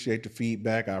appreciate the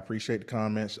feedback. I appreciate the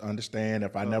comments. Understand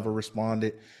if I never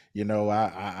responded,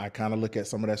 I kind of look at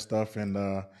some of that stuff and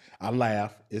I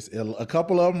laugh. It's a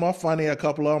couple of them are funny, a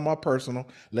couple of them are personal.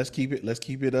 Let's keep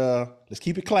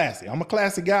it classy. I'm a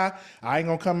classy guy. I ain't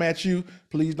gonna come at you.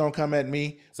 Please don't come at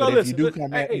me. So but listen, if you do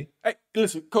come at me,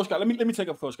 listen, Coach Scott. Let me take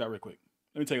up Coach Scott real quick.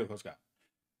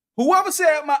 Whoever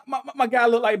said my guy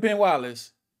looked like Ben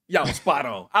Wallace, y'all was spot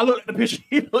on. I looked at the picture.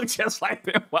 He looked just like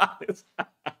Ben Wallace.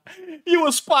 You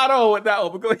were spot on with that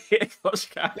one. But go ahead, Coach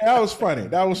Scott. That was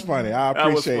funny. I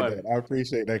appreciate that. I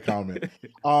appreciate that comment.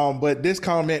 But this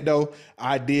comment though,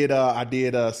 I did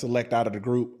select out of the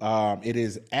group. It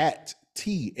is at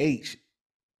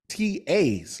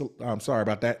I'm sorry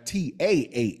about that.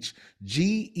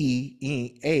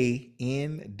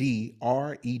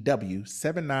 TAHGEANDREW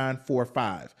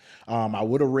 7945. I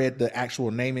would have read the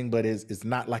actual naming, but it's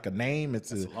not like a name.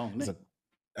 It's a long name.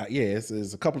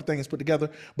 It's a couple of things put together,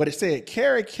 but it said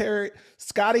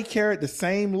Scotty carried the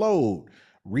same load: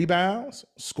 rebounds,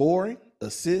 scoring,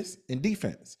 assists, and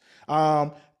defense.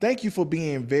 Thank you for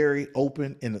being very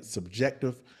open and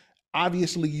subjective.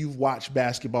 Obviously, you've watched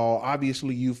basketball.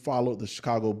 Obviously, you've followed the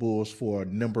Chicago Bulls for a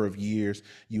number of years.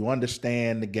 You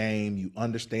understand the game. You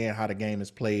understand how the game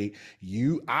is played.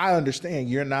 I understand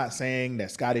you're not saying that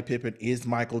Scottie Pippen is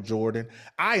Michael Jordan.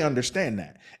 I understand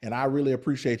that. And I really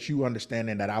appreciate you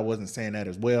understanding that I wasn't saying that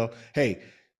as well. Hey,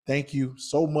 thank you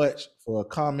so much for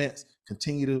comments.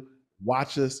 Continue to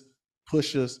watch us,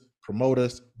 push us, promote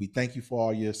us. We thank you for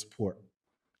all your support.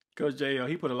 Coach J.O.,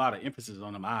 he put a lot of emphasis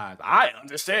on them eyes. I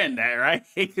understand that, right?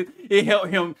 It helped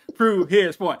him prove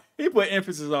his point. He put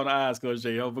emphasis on the eyes, Coach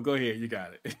J.O., but go ahead. You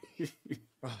got it.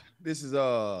 This is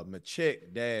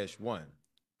Michek-1,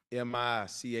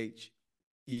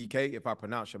 M-I-C-H-E-K. If I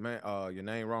pronounce your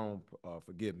name wrong,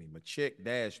 forgive me.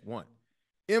 Michek-1.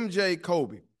 MJ,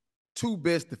 Kobe, two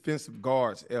best defensive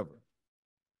guards ever.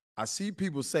 I see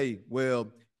people say,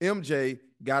 well, MJ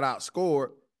got outscored,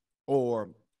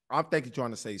 or I'm thinking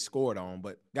trying to say scored on,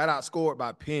 but got outscored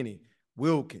by Penny,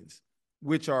 Wilkins,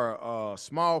 which are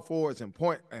small forwards and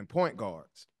point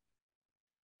guards.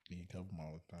 You cover them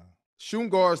all the time. Shooting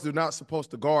guards do not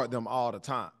supposed to guard them all the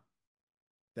time.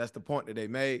 That's the point that they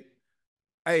made.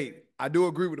 Hey, I do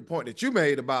agree with the point that you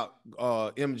made about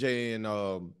MJ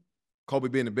and Kobe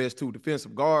being the best two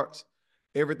defensive guards.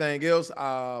 Everything else,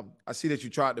 I see that you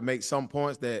tried to make some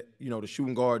points that, the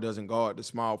shooting guard doesn't guard the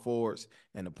small forwards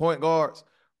and the point guards.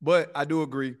 But I do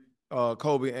agree,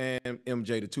 Kobe and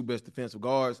MJ, the two best defensive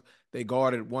guards, they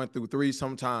guarded 1 through 3,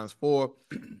 sometimes 4,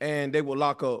 and they will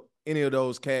lock up any of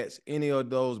those cats, any of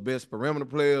those best perimeter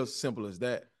players. Simple as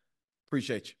that.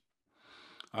 Appreciate you.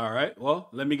 All right. Well,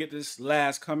 let me get this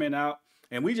last comment out.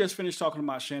 And we just finished talking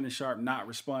about Shannon Sharp not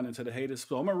responding to the haters.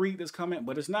 So I'm going to read this comment,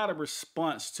 but it's not a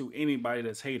response to anybody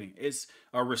that's hating. It's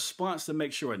a response to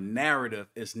make sure a narrative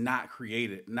is not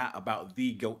created, not about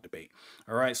the GOAT debate.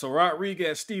 All right. So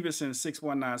Rodriguez Stevenson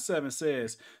 6197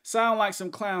 says, sound like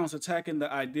some clowns attacking the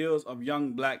ideals of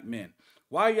young black men.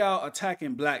 Why y'all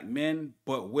attacking black men,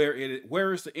 but where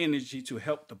is the energy to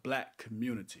help the black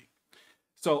community?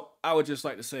 So I would just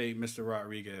like to say, Mr.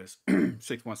 Rodriguez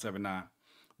 6179,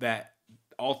 that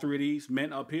all three of these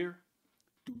men up here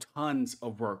do tons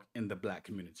of work in the black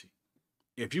community.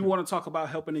 If you want to talk about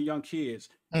helping the young kids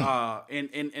in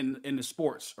the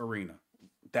sports arena,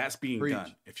 that's being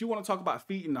done. If you want to talk about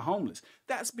feeding the homeless,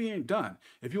 that's being done.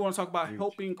 If you want to talk about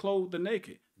helping clothe the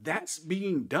naked, that's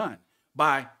being done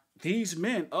by these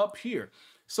men up here.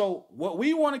 So what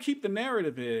we want to keep the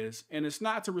narrative is, and it's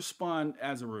not to respond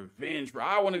as a revenge,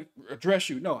 I want to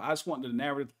address you. No, I just want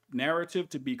the narrative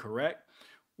to be correct.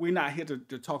 We're not here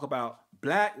to talk about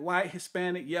black, white,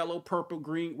 Hispanic, yellow, purple,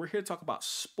 green. We're here to talk about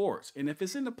sports. And if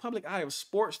it's in the public eye of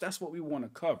sports, that's what we want to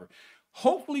cover.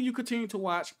 Hopefully you continue to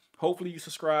watch. Hopefully you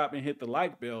subscribe and hit the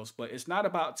like bells. But it's not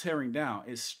about tearing down.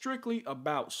 It's strictly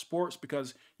about sports,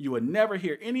 because you would never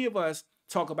hear any of us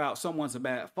talk about someone's a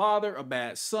bad father, a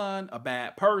bad son, a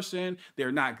bad person.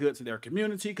 They're not good to their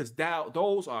community, because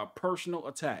those are personal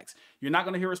attacks. You're not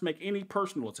going to hear us make any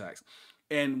personal attacks.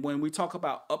 And when we talk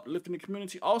about uplifting the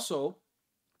community, also,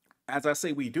 as I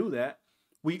say, we do that.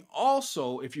 We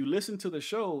also, if you listen to the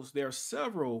shows, there are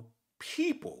several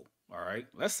people. All right,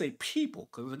 let's say people,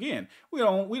 because again, we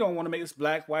don't want to make this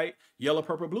black, white, yellow,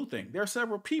 purple, blue thing. There are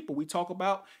several people we talk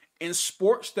about in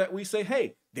sports that we say,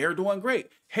 hey, they're doing great.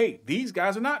 Hey, these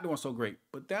guys are not doing so great.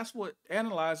 But that's what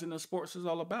analyzing the sports is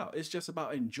all about. It's just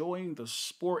about enjoying the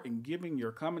sport and giving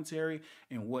your commentary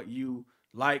and what you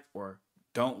like or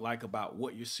don't like about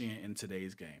what you're seeing in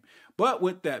today's game. But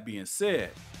with that being said,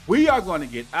 we are going to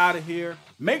get out of here.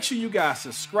 Make sure you guys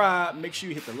subscribe. Make sure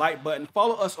you hit the like button.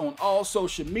 Follow us on all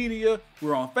social media.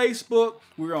 We're on Facebook.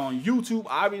 We're on YouTube,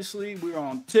 obviously. We're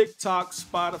on TikTok,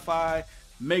 Spotify.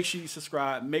 Make sure you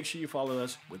subscribe. Make sure you follow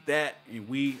us with that. And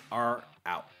we are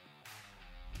out.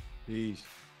 Peace.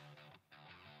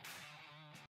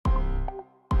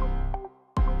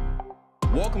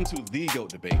 Welcome to The GOAT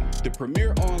Debate, the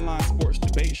premier online sports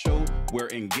debate show where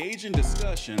engaging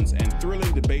discussions and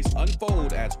thrilling debates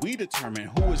unfold as we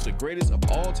determine who is the greatest of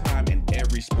all time in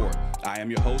every sport. I am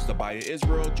your host, Abaya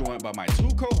Israel, joined by my two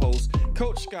co-hosts,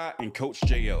 Coach Scott and Coach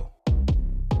J.O.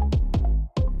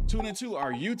 Tune into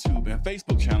our YouTube and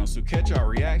Facebook channels to catch our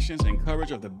reactions and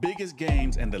coverage of the biggest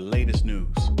games and the latest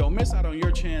news. Don't miss out on your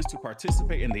chance to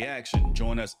participate in the action.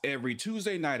 Join us every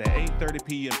Tuesday night at 8:30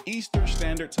 p.m. Eastern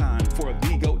Standard Time for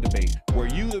The GOAT Debate, where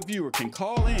you, the viewer, can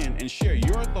call in and share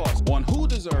your thoughts on who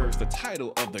deserves the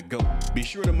title of the GOAT. Be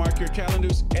sure to mark your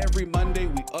calendars. Every Monday,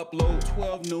 we upload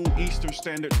 12 noon Eastern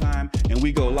Standard Time, and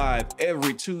we go live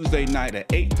every Tuesday night at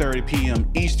 8:30 p.m.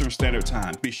 Eastern Standard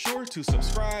Time. Be sure to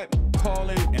subscribe, call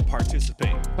in, and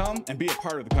participate. Come and be a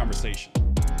part of the conversation.